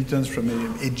 million inhabitants from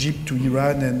Egypt to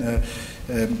Iran,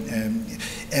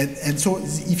 and so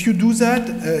if you do that,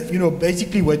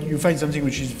 basically what you find something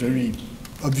which is very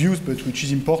obvious but which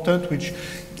is important, which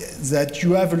that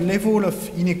you have a level of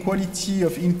inequality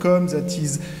of income that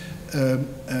is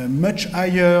much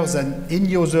higher than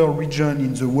any other region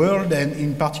in the world, and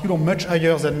in particular much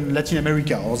higher than Latin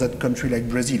America or that country like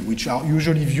Brazil, which are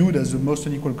usually viewed as the most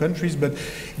unequal countries. But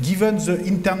given the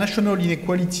international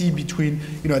inequality between,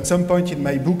 at some point in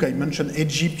my book I mentioned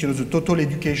Egypt, the total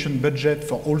education budget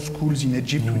for all schools in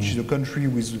Egypt, which is a country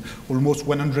with almost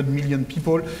 100 million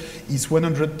people, is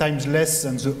 100 times less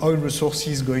than the oil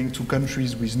resources going to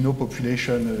countries with no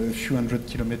population a few hundred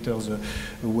kilometers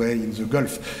away in the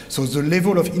Gulf. So the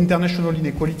level of international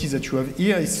inequality that you have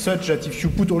here is such that if you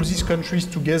put all these countries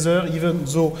together, even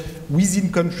though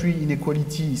within country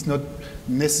inequality is not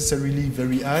necessarily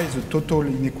very high, the total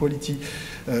inequality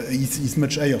is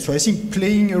much higher. So I think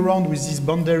playing around with these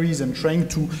boundaries and trying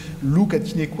to look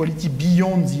at inequality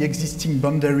beyond the existing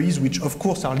boundaries, which of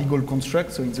course are legal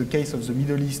constructs. So in the case of the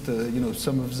Middle East,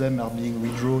 some of them are being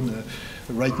redrawn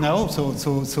right now. So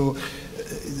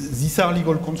these are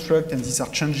legal constructs, and these are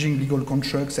changing legal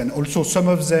constructs, and also some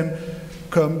of them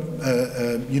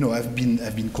have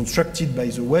been constructed by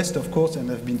the West, of course, and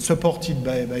have been supported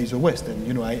by the West.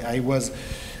 And I was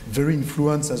very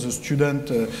influenced as a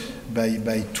student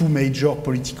by 2 major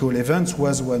political events.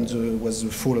 Was the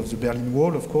fall of the Berlin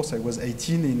Wall, of course. I was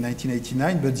 18 in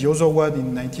 1989, but the other one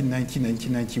in 1990,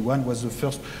 1991 was the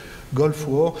first Gulf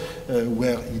War,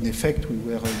 where in effect we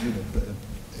were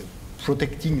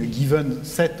protecting a given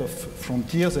set of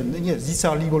frontiers, and yes, these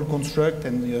are legal constructs,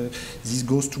 and this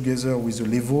goes together with the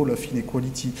level of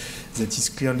inequality that is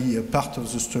clearly a part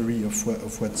of the story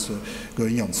of what's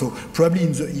going on. So probably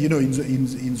in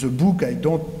the book,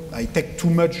 I take too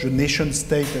much the nation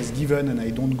state as given, and I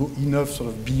don't go enough sort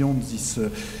of beyond this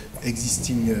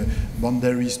existing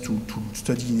boundaries to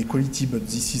study inequality. But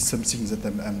this is something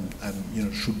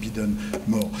that should be done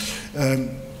more.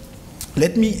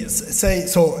 Let me say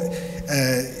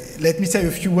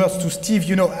a few words to Steve.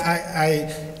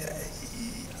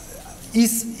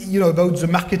 About the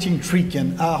marketing trick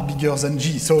and R bigger than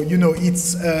G. So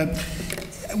it's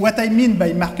what I mean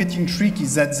by marketing trick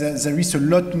is that there is a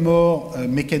lot more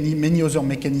many other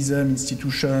mechanisms,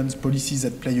 institutions, policies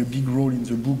that play a big role in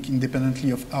the book,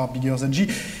 independently of R bigger than G.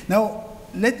 Now,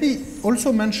 let me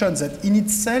also mention that in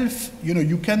itself,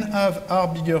 you can have R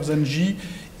bigger than G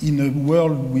in a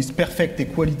world with perfect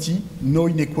equality, no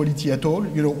inequality at all.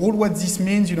 All what this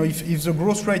means, if the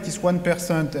growth rate is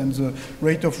 1% and the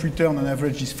rate of return on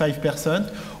average is 5%,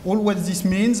 all what this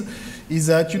means is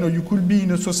that, you could be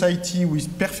in a society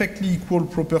with perfectly equal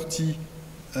property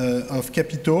of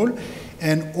capital,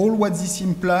 and all what this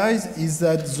implies is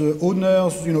that the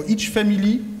owners, each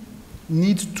family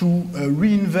needs to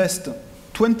reinvest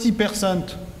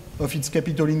 20% of its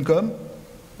capital income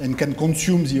and can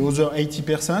consume the other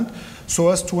 80%, so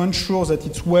as to ensure that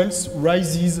its wealth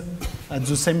rises at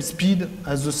the same speed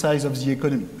as the size of the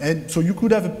economy. And so you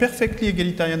could have a perfectly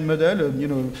egalitarian model,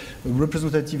 a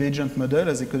representative agent model,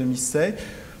 as economists say,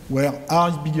 where R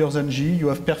is bigger than G, you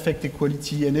have perfect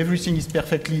equality, and everything is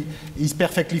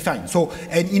perfectly fine. So,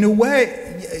 and in a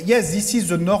way, yes, this is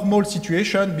the normal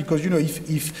situation, because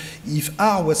if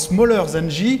R was smaller than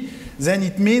G, then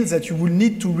it means that you will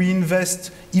need to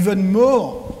reinvest even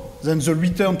more than the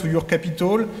return to your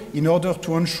capital in order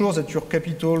to ensure that your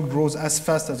capital grows as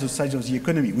fast as the size of the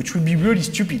economy, which would be really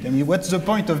stupid. I mean, what's the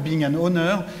point of being an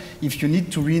owner if you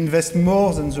need to reinvest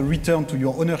more than the return to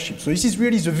your ownership? So this is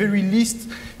really the very least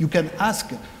you can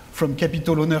ask from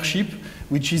capital ownership,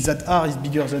 which is that R is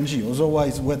bigger than G.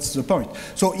 Otherwise, what's the point?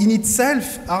 So in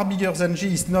itself, R bigger than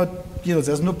G is not,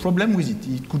 there's no problem with it.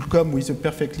 It could come with a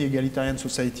perfectly egalitarian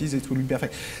societies, it will be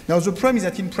perfect. Now the problem is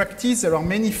that in practice, there are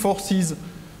many forces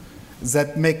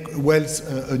that make wealth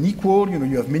unequal.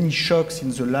 You have many shocks in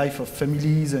the life of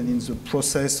families and in the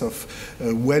process of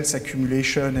wealth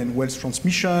accumulation and wealth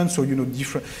transmission. So,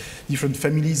 different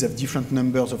families have different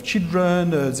numbers of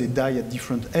children, they die at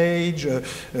different age,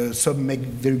 some make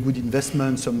very good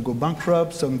investments, some go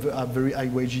bankrupt, some have very high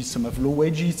wages, some have low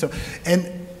wages. So, and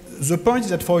the point is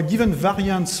that for a given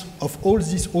variance of all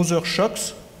these other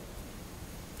shocks,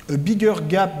 a bigger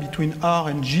gap between R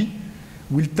and G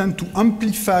will tend to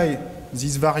amplify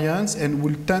this variance and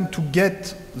will tend to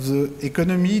get the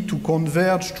economy to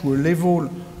converge to a level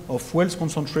of wealth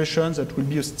concentration that will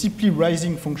be a steeply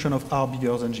rising function of R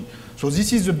bigger than G. So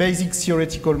this is the basic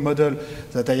theoretical model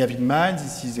that I have in mind.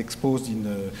 This is exposed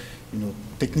in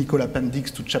technical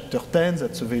appendix to chapter 10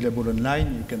 that's available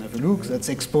online. You can have a look. That's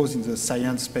exposed in the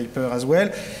science paper as well.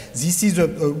 This is a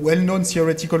well-known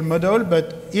theoretical model,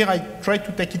 but here I try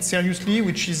to take it seriously,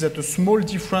 which is that a small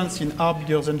difference in R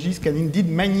bigger than G can indeed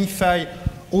magnify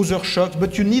other shocks,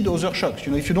 but you need other shocks.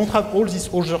 If you don't have all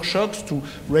these other shocks to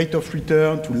rate of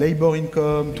return, to labor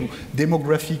income, to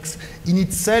demographics, in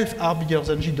itself, R bigger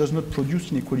than G does not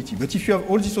produce inequality. But if you have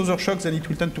all these other shocks, then it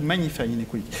will tend to magnify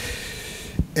inequality.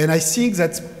 And I think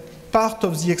that's part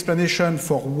of the explanation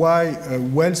for why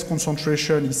wealth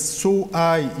concentration is so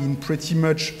high in pretty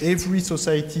much every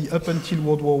society up until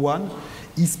World War I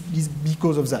is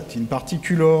because of that. In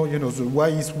particular, why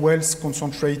is wealth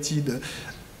concentrated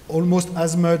almost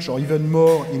as much or even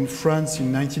more in France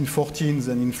in 1914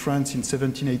 than in France in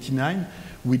 1789,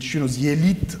 which the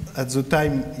elite at the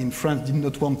time in France did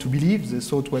not want to believe. They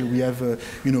thought, well, we have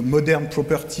modern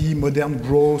property, modern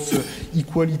growth,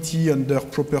 equality under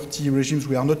property regimes.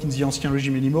 We are not in the ancien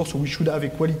regime anymore, so we should have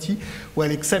equality. Well,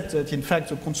 except that in fact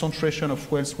the concentration of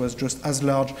wealth was just as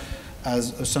large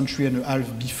as a century and a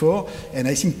half before, and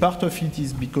I think part of it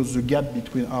is because the gap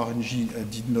between R and G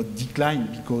did not decline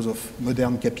because of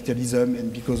modern capitalism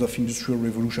and because of industrial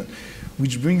revolution.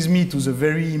 Which brings me to the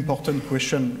very important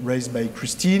question raised by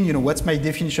Christine. What's my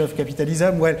definition of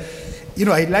capitalism? Well,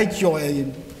 I like your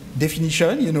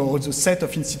definition. The set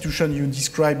of institutions you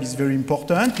describe is very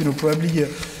important. Probably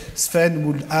Sven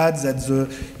would add that the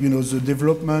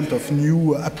development of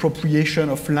new appropriation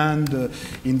of land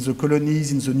in the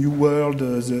colonies, in the New World,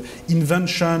 the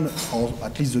invention, or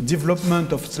at least the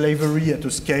development of slavery at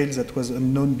a scale that was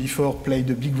unknown before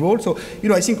played a big role. So,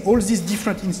 I think all these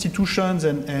different institutions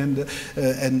and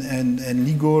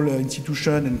legal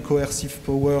institutions and coercive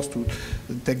powers, to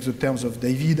take the terms of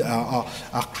David, are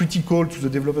critical to the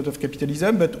development of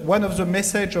capitalism. But one of the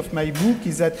messages of my book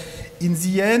is that in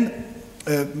the end,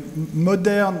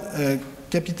 modern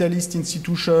capitalist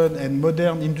institution and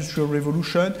modern industrial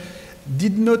revolution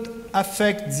did not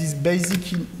affect this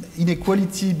basic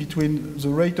inequality between the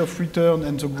rate of return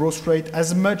and the growth rate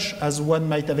as much as one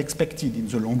might have expected in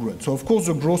the long run. So of course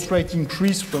the growth rate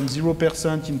increased from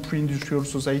 0% in pre-industrial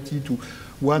society to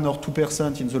 1 or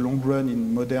 2% in the long run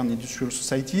in modern industrial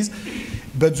societies.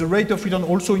 But the rate of return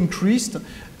also increased,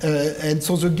 and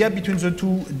so the gap between the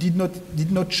two did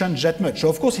not change that much. So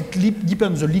of course it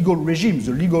depends on the legal regime.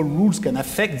 The legal rules can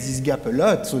affect this gap a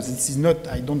lot. So this is not,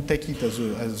 I don't take it as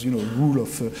a rule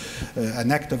of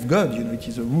an act of God. It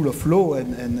is a rule of law,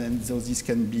 and so this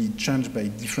can be changed by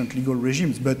different legal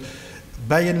regimes. But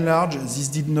by and large, this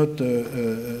did not.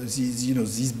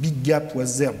 This big gap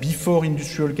was there before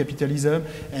industrial capitalism,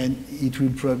 and it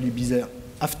will probably be there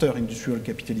after industrial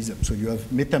capitalism. So you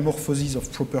have metamorphosis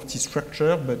of property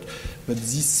structure, but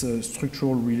this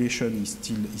structural relation is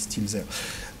still there.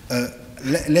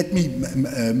 Let me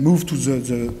move to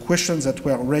the questions that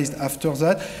were raised after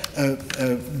that.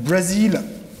 Brazil.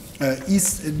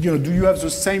 Do you have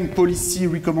the same policy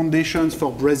recommendations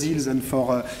for Brazil and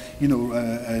for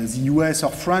the US or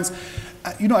France?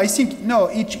 I think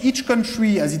no. Each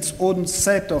country has its own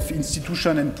set of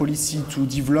institution and policy to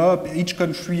develop. Each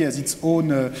country has its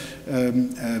own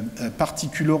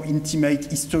particular intimate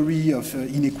history of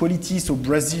inequality. So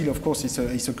Brazil, of course,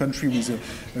 is a country with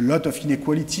a lot of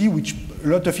inequality, which a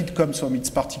lot of it comes from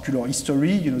its particular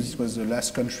history. This was the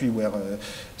last country where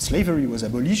slavery was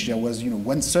abolished. There was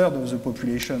 1/3 of the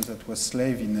population that was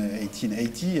slave in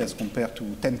 1880, as compared to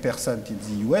 10% in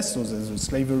the US. So the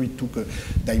slavery took a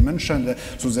dimension.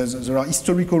 So there are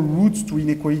historical roots to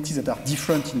inequality that are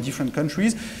different in different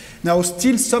countries. Now,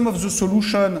 still, some of the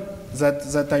solutions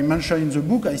that I mentioned in the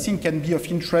book, I think, can be of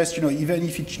interest, even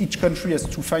if each country has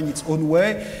to find its own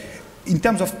way. In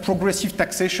terms of progressive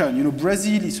taxation,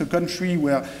 Brazil is a country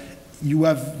where you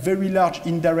have very large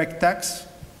indirect tax,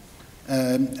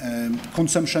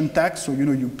 consumption tax. So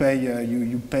you pay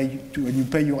when you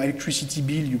pay your electricity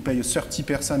bill, you pay a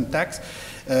 30% tax.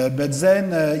 But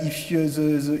then if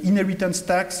the inheritance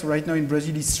tax right now in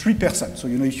Brazil is 3%. So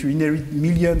if you inherit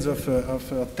millions of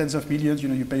tens of millions,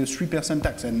 you pay a 3%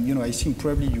 tax. And I think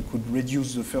probably you could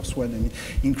reduce the first one and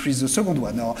increase the second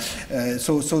one.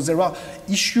 So there are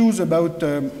issues about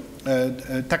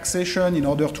taxation in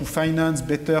order to finance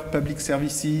better public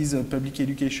services, public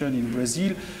education in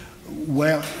Brazil,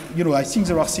 where I think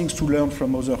there are things to learn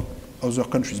from other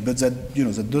countries, but that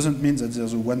that doesn't mean that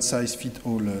there's a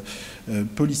one-size-fits-all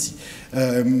policy.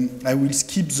 I will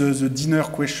skip the dinner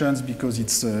questions because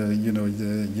it's I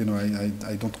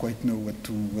don't quite know what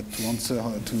to answer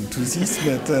to this,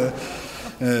 but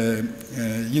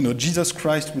Jesus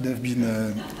Christ would have been.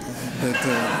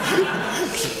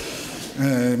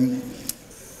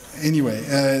 Anyway,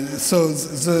 so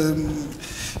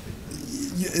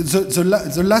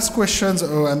the last questions,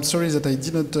 I'm sorry that I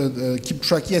didn't keep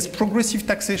track. Yes, progressive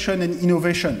taxation and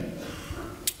innovation.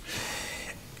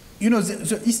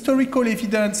 The historical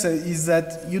evidence is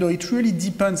that, it really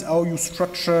depends how you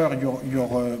structure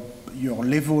your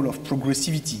level of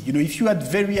progressivity. If you had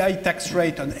very high tax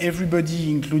rate on everybody,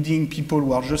 including people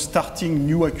who are just starting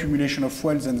new accumulation of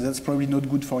wealth, then that's probably not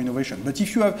good for innovation. But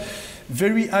if you have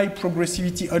very high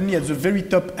progressivity only at the very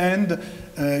top end,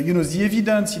 the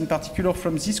evidence, in particular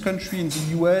from this country in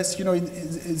the US, in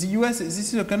the US, this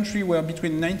is a country where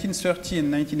between 1930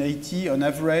 and 1980, on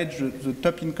average, the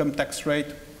top income tax rate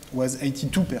was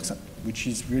 82%, which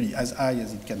is really as high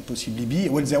as it can possibly be.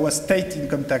 Well, there was state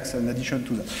income tax in addition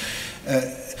to that.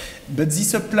 But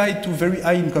this applied to very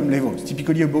high income levels,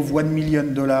 typically above $1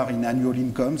 million in annual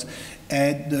incomes.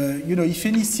 And, if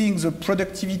anything, the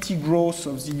productivity growth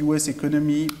of the US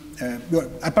economy,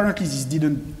 apparently this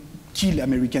didn't kill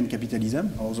American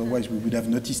capitalism, otherwise we would have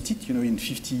noticed it, in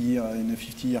a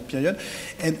 50-year period.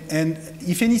 And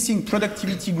if anything,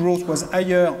 productivity growth was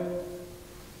higher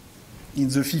in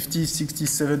the 50s, 60s,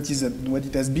 70s than what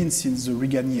it has been since the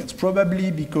Reagan years.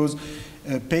 Probably because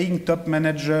paying top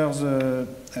managers,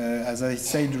 as I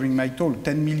say during my talk,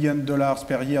 $10 million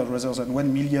per year rather than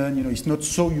 1 million, it's not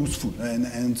so useful.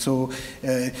 And so,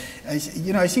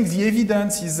 I think the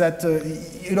evidence is that,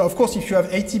 of course, if you have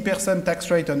 80% tax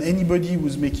rate on anybody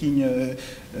who's making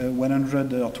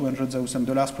 $100,000 or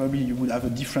 $200,000, probably you would have a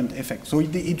different effect. So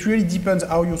it really depends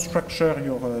how you structure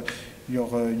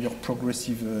your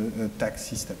progressive tax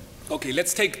system. Okay,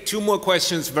 let's take 2 more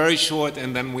questions, very short,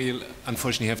 and then we'll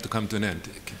unfortunately have to come to an end.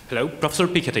 Hello, Professor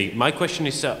Piketty. My question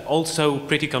is also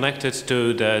pretty connected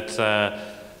to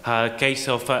that case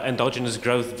of endogenous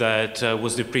growth that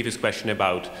was the previous question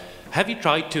about. Have you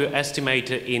tried to estimate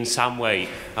in some way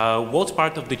what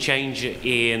part of the change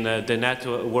in the net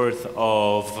worth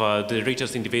of the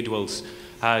richest individuals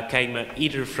came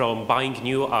either from buying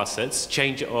new assets,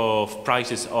 change of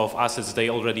prices of assets they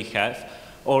already have,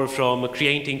 or from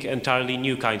creating entirely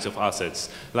new kinds of assets,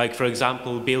 like, for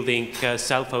example, building a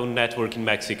cell phone network in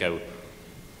Mexico?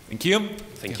 Thank you.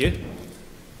 Thank you.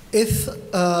 If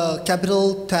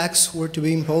capital tax were to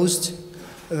be imposed,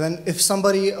 then if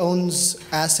somebody owns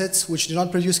assets which do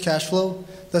not produce cash flow,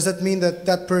 does that mean that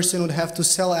that person would have to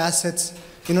sell assets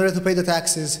in order to pay the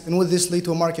taxes? And would this lead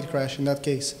to a market crash in that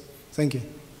case? Thank you.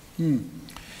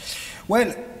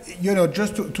 Well,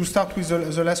 just to start with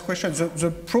the last question,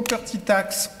 the property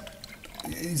tax,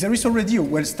 there is already a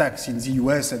wealth tax in the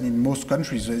US and in most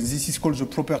countries. This is called the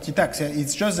property tax.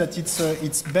 It's just that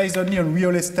it's based only on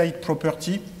real estate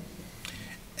property,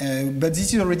 but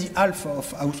this is already half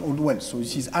of household wealth, so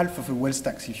this is half of a wealth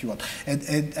tax, if you want. And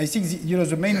I think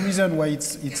the main reason why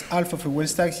it's half of a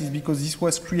wealth tax is because this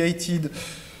was created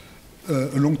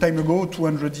a long time ago,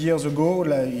 200 years ago,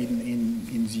 like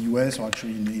in the US, or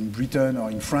actually in Britain or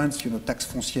in France, tax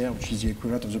foncière, which is the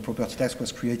equivalent of the property tax,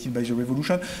 was created by the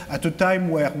revolution at a time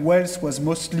where wealth was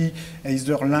mostly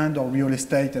either land or real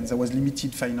estate, and there was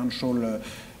limited financial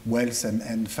wealth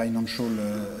and financial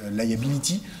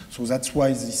liability. So that's why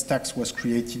this tax was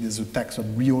created as a tax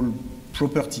on real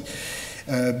property.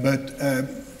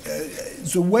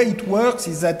 The way it works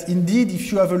is that indeed,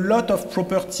 if you have a lot of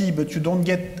property but you don't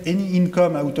get any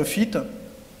income out of it,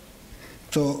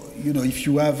 so if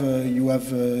you have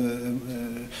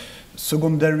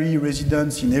secondary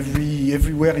residence in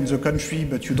everywhere in the country,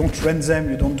 but you don't rent them,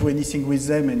 you don't do anything with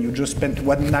them, and you just spend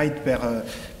 1 night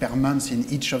per month in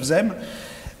each of them,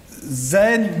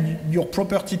 then your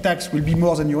property tax will be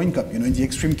more than your income. In the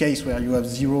extreme case where you have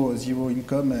zero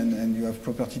income and you have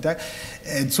property tax.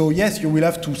 And so yes, you will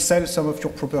have to sell some of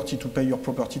your property to pay your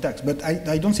property tax. But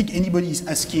I don't think anybody is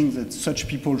asking that such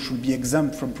people should be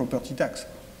exempt from property tax.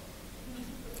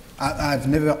 I've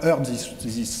never heard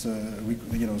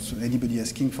anybody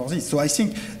asking for this. So I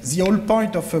think the whole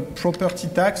point of a property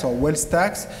tax or wealth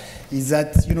tax is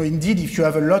that, indeed, if you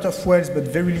have a lot of wealth but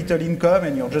very little income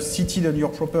and you're just seated on your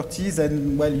properties,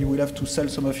 then, well, you will have to sell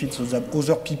some of it so that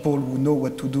other people who know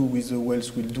what to do with the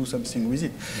wealth will do something with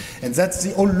it. And that's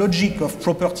the whole logic of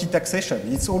property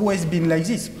taxation. It's always been like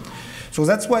this. So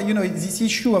that's why, this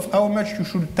issue of how much you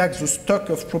should tax the stock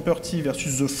of property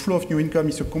versus the flow of new income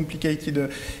is a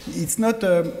complicated, it's not,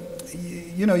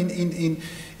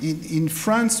 in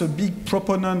France, a big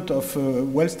proponent of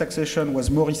wealth taxation was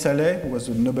Maurice Allais, who was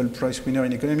a Nobel Prize winner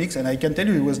in economics, and I can tell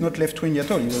you he was not left-wing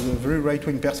at all. He was a very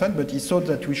right-wing person, but he thought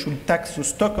that we should tax the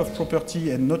stock of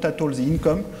property and not at all the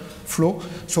income flow,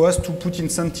 so as to put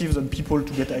incentives on people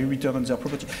to get high return on their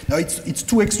property. Now, it's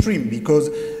too extreme, because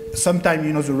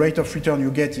sometimes, the rate of return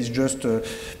you get is just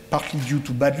partly due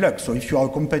to bad luck. So if you are a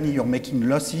company, you're making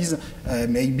losses,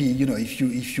 maybe,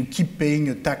 if you keep paying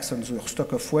a tax on your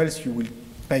stock of wealth, you will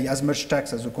pay as much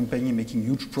tax as a company making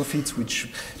huge profits, which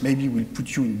maybe will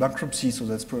put you in bankruptcy, so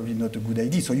that's probably not a good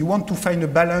idea. So you want to find a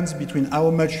balance between how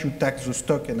much you tax the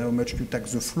stock and how much you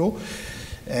tax the flow.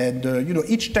 And,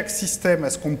 each tax system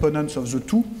has components of the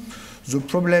two. The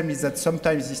problem is that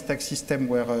sometimes these tax systems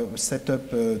were set up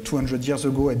 200 years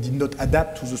ago and did not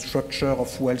adapt to the structure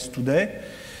of wealth today.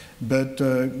 But,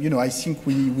 I think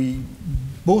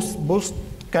both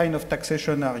kind of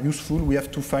taxation are useful. We have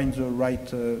to find the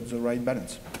right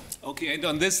balance. Okay, and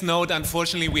on this note,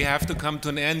 unfortunately, we have to come to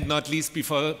an end, not least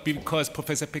because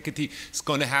Professor Piketty is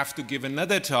going to have to give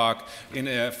another talk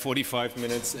in 45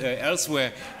 minutes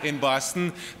elsewhere in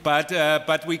Boston.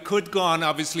 But we could go on,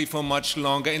 obviously, for much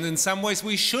longer. And in some ways,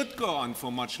 we should go on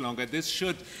for much longer. This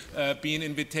should be an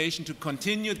invitation to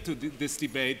continue this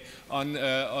debate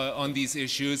on these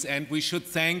issues. And we should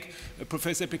thank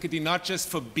Professor Piketty not just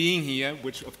for being here,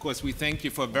 which, of course, we thank you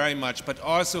for very much, but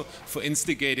also for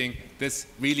instigating this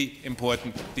really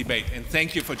important debate. And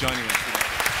thank you for joining us today.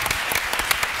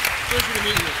 Pleasure to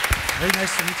meet you. Very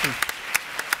nice to meet you.